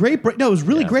no, it was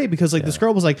really great because like this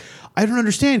girl was like, I don't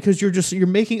understand, because you're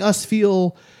making us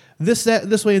feel this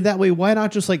way and that way. Why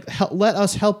not just like let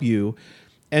us help you?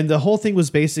 And the whole thing was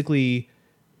basically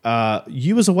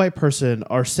you as a white person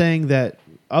are saying that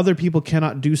other people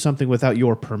cannot do something without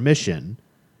your permission,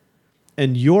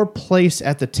 and your place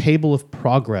at the table of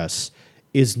progress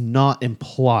is not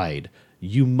implied.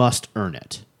 You must earn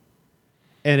it.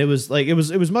 And it was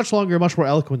much longer, much more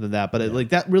eloquent than that. But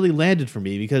that really landed for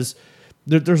me because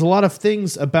there's a lot of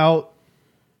things about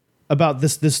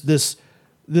this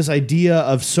idea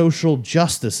of social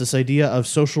justice, this idea of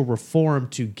social reform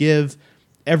to give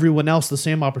everyone else the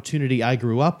same opportunity I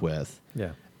grew up with.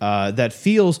 Yeah. That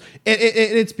feels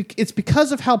it's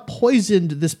because of how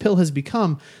poisoned this pill has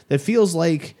become. That feels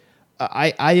like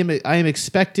I am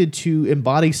expected to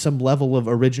embody some level of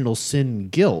original sin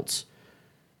guilt,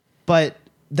 but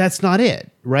that's not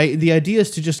it, right? The idea is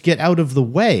to just get out of the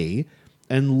way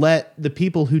and let the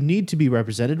people who need to be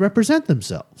represented represent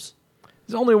themselves.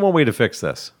 There's only one way to fix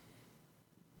this.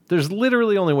 There's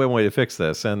literally only one way to fix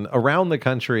this. And around the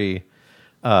country,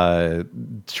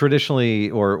 traditionally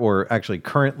or actually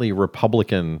currently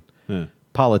Republican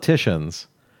politicians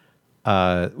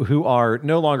who are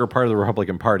no longer part of the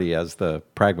Republican Party, as the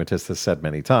pragmatist has said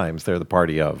many times. They're the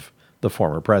party of the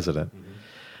former president.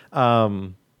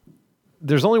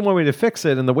 There's only one way to fix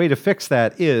it, and the way to fix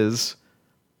that is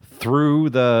through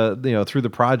the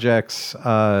projects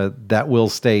that will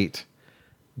state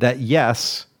that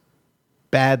yes,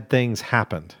 bad things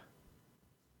happened.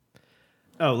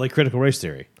 Oh, like critical race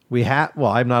theory. Well,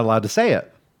 I'm not allowed to say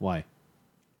it Why?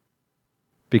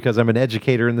 because I'm an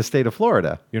educator in the state of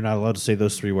Florida. You're not allowed to say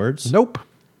those 3 words? Nope.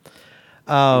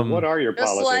 What are your Just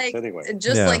politics like, anyway?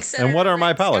 just Yeah. like Senator And what are my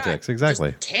Rick Scott politics?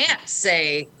 Exactly. just can't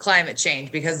say climate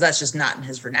change because that's just not in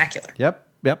his vernacular. Yep.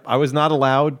 I was not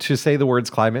allowed to say the words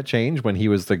climate change when he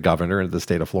was the governor of the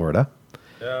state of Florida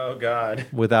Oh God.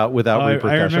 without I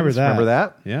repercussions. remember that. Remember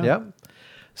that? Yeah. Yep.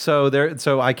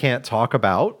 So I can't talk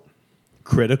about.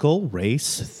 Critical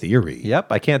race theory.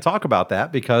 Yep, I can't talk about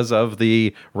that because of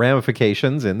the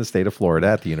ramifications in the state of Florida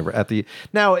at the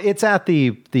now it's at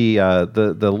the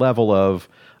level of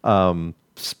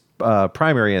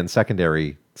primary and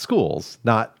secondary schools,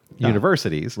 not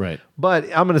universities. Right. But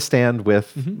I'm going to stand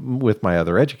with my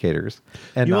other educators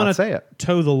and You not want say to it.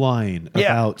 toe the line Yeah.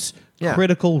 about Yeah.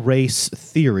 critical race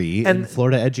theory in And-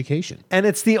 Florida education. And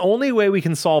it's the only way we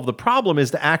can solve the problem is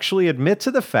to actually admit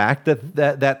to the fact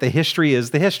that the history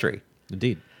is the history.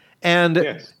 Indeed. And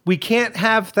Yes. we can't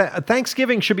have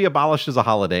Thanksgiving should be abolished as a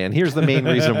holiday. And here's the main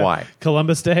reason why.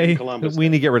 Columbus Day. Columbus We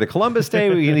need to get rid of Columbus Day.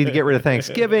 We need to get rid of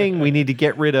Thanksgiving. We need to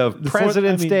get rid of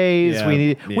President's Days.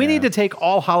 yeah, We need to take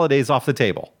all holidays off the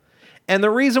table. And the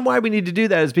reason why we need to do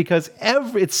that is because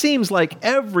it seems like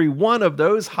every one of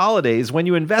those holidays, when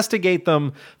you investigate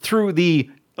them through the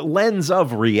lens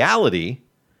of reality,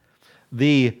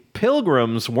 the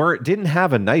pilgrims didn't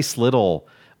have a nice little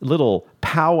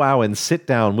powwow and sit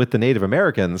down with the Native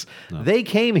Americans. No. They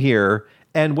came here,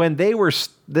 and when they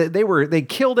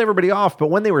killed everybody off, but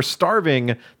when they were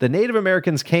starving, the Native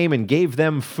Americans came and gave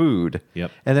them food.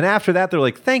 Yep. And then after that, they're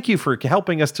like, "Thank you for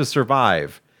helping us to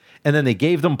survive." And then they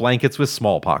gave them blankets with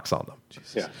smallpox on them.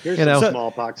 Yeah, here's You know, some so-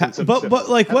 smallpox and some But syphilis.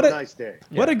 like Have what a a nice day.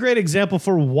 What a great example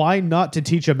for why not to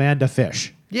teach a man to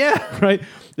fish. Yeah. Right?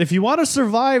 If you want to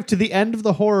survive to the end of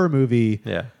the horror movie,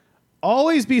 Yeah.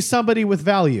 always be somebody with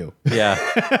value. Yeah.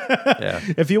 Yeah.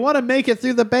 If you want to make it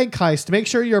through the bank heist, make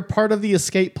sure you're part of the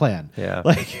escape plan. Yeah.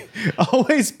 Like,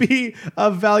 always be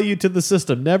of value to the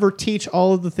system. Never teach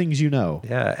all of the things you know.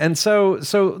 Yeah. And so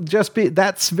just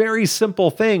that's very simple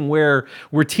thing where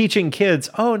we're teaching kids,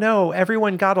 oh no,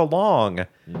 everyone got along.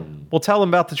 We'll tell them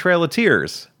about the Trail of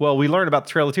Tears. Well, we learned about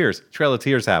the Trail of Tears. Trail of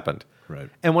Tears happened. Right.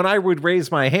 And when I would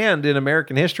raise my hand in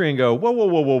American history and go, whoa, whoa,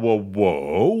 whoa, whoa, whoa,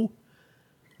 whoa,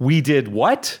 we did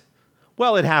what?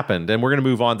 Well, it happened, and we're going to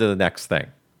move on to the next thing.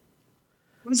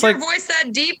 Was your voice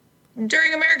that deep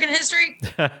during American history?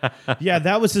 Yeah,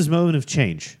 that was his moment of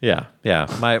change. Yeah, yeah.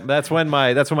 That's when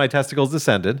my testicles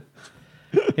descended.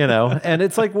 You know, and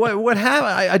it's like what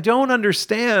happened? I don't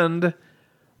understand.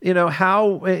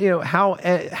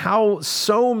 How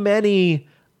so many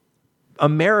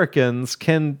Americans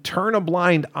can turn a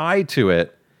blind eye to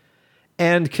it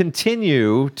and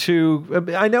continue to.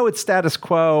 I know it's status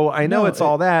quo. I know it's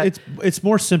all that. It's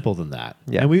more simple than that.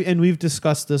 Yeah. And we've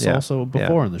discussed this Yeah. also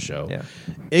before Yeah. on the show. Yeah.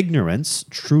 Ignorance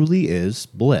truly is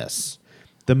bliss.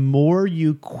 The more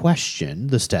you question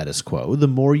the status quo, the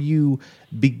more you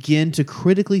begin to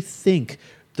critically think,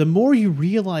 the more you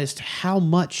realize how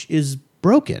much is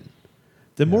broken.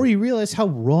 The more you realize how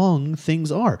wrong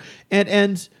things are.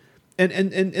 And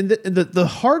the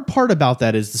hard part about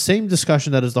that is the same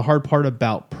discussion that is the hard part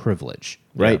about privilege,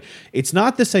 right? Yeah. It's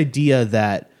not this idea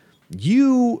that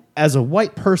you as a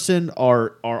white person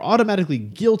are automatically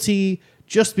guilty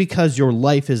just because your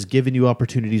life has given you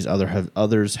opportunities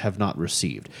others have not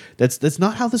received. That's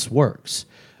not how this works.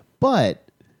 But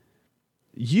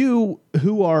you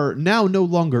who are now no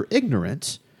longer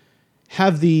ignorant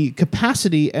have the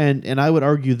capacity and I would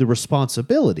argue the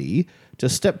responsibility to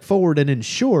step forward and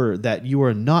ensure that you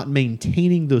are not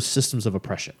maintaining those systems of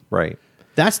oppression. right.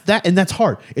 That's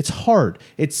hard. It's hard.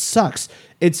 It sucks.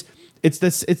 It's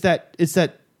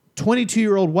that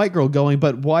 22-year-old white girl going,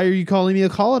 but why are you calling me a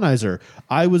colonizer?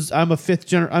 I'm a fifth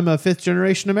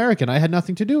generation American. I had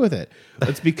nothing to do with it.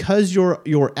 It's because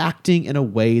you're acting in a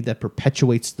way that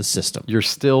perpetuates the system. You're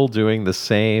still doing the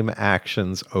same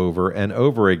actions over and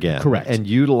over again. Correct. And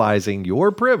utilizing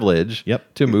your privilege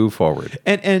Yep. to move forward.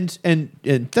 And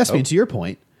Thespian, to your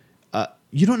point,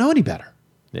 you don't know any better.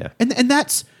 Yeah. And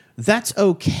that's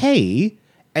okay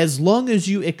as long as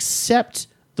you accept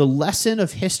the lesson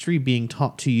of history being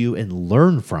taught to you and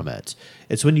learn from it.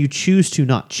 It's when you choose to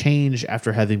not change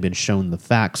after having been shown the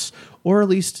facts, or at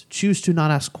least choose to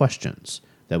not ask questions,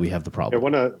 that we have the problem.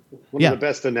 One of the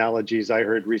best analogies I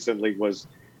heard recently was,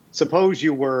 suppose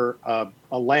you were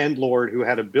a landlord who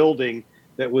had a building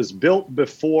that was built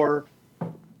before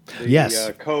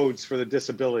the codes for the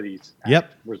disabilities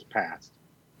act was passed,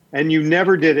 and you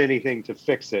never did anything to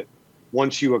fix it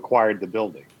once you acquired the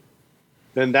building.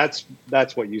 Then that's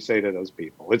what you say to those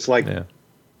people. It's like,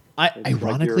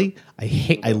 ironically,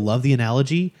 I love the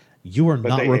analogy. You are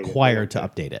not required to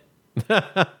update it.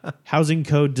 Housing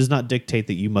code does not dictate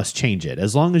that you must change it.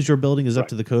 As long as your building is up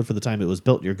to the code for the time it was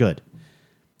built, you're good.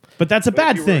 But that's a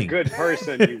bad thing. If you were a good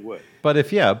person, you would. But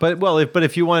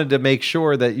if you wanted to make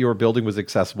sure that your building was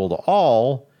accessible to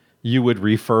all, you would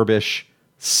refurbish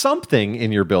something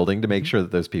in your building to make sure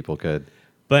that those people could.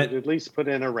 But at least put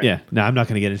in a ramp. Yeah, no, I'm not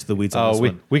going to get into the weeds on this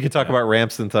one. We could talk about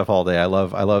ramps and stuff all day. I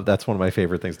love that's one of my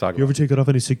favorite things to talk about. You ever taken off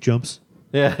any sick jumps?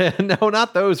 Yeah, no,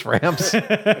 not those ramps.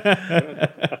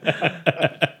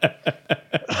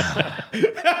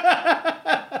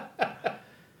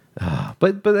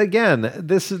 But again,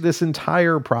 this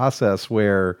entire process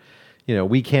where,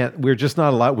 we're just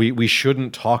not allowed. We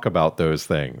shouldn't talk about those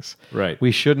things. Right.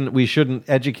 We shouldn't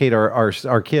educate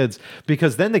our kids,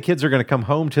 because then the kids are going to come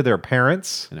home to their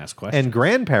parents and ask questions, and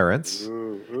grandparents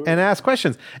and ask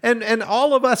questions. And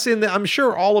all of us I'm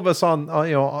sure all of us on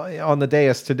the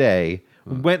dais today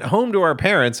went home to our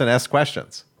parents and asked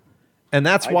questions. And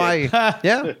that's why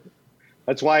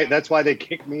That's why they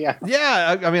kicked me out.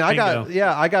 Yeah, I mean,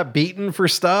 I got beaten for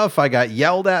stuff. I got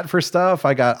yelled at for stuff.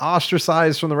 I got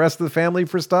ostracized from the rest of the family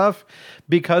for stuff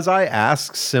because I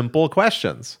asked simple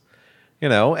questions,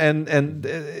 and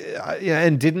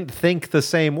didn't think the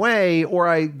same way, or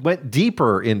I went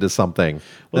deeper into something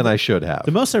than I should have.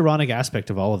 The most ironic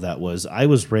aspect of all of that was I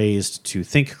was raised to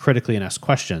think critically and ask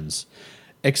questions,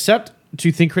 except to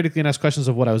think critically and ask questions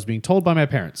of what I was being told by my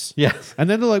parents. Yes. And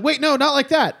then they're like, wait, no, not like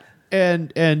that.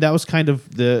 And that was kind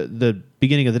of the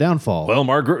beginning of the downfall. Well,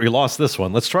 Margaret, we lost this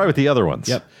one. Let's try with the other ones.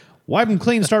 Yep. Wipe them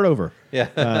clean, start over.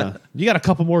 Yeah. You got a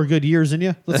couple more good years in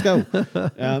you. Let's go.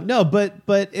 No,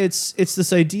 but it's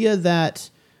this idea that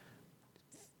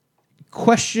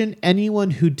question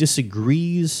anyone who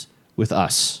disagrees with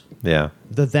us. Yeah.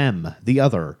 The them, the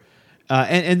other.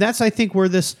 And that's, I think, where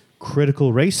this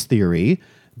critical race theory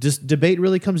debate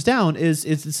really comes down is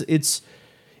it's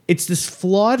this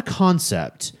flawed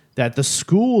concept that the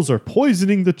schools are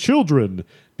poisoning the children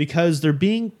because they're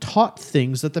being taught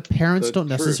things that the parents don't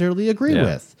necessarily agree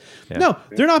with. Yeah. No,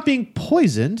 they're not being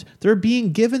poisoned. They're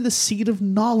being given the seed of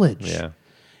knowledge. Yeah.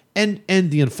 And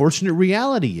the unfortunate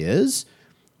reality is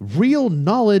real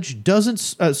knowledge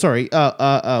doesn't,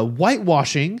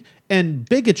 whitewashing and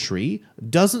bigotry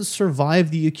doesn't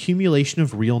survive the accumulation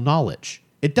of real knowledge.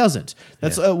 It doesn't.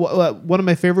 That's one of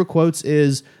my favorite quotes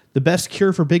is, the best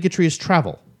cure for bigotry is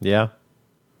travel. Yeah,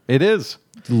 it is.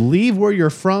 Leave where you're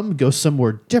from, go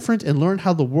somewhere different, and learn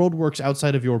how the world works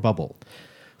outside of your bubble.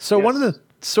 So one of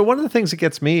the things that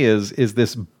gets me is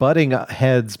this butting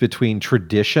heads between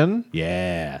tradition,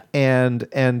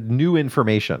 and new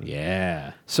information.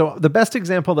 Yeah. So the best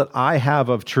example that I have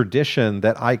of tradition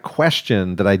that I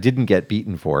questioned that I didn't get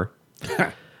beaten for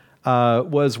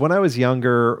was when I was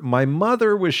younger. My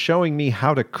mother was showing me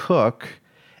how to cook,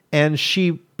 and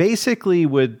she basically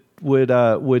would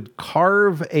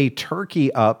carve a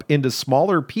turkey up into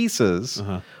smaller pieces,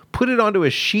 put it onto a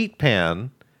sheet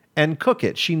pan, and cook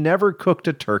it. She never cooked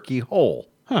a turkey whole.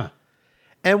 Huh.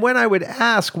 And when I would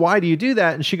ask, why do you do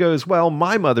that? And she goes, well,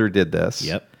 my mother did this.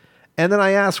 Yep. And then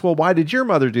I asked, well, why did your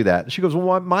mother do that? And she goes,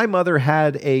 well, my mother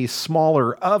had a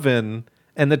smaller oven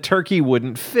and the turkey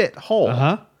wouldn't fit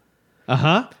whole.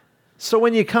 So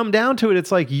when you come down to it,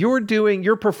 it's like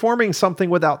you're performing something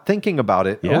without thinking about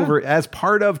it over as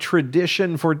part of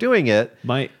tradition for doing it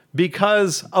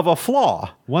because of a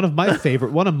flaw. One of my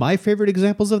favorite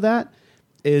examples of that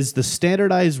is the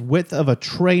standardized width of a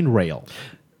train rail.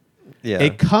 Yeah.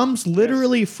 It comes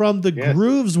literally from the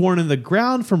grooves worn in the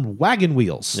ground from wagon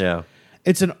wheels. Yeah.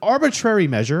 It's an arbitrary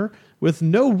measure with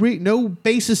no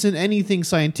basis in anything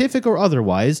scientific or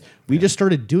otherwise. We just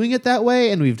started doing it that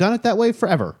way, and we've done it that way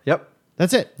forever. Yep.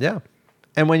 That's it. Yeah.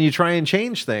 And when you try and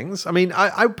change things, I mean,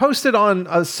 I posted on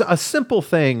a simple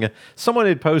thing. Someone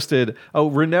had posted,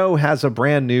 Renault has a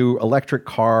brand new electric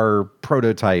car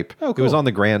prototype. Oh, cool. It was on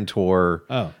the Grand Tour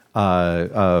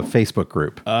Facebook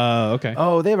group. Okay.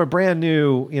 Oh, they have a brand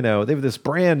new, they have this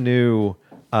brand new,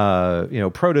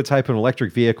 prototype of an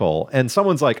electric vehicle. And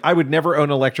someone's like, I would never own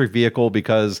an electric vehicle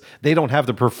because they don't have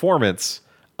the performance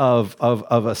of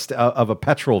a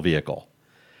petrol vehicle.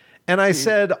 And I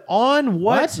said, on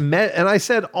what? What? And I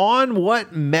said, on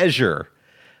what measure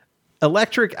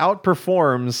electric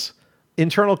outperforms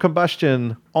internal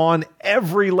combustion on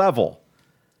every level?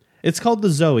 It's called the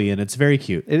Zoe, and it's very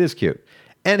cute. It is cute.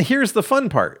 And here's the fun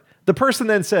part. The person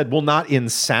then said, well, not in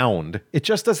sound. It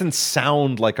just doesn't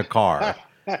sound like a car.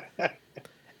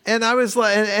 And I was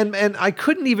like, and I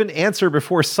couldn't even answer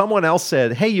before someone else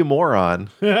said, hey, you moron.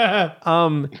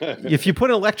 If you put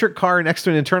an electric car next to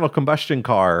an internal combustion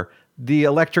car, the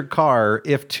electric car,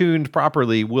 if tuned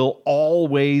properly, will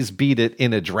always beat it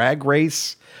in a drag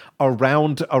race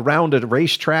around a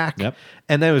racetrack. Yep.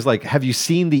 And then it was like, have you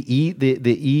seen the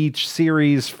E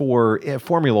series for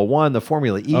Formula One, the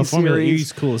Formula E series? Formula E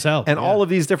is cool as hell. And all of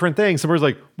these different things. Somebody's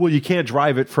like, well, you can't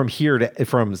drive it from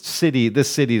this city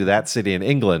to that city in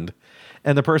England.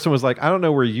 And the person was like, I don't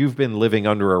know where you've been living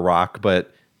under a rock,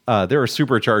 but there are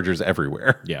superchargers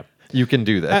everywhere. Yeah. You can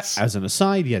do this. As an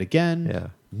aside, yet again, Yeah.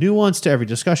 nuance to every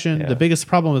discussion. Yeah. The biggest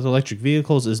problem with electric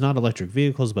vehicles is not electric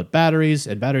vehicles, but batteries,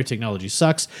 and battery technology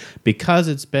sucks because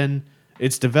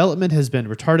its development has been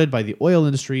retarded by the oil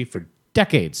industry for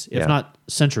decades, if Yeah. not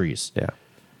centuries. Yeah.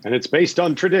 And it's based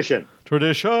on tradition.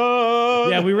 Tradition.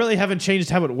 Yeah, we really haven't changed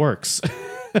how it works.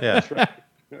 Yeah. That's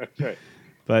right.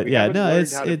 But We yeah, haven't no, learned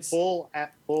it's how to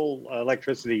pull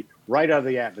electricity right out of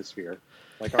the atmosphere,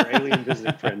 like our alien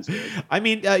visiting friends did. I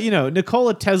mean,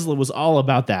 Nikola Tesla was all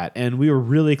about that, and we were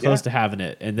really close to having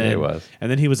it. And then He was. and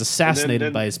then he was assassinated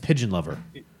then- by his pigeon lover.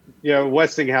 Yeah,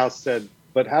 Westinghouse said,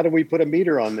 but how do we put a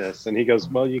meter on this? And he goes,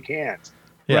 well, you can't.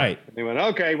 Yeah. Right. And they went,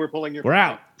 okay, we're pulling your. We're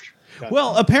out.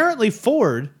 Well, apparently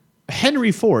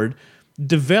Henry Ford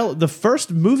developed the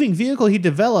first moving vehicle he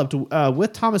developed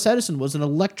with Thomas Edison was an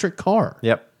electric car.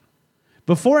 Yep.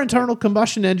 Before internal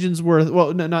combustion engines were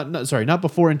not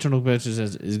before internal combustion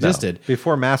engines existed. No,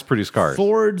 before mass-produced cars.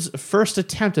 Ford's first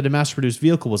attempt at a mass-produced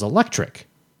vehicle was electric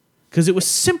because it was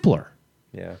simpler.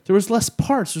 Yeah. There was less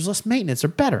parts. There's less maintenance. They're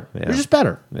better. Yeah. They're just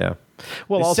better. Yeah.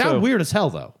 Well, They also sound weird as hell,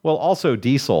 though. Well, also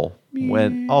diesel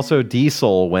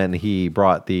when he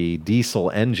brought the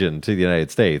diesel engine to the United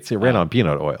States, it ran on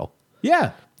peanut oil.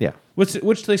 Yeah. Yeah. Which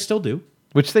they still do.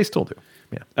 Which they still do.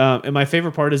 Yeah. And my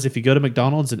favorite part is if you go to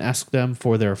McDonald's and ask them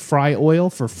for their fry oil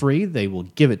for free, they will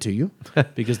give it to you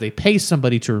because they pay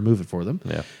somebody to remove it for them.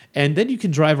 Yeah. And then you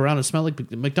can drive around and smell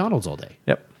like McDonald's all day.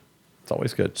 Yep. It's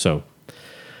always good. So,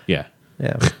 yeah.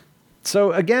 Yeah.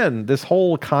 So again, this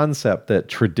whole concept that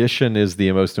tradition is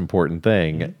the most important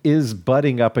thing is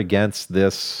butting up against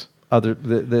this other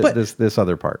this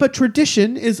other part. But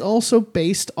tradition is also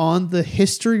based on the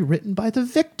history written by the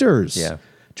victors. Yeah.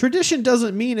 Tradition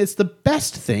doesn't mean it's the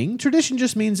best thing. Tradition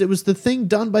just means it was the thing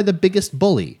done by the biggest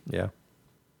bully. Yeah.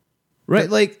 Right?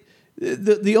 Like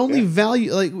the only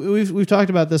value, like we've talked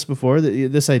about this before,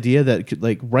 this idea that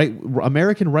like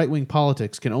American right-wing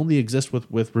politics can only exist with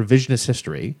revisionist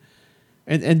history.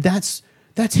 And that's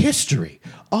history.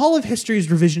 All of history is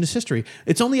revisionist history.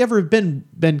 It's only ever been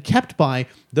kept by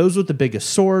those with the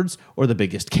biggest swords or the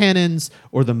biggest cannons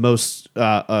or the most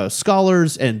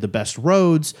scholars and the best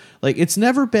roads. Like it's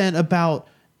never been about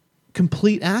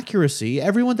complete accuracy.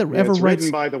 Everyone that ever it's writes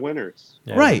written by the winners.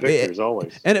 right, The victors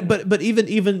always. but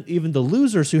even the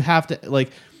losers who have to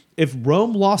like. If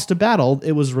Rome lost a battle,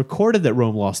 it was recorded that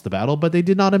Rome lost the battle, but they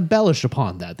did not embellish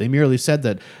upon that. They merely said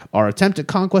that our attempt at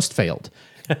conquest failed.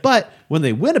 But when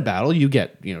they win a battle, you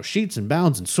get sheets and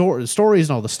bounds and stories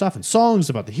and all the stuff and songs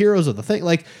about the heroes of the thing.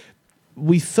 Like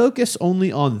we focus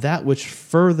only on that which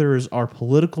furthers our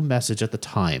political message at the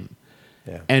time,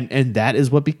 and that is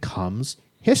what becomes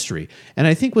history. And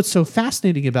I think what's so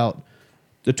fascinating about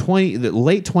the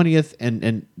late 20th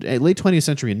and late 20th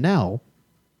century and now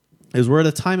is we're at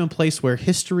a time and place where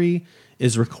history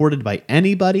is recorded by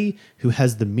anybody who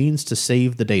has the means to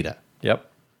save the data.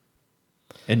 Yep.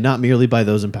 And not merely by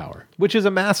those in power. Which is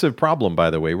a massive problem, by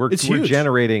the way. We're huge.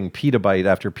 generating petabyte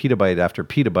after petabyte after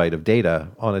petabyte of data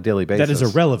on a daily basis. That is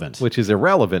irrelevant. Which is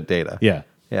irrelevant data. Yeah.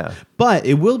 Yeah. But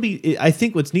it will be, I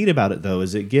think what's neat about it, though,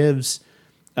 is it gives,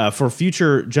 for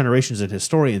future generations and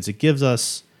historians, it gives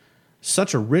us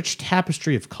such a rich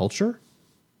tapestry of culture.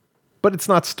 But it's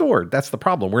not stored. That's the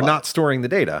problem. We're not storing the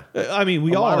data. I mean,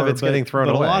 A lot of it's getting thrown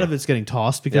but away. a lot of it's getting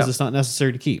tossed because Yep. it's not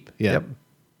necessary to keep. Yeah. Yep.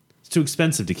 It's too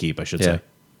expensive to keep, I should Yeah. say.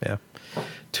 Yeah.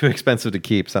 Too expensive to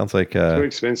keep. Sounds like Too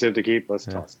expensive to keep. Let's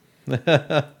toss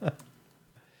it.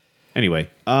 Anyway,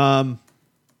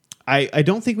 I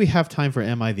don't think we have time for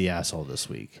Am I the Asshole this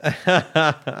week.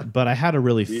 But I had a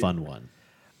really fun one.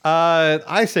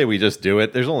 I say we just do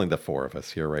it. There's only the four of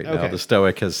us here right now. Okay. The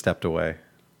Stoic has stepped away.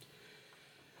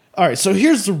 All right, so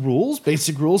here's the rules,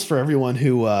 basic rules for everyone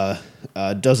who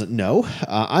doesn't know.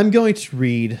 I'm going to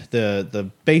read the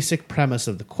basic premise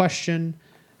of the question.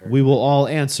 We will all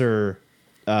answer,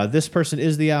 this person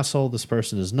is the asshole, this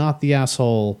person is not the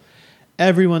asshole,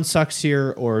 everyone sucks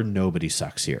here, or nobody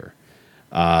sucks here.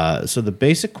 So the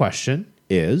basic question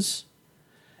is,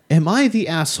 am I the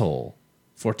asshole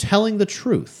for telling the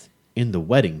truth in the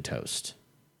wedding toast?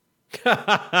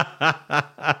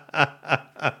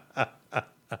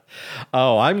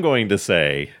 Oh, I'm going to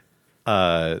say,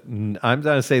 they're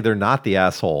not the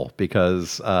asshole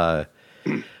because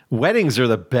weddings are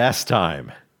the best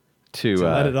time to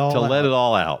let it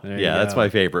all out. Yeah, that's my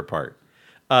favorite part.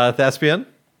 Thespian?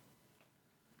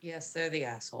 Yes, they're the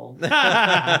asshole.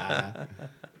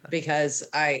 Because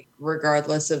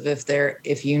regardless of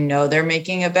if you know they're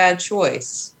making a bad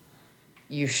choice,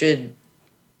 you should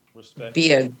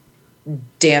be a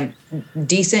damn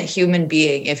decent human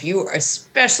being.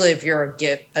 Especially if you're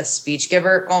a speech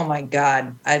giver. Oh my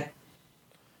God.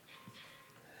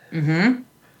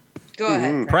 Go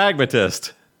ahead.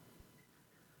 Pragmatist.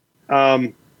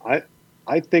 I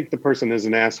think the person is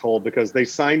an asshole because they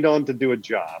signed on to do a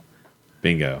job.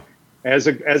 Bingo. As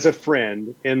a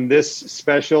friend in this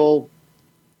special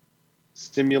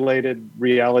simulated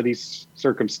reality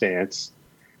circumstance,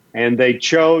 and they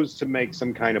chose to make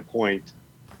some kind of point.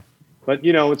 But,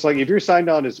 it's like if you're signed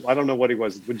on as, I don't know what he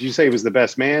was. Would you say he was the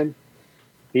best man?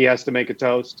 He has to make a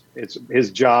toast. It's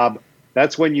his job.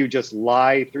 That's when you just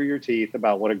lie through your teeth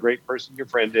about what a great person your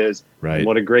friend is, right, and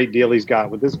what a great deal he's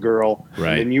got with this girl,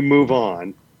 right, and you move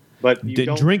on. But you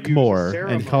don't drink more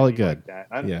and call it good.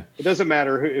 Like It doesn't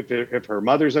matter if her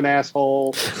mother's an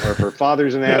asshole, or if her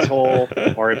father's an asshole,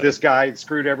 or if this guy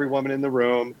screwed every woman in the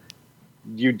room.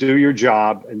 You do your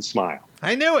job and smile.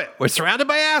 I knew it. We're surrounded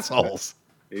by assholes.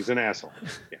 He's an asshole.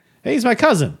 Yeah. Hey, he's my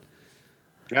cousin.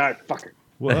 All right, fuck it.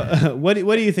 What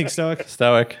do you think, Stoic?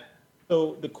 Stoic.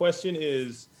 So the question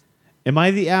is, am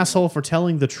I the asshole for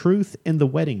telling the truth in the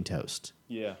wedding toast?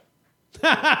 Yeah.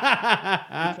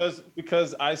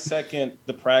 because I second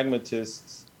the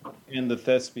pragmatists and the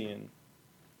thespian,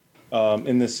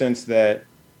 in the sense that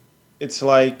it's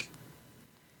like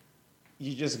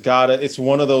you just gotta. It's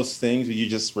one of those things where you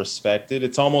just respect it.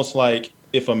 It's almost like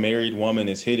if a married woman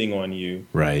is hitting on you,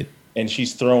 right, and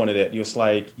she's throwing it at you. It's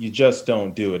like you just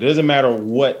don't do it. It doesn't matter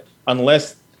what,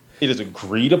 unless it is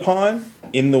agreed upon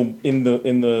in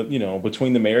the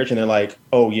between the marriage, and they're like,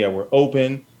 oh yeah, we're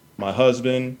open. My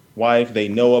husband, wife, they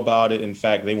know about it. In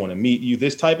fact, they want to meet you.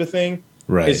 This type of thing.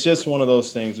 Right. It's just one of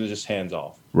those things that's just hands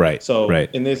off. Right. So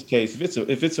right. In this case,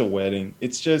 if it's a wedding,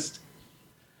 it's just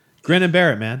grin and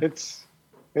bear it, man.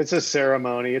 It's a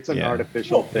ceremony. It's an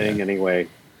artificial thing anyway.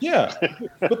 Yeah.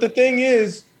 But the thing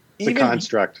is, it's a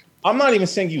construct. I'm not even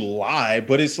saying you lie,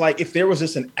 but it's like if there was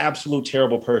just an absolute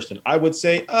terrible person, I would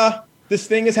say, this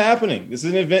thing is happening. This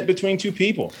is an event between two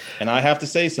people, and I have to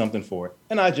say something for it.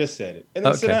 And I just said it. And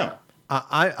then sit down.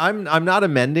 I'm not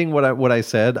amending what I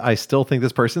said. I still think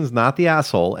this person's not the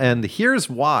asshole. And here's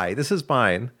why. This is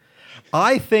mine.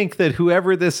 I think that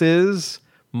whoever this is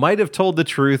might have told the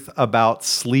truth about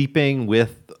sleeping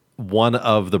with one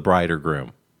of the bride or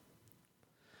groom.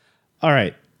 All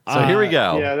right. So here we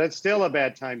go. Yeah, that's still a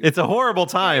bad time. It's a horrible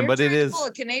time, but it is. Pull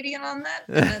a Canadian on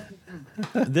that.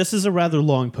 This is a rather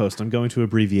long post. I'm going to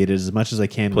abbreviate it as much as I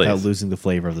can without losing the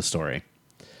flavor of the story.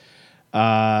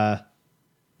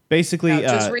 Basically, no,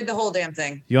 just read the whole damn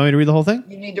thing. You want me to read the whole thing?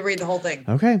 You need to read the whole thing.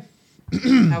 Okay.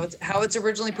 How it's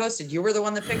originally posted. You were the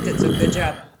one that picked it, so good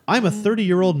job. I'm a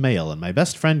 30-year-old male, and my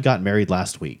best friend got married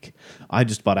last week. I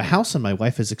just bought a house, and my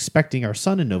wife is expecting our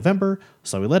son in November,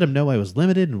 so I let him know I was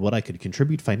limited in what I could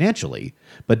contribute financially,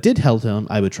 but did tell him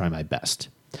I would try my best.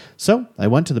 So I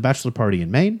went to the bachelor party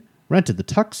in Maine, rented the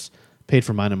tux, paid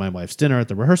for mine and my wife's dinner at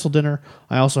the rehearsal dinner.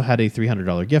 I also had a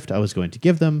 $300 gift I was going to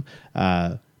give them,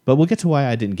 but we'll get to why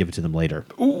I didn't give it to them later.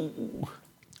 Ooh.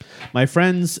 My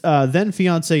friend's then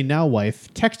fiance, now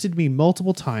wife, texted me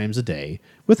multiple times a day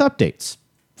with updates.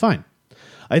 Fine.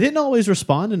 I didn't always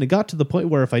respond, and it got to the point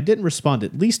where if I didn't respond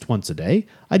at least once a day,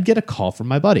 I'd get a call from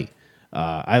my buddy.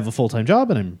 I have a full-time job,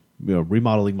 and I'm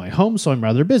remodeling my home, so I'm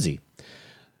rather busy.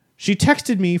 She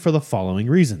texted me for the following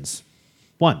reasons.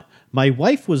 1. My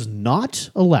wife was not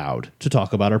allowed to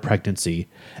talk about her pregnancy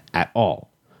at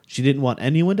all. She didn't want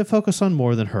anyone to focus on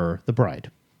more than her, the bride.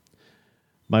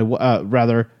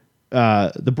 The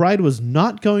bride was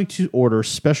not going to order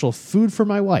special food for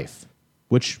my wife,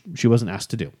 which she wasn't asked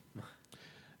to do.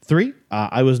 3,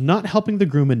 I was not helping the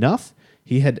groom enough.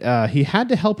 He had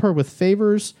to help her with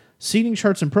favors, seating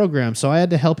charts, and programs, so I had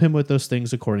to help him with those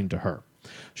things according to her.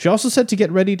 She also said to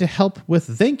get ready to help with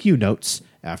thank you notes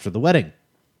after the wedding.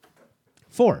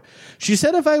 4. She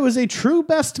said if I was a true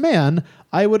best man,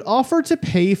 I would offer to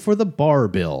pay for the bar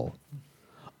bill.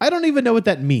 I don't even know what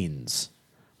that means.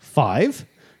 5.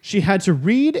 She had to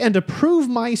read and approve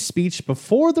my speech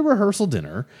before the rehearsal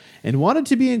dinner and wanted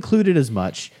to be included as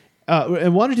much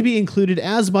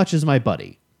as my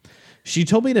buddy. She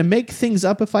told me to make things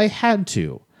up if I had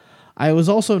to. I was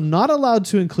also not allowed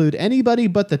to include anybody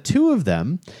but the two of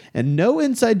them, and no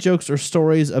inside jokes or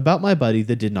stories about my buddy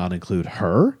that did not include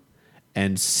her.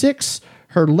 And 6,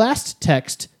 her last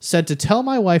text said to tell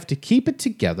my wife to keep it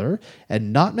together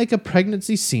and not make a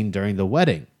pregnancy scene during the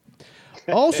wedding.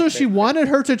 Also, she wanted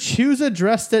her to choose a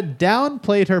dress that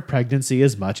downplayed her pregnancy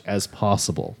as much as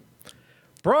possible.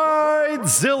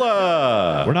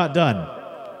 Bridezilla! We're not done.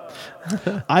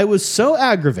 I was so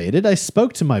aggravated, I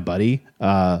spoke to my buddy,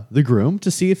 the groom,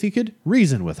 to see if he could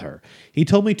reason with her. He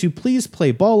told me to please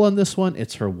play ball on this one.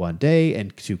 It's her one day,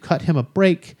 and to cut him a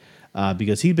break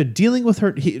because he'd been dealing with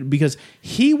her, because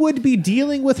he would be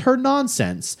dealing with her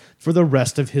nonsense for the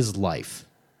rest of his life.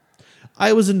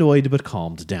 I was annoyed but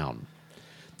calmed down.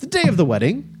 The day of the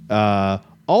wedding,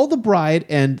 all the bride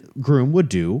and groom would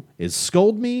do is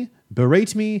scold me,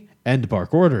 berate me, and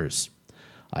bark orders.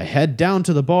 I head down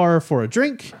to the bar for a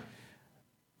drink.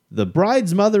 The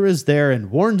bride's mother is there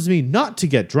and warns me not to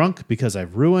get drunk because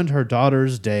I've ruined her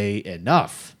daughter's day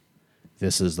enough.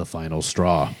 This is the final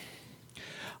straw.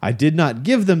 I did not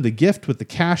give them the gift with the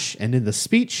cash, and in the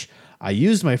speech, I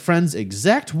used my friend's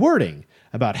exact wording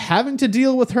about having to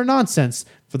deal with her nonsense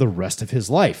for the rest of his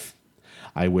life.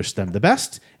 I wished them the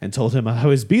best and told him I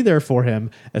always be there for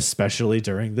him, especially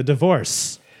during the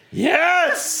divorce.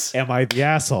 Yes! Am I the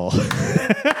asshole? No.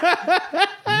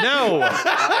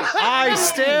 I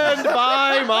stand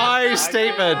by my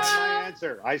statement.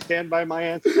 I stand by my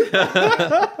answer.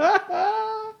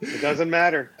 It doesn't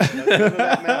matter. None of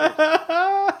that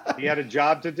matters. He had a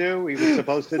job to do. He was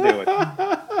supposed to do it.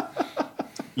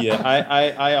 Yeah,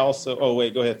 I also. Oh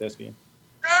wait, go ahead, Thespian.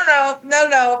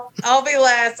 No. I'll be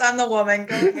last. I'm the woman.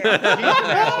 Go ahead.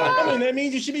 I mean, that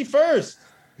means you should be first.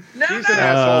 No. She's an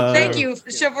asshole, too. Thank you.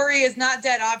 Chivalry is not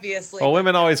dead, obviously. Well,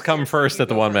 women always come first at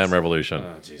the one-man revolution.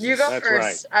 You go That's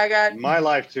first. right. I got My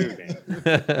life too,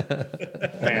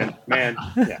 man.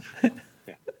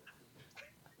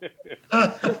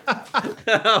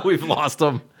 Yeah. We've lost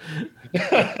them.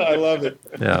 I love it.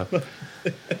 Yeah.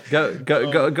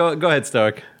 Go ahead,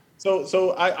 Stoic.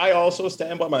 So I also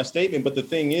stand by my statement, but the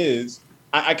thing is,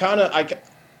 I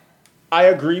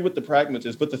agree with the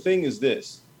pragmatist, but the thing is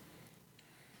this.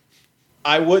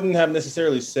 I wouldn't have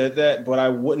necessarily said that, but I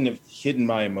wouldn't have hidden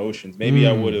my emotions. Maybe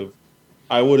I would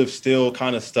have still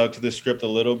kind of stuck to the script a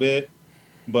little bit,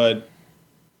 but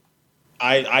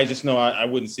I just know I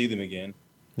wouldn't see them again.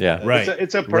 Yeah. Right.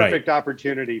 It's a perfect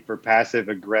opportunity for passive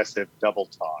aggressive double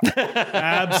talk.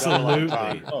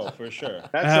 Absolutely. Oh, for sure.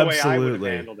 That's the way I would have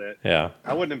Absolutely. handled it. Yeah.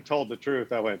 I wouldn't have told the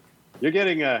truth. I went, "You're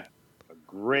getting a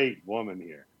great woman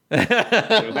here." So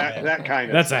that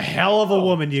kind of. That's a hell of a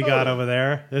woman you got over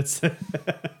there. It's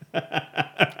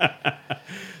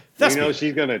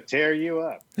she's gonna tear you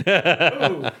up.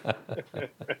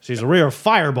 she's a real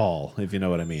fireball, if you know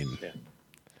what I mean. Yeah.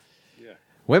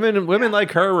 Women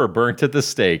like her were burnt at the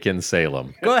stake in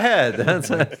Salem. Go ahead.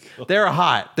 They're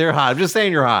hot. They're hot. I'm just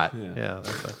saying you're hot. Yeah.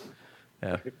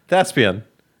 Thespian.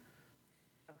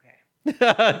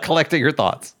 Okay. Collecting your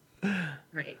thoughts.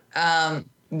 Right.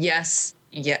 Yes.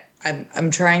 Yeah.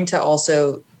 I'm trying to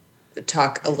also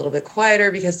talk a little bit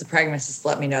quieter because the pragmatists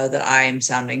let me know that I am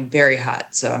sounding very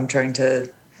hot. So I'm trying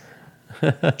to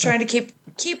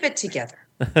keep it together.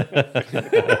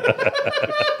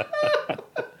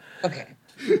 Okay.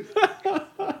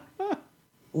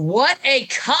 What a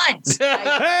cunt!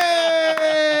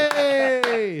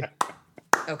 Hey!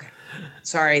 Okay.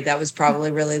 Sorry, that was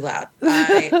probably really loud. No,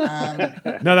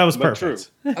 that was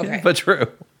perfect. Okay. But true.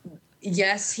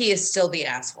 Yes, he is still the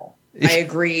asshole. I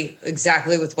agree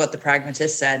exactly with what the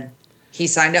pragmatist said. He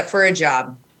signed up for a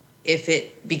job. If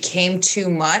it became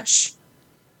too much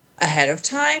ahead of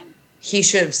time, he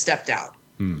should have stepped out.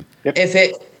 Yep. If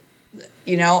it,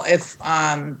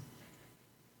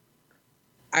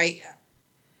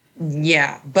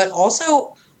 but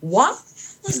also, why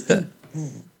was the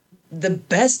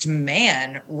best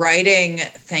man writing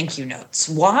thank you notes?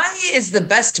 Why is the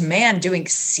best man doing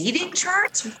seating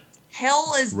charts? What the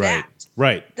hell is that?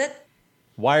 Right.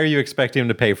 Why are you expecting him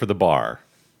to pay for the bar?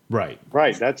 Right.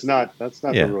 Right. That's not Yeah.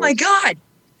 the rule. Oh my God.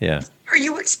 Yeah. Are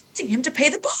you expecting him to pay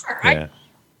the bar? Yeah.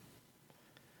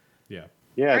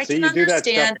 Yeah. I So can you do that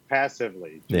stuff understand.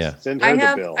 passively. Yeah. Send her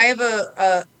the bill. I have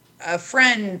a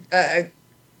friend, a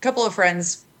couple of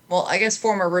friends. Well, I guess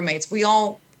former roommates. We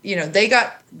all, they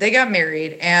got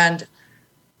married, and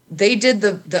they did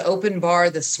the open bar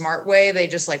the smart way. They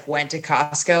just like went to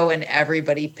Costco and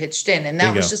everybody pitched in. And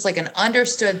that was just like an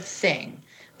understood thing.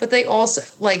 But they also,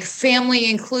 like family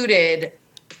included,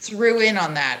 threw in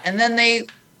on that. And then they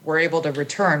were able to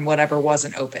return whatever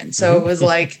wasn't open. So it was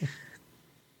like,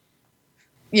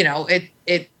 you know,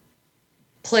 it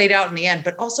played out in the end.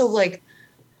 But also like,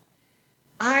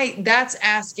 that's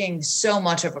asking so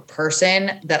much of a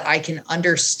person that I can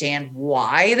understand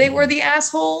why they were the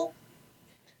asshole.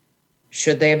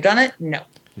 Should they have done it? No.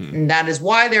 And that is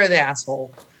why they're the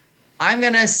asshole. I'm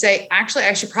going to say, actually,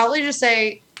 I should probably just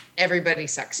say everybody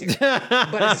sucks here,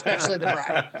 but especially the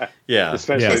bride. Yeah.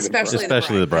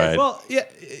 Especially the bride. Well,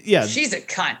 yeah. She's a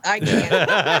cunt. I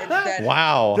can't.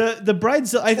 Wow. The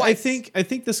bride's. I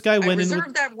think this guy went in.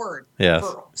 Reserve that word. Yes.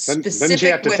 Didn't she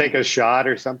have to take a shot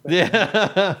or something?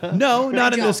 Yeah. No,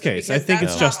 not in this case. I think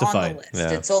it's justified.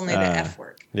 Yeah. It's only the F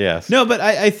word. Yes. No, but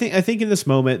I think in this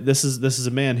moment, this is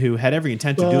a man who had every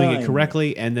intent of doing it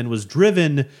correctly, and then was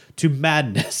driven to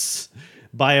madness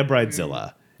by a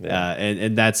bridezilla.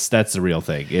 And that's the real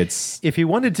thing. It's if he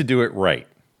wanted to do it right,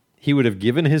 he would have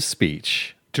given his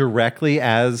speech directly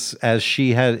as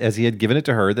he had given it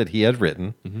to her that he had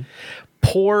written,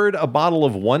 poured a bottle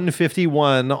of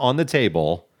 151 on the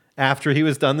table after he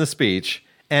was done the speech,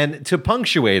 and to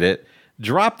punctuate it,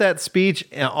 drop that speech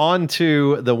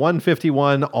onto the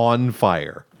 151 on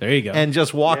fire. There you go. And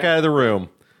just walk out of the room.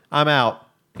 I'm out.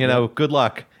 You know, good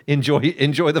luck. Enjoy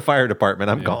the fire department.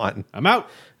 I'm gone. I'm out.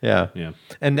 Yeah.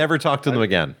 And never talk to them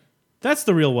again. That's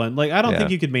the real one. Like, I don't think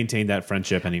you could maintain that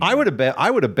friendship anymore. I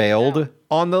would have bailed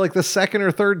on the second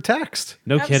or third text.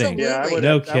 No kidding. Yeah, I would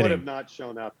have not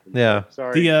shown up. Yeah.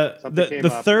 Sorry.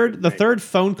 The third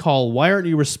phone call, why aren't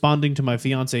you responding to my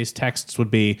fiance's texts,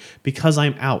 would be because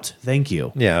I'm out. Thank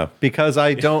you. Yeah, because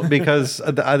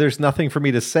there's nothing for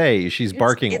me to say. She's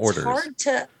barking orders. It's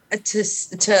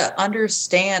hard to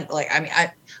understand. Like, I mean,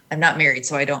 I'm not married,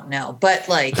 so I don't know. But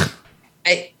like,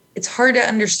 it's hard to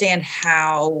understand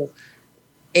how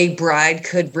a bride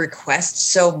could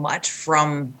request so much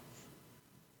from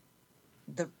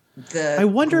the I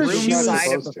wonder if she was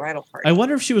side of the bridal party. I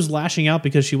wonder if she was lashing out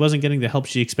because she wasn't getting the help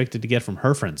she expected to get from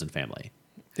her friends and family.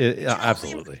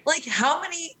 Absolutely. Like,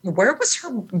 where was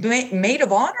her maid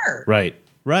of honor? Right.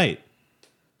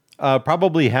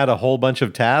 Probably had a whole bunch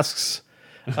of tasks,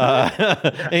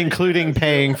 including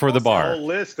paying for the bar. A whole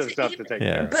list of stuff to take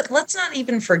care of. But let's not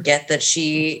even forget that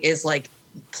she is like,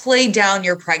 play down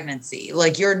your pregnancy.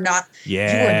 Like, you are not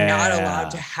allowed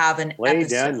to have an Play episode.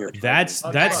 down your That's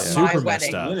super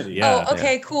messed up. Yeah. Oh,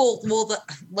 okay, cool. Well,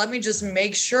 let me just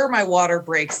make sure my water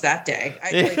breaks that day.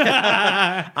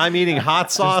 I'm eating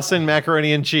hot sauce and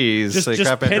macaroni and cheese.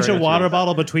 Just pinch a water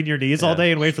bottle between your knees all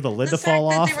day and wait for the lid to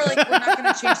fall off. They were like, we're not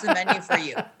going to change the menu for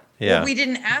you. Yeah. Well, we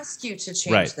didn't ask you to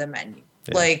change the menu.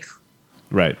 Yeah. Like,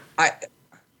 right.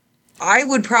 I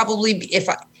would probably be,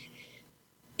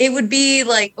 it would be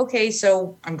like, okay,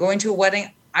 so I'm going to a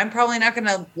wedding. I'm probably not going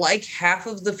to like half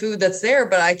of the food that's there,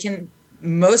 but I can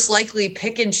most likely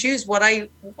pick and choose what I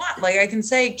want. Like, I can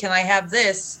say, can I have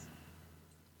this?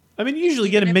 I mean, you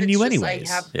usually get a menu anyways.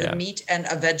 I have the meat and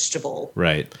a vegetable.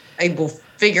 Right. I will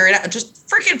figure it out. Just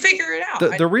freaking figure it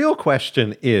out. The real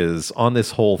question is, on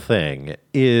this whole thing,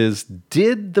 is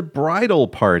did the bridal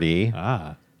party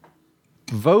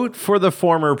vote for the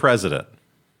former president?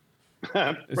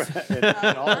 In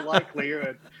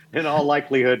all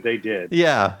likelihood, they did.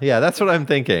 Yeah, that's what I'm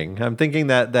thinking. I'm thinking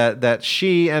that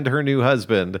she and her new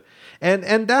husband,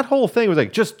 and that whole thing was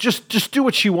like, just do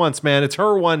what she wants, man. It's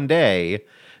her one day.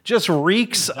 Just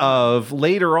reeks of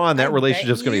later on that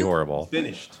relationship's going to be horrible.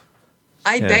 Finished.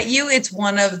 I bet you it's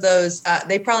one of those.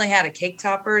 They probably had a cake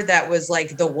topper that was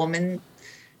like the woman.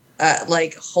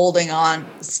 Like stepping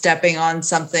on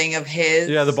something of his.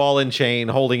 Yeah, the ball and chain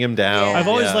holding him down. Yeah. I've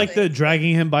always liked the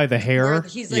dragging him by the hair. Where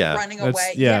he's like running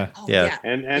away.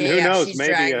 And who knows?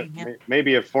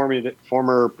 Maybe a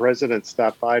former president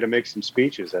stopped by to make some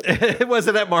speeches. It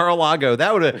wasn't at Mar-a-Lago.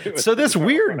 That would have. So this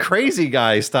weird, crazy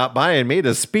guy stopped by and made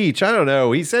a speech. I don't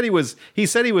know. He said he was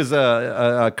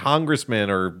a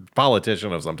congressman or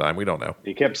politician of some time. We don't know.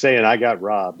 He kept saying, "I got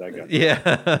robbed. I got."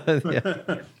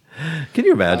 Yeah. Can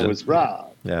you imagine? I was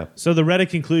robbed. Yeah. So the Reddit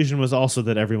conclusion was also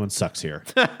that everyone sucks here,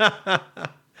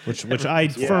 which I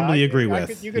firmly agree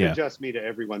with. You could adjust me to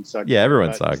everyone sucks. Yeah,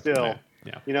 everyone sucks. Still,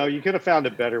 you could have found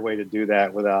a better way to do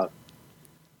that without.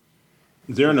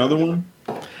 Is there another one?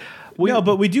 No,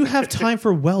 but we do have time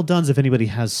for well dones if anybody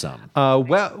has some. I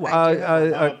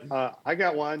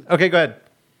got one. Okay, go ahead.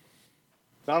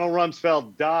 Donald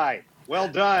Rumsfeld died. Well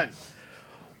done.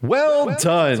 Well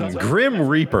done, Grim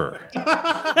Reaper.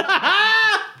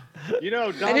 You know,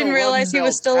 I Donald didn't realize he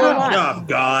was Rumsfeld's still house- alive. Oh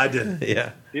God.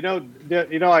 Yeah.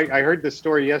 I heard this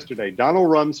story yesterday. Donald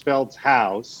Rumsfeld's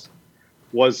house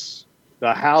was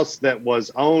the house that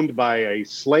was owned by a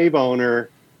slave owner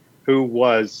who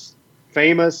was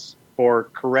famous for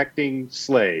correcting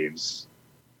slaves,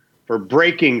 for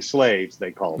breaking slaves,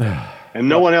 they called it. And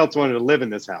no one else wanted to live in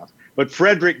this house. But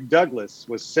Frederick Douglass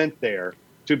was sent there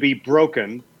to be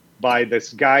broken by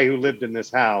this guy who lived in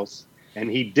this house, and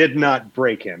he did not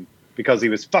break him because he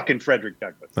was fucking Frederick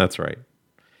Douglass. That's right.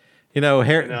 You know,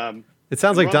 it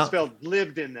sounds like Rumsfeld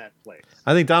lived in that place.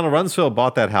 I think Donald Rumsfeld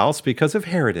bought that house because of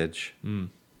heritage, not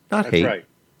That's hate. right.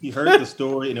 He heard the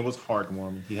story and it was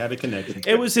heartwarming. He had a connection.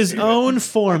 It was his own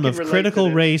form I of can relate critical to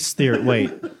this. race theory.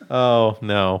 Wait. Oh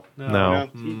no.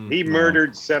 He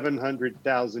murdered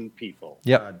 700,000 people,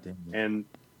 Yep. God damn it. and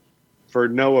for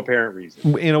no apparent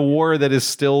reason. In a war that is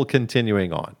still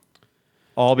continuing on,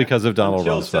 all because of Donald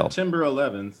Until Rumsfeld. September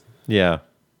 11th. Yeah.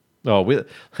 Oh,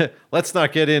 let's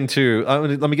not get into.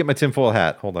 Let me get my tinfoil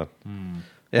hat. Hold on.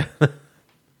 Yeah.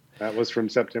 That was from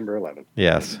September 11th.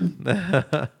 Yes.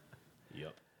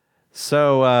 Yep.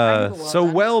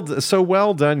 So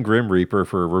well done, Grim Reaper,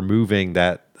 for removing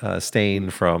that stain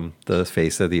from the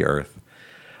face of the earth.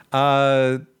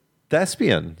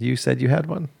 Thespian, you said you had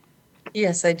one.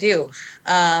 Yes, I do.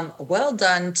 Well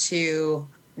done to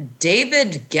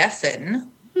David Geffen,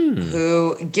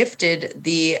 who gifted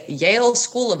the Yale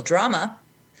School of Drama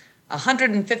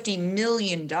 $150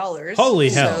 million. Holy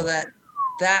hell. So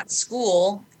that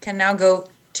school can now go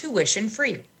tuition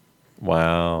free.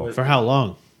 Wow. For how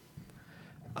long?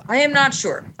 I am not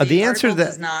sure. The answer to article that-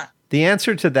 does not. The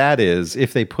answer to that is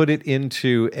if they put it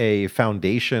into a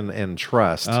foundation and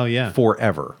trust. Oh, yeah.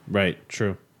 Forever. Right.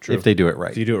 True. If they do it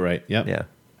right. If you do it right. Yep. Yeah.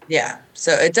 Yeah.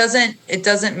 So it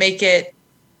doesn't make it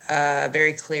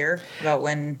very clear about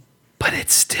when But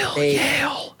it's still they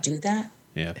Yale. do that.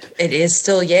 Yeah. It is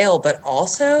still Yale, but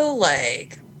also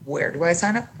like, where do I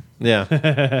sign up? Yeah.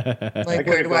 I Like, could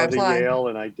where have do I gone to apply? Yale,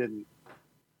 and I didn't.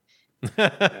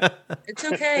 It's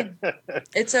okay.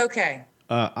 It's okay.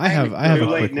 I have a Too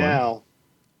quick late one. now.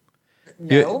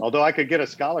 No. Although I could get a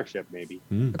scholarship, maybe.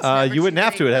 It's never you wouldn't too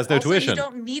have to. late. It has no Also, tuition. You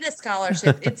don't need a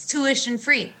scholarship. It's tuition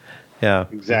free. Yeah.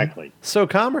 Exactly. So,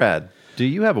 comrade, do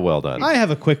you have a well done? I have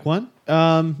a quick one.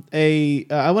 I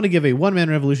want to give a one-man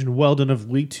revolution well done of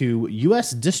the week to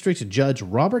U.S. District Judge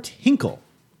Robert Hinkle,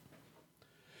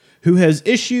 who has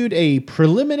issued a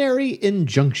preliminary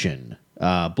injunction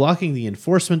blocking the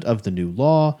enforcement of the new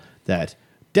law that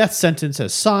death sentence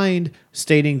has signed,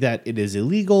 stating that it is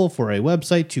illegal for a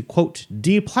website to, quote,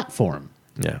 deplatform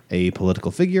Yeah. a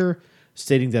political figure,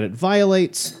 stating that it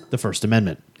violates the First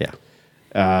Amendment.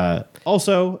 Yeah.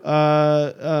 Also,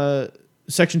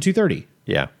 Section 230.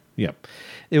 Yeah. Yep.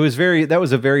 That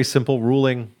was a very simple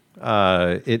ruling.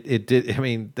 It did. I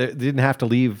mean, they didn't have to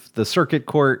leave the circuit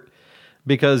court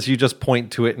because you just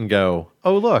point to it and go,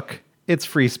 "Oh, look, it's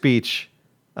free speech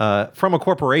from a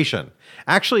corporation."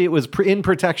 Actually, it was in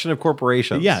protection of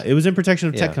corporations. Yeah, it was in protection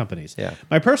of Yeah. tech companies. Yeah.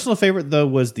 My personal favorite, though,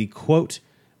 was the quote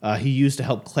he used to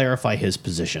help clarify his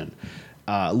position.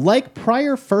 Like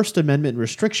prior First Amendment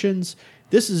restrictions,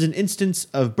 this is an instance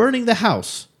of burning the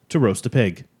house to roast a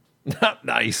pig.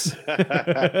 Nice.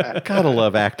 Gotta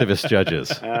love activist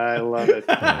judges. I love it.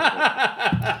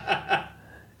 Yeah.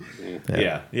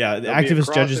 The be a activist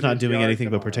cross judge is in not his doing yard anything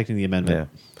but tomorrow. protecting the Yeah. amendment.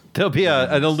 There'll be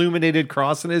an illuminated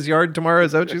cross in his yard tomorrow.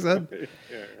 Is that what you said?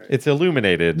 It's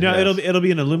illuminated. No, yes. it'll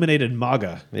be an illuminated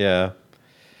MAGA. Yeah.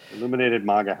 Illuminated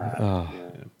MAGA hat. Oh.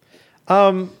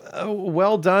 Yeah.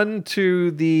 Well done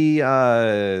to the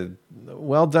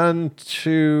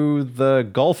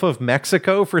Gulf of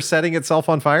Mexico for setting itself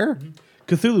on fire.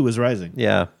 Cthulhu is rising.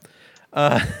 Yeah.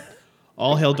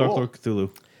 All hail Dark Cool. Lord Cthulhu.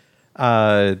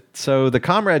 So the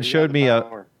comrade showed me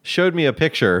power. a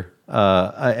picture,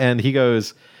 and he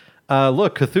goes,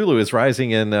 "Look, Cthulhu is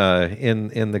rising in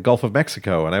the Gulf of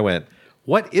Mexico." And I went,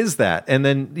 "What is that?" And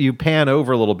then you pan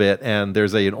over a little bit, and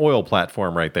there's an oil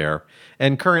platform right there,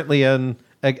 and currently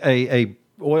a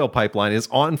oil pipeline is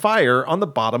on fire on the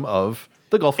bottom of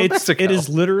the Gulf of Mexico. It is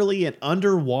literally an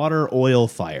underwater oil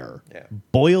fire, Yeah.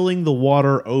 boiling the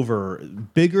water over,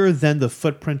 bigger than the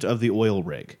footprint of the oil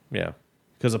rig. Yeah.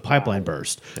 Because a pipeline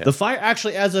burst. The fire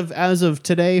actually, as of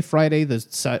today, Friday, the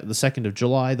 2nd of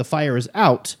July, the fire is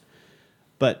out.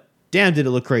 But damn, did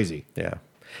it look crazy? Yeah.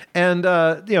 And,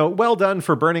 well done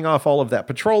for burning off all of that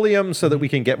petroleum so that we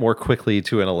can get more quickly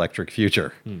to an electric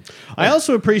future. I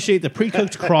also appreciate the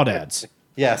pre-cooked crawdads.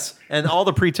 Yes. And all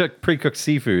the pre-cooked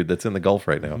seafood that's in the Gulf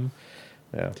right now.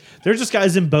 Yeah. They're just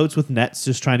guys in boats with nets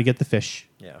just trying to get the fish.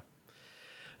 Yeah.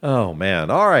 Oh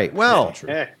man! All right. Well,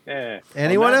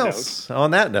 anyone On that else on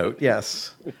that note?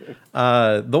 Yes.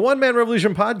 The One Man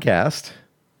Revolution podcast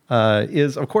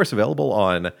is, of course, available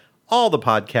on all the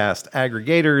podcast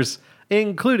aggregators,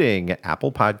 including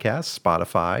Apple Podcasts,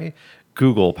 Spotify,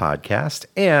 Google Podcast,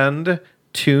 and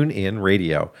TuneIn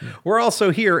Radio. We're also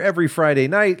here every Friday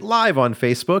night live on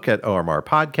Facebook at OMR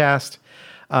Podcast.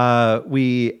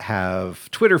 We have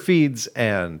Twitter feeds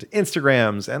and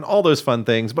Instagrams and all those fun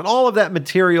things, but all of that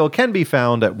material can be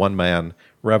found at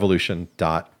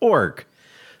onemanrevolution.org.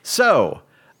 So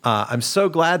I'm so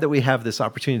glad that we have this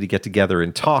opportunity to get together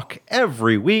and talk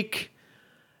every week.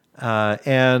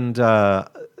 And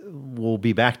we'll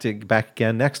be back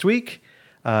again next week.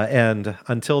 And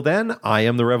until then, I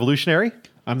am the Revolutionary.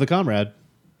 I'm the Comrade.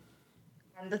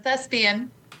 I'm the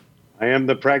Thespian. I am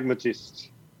the pragmatist.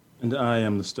 And I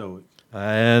am the Stoic.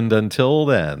 And until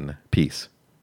then, peace.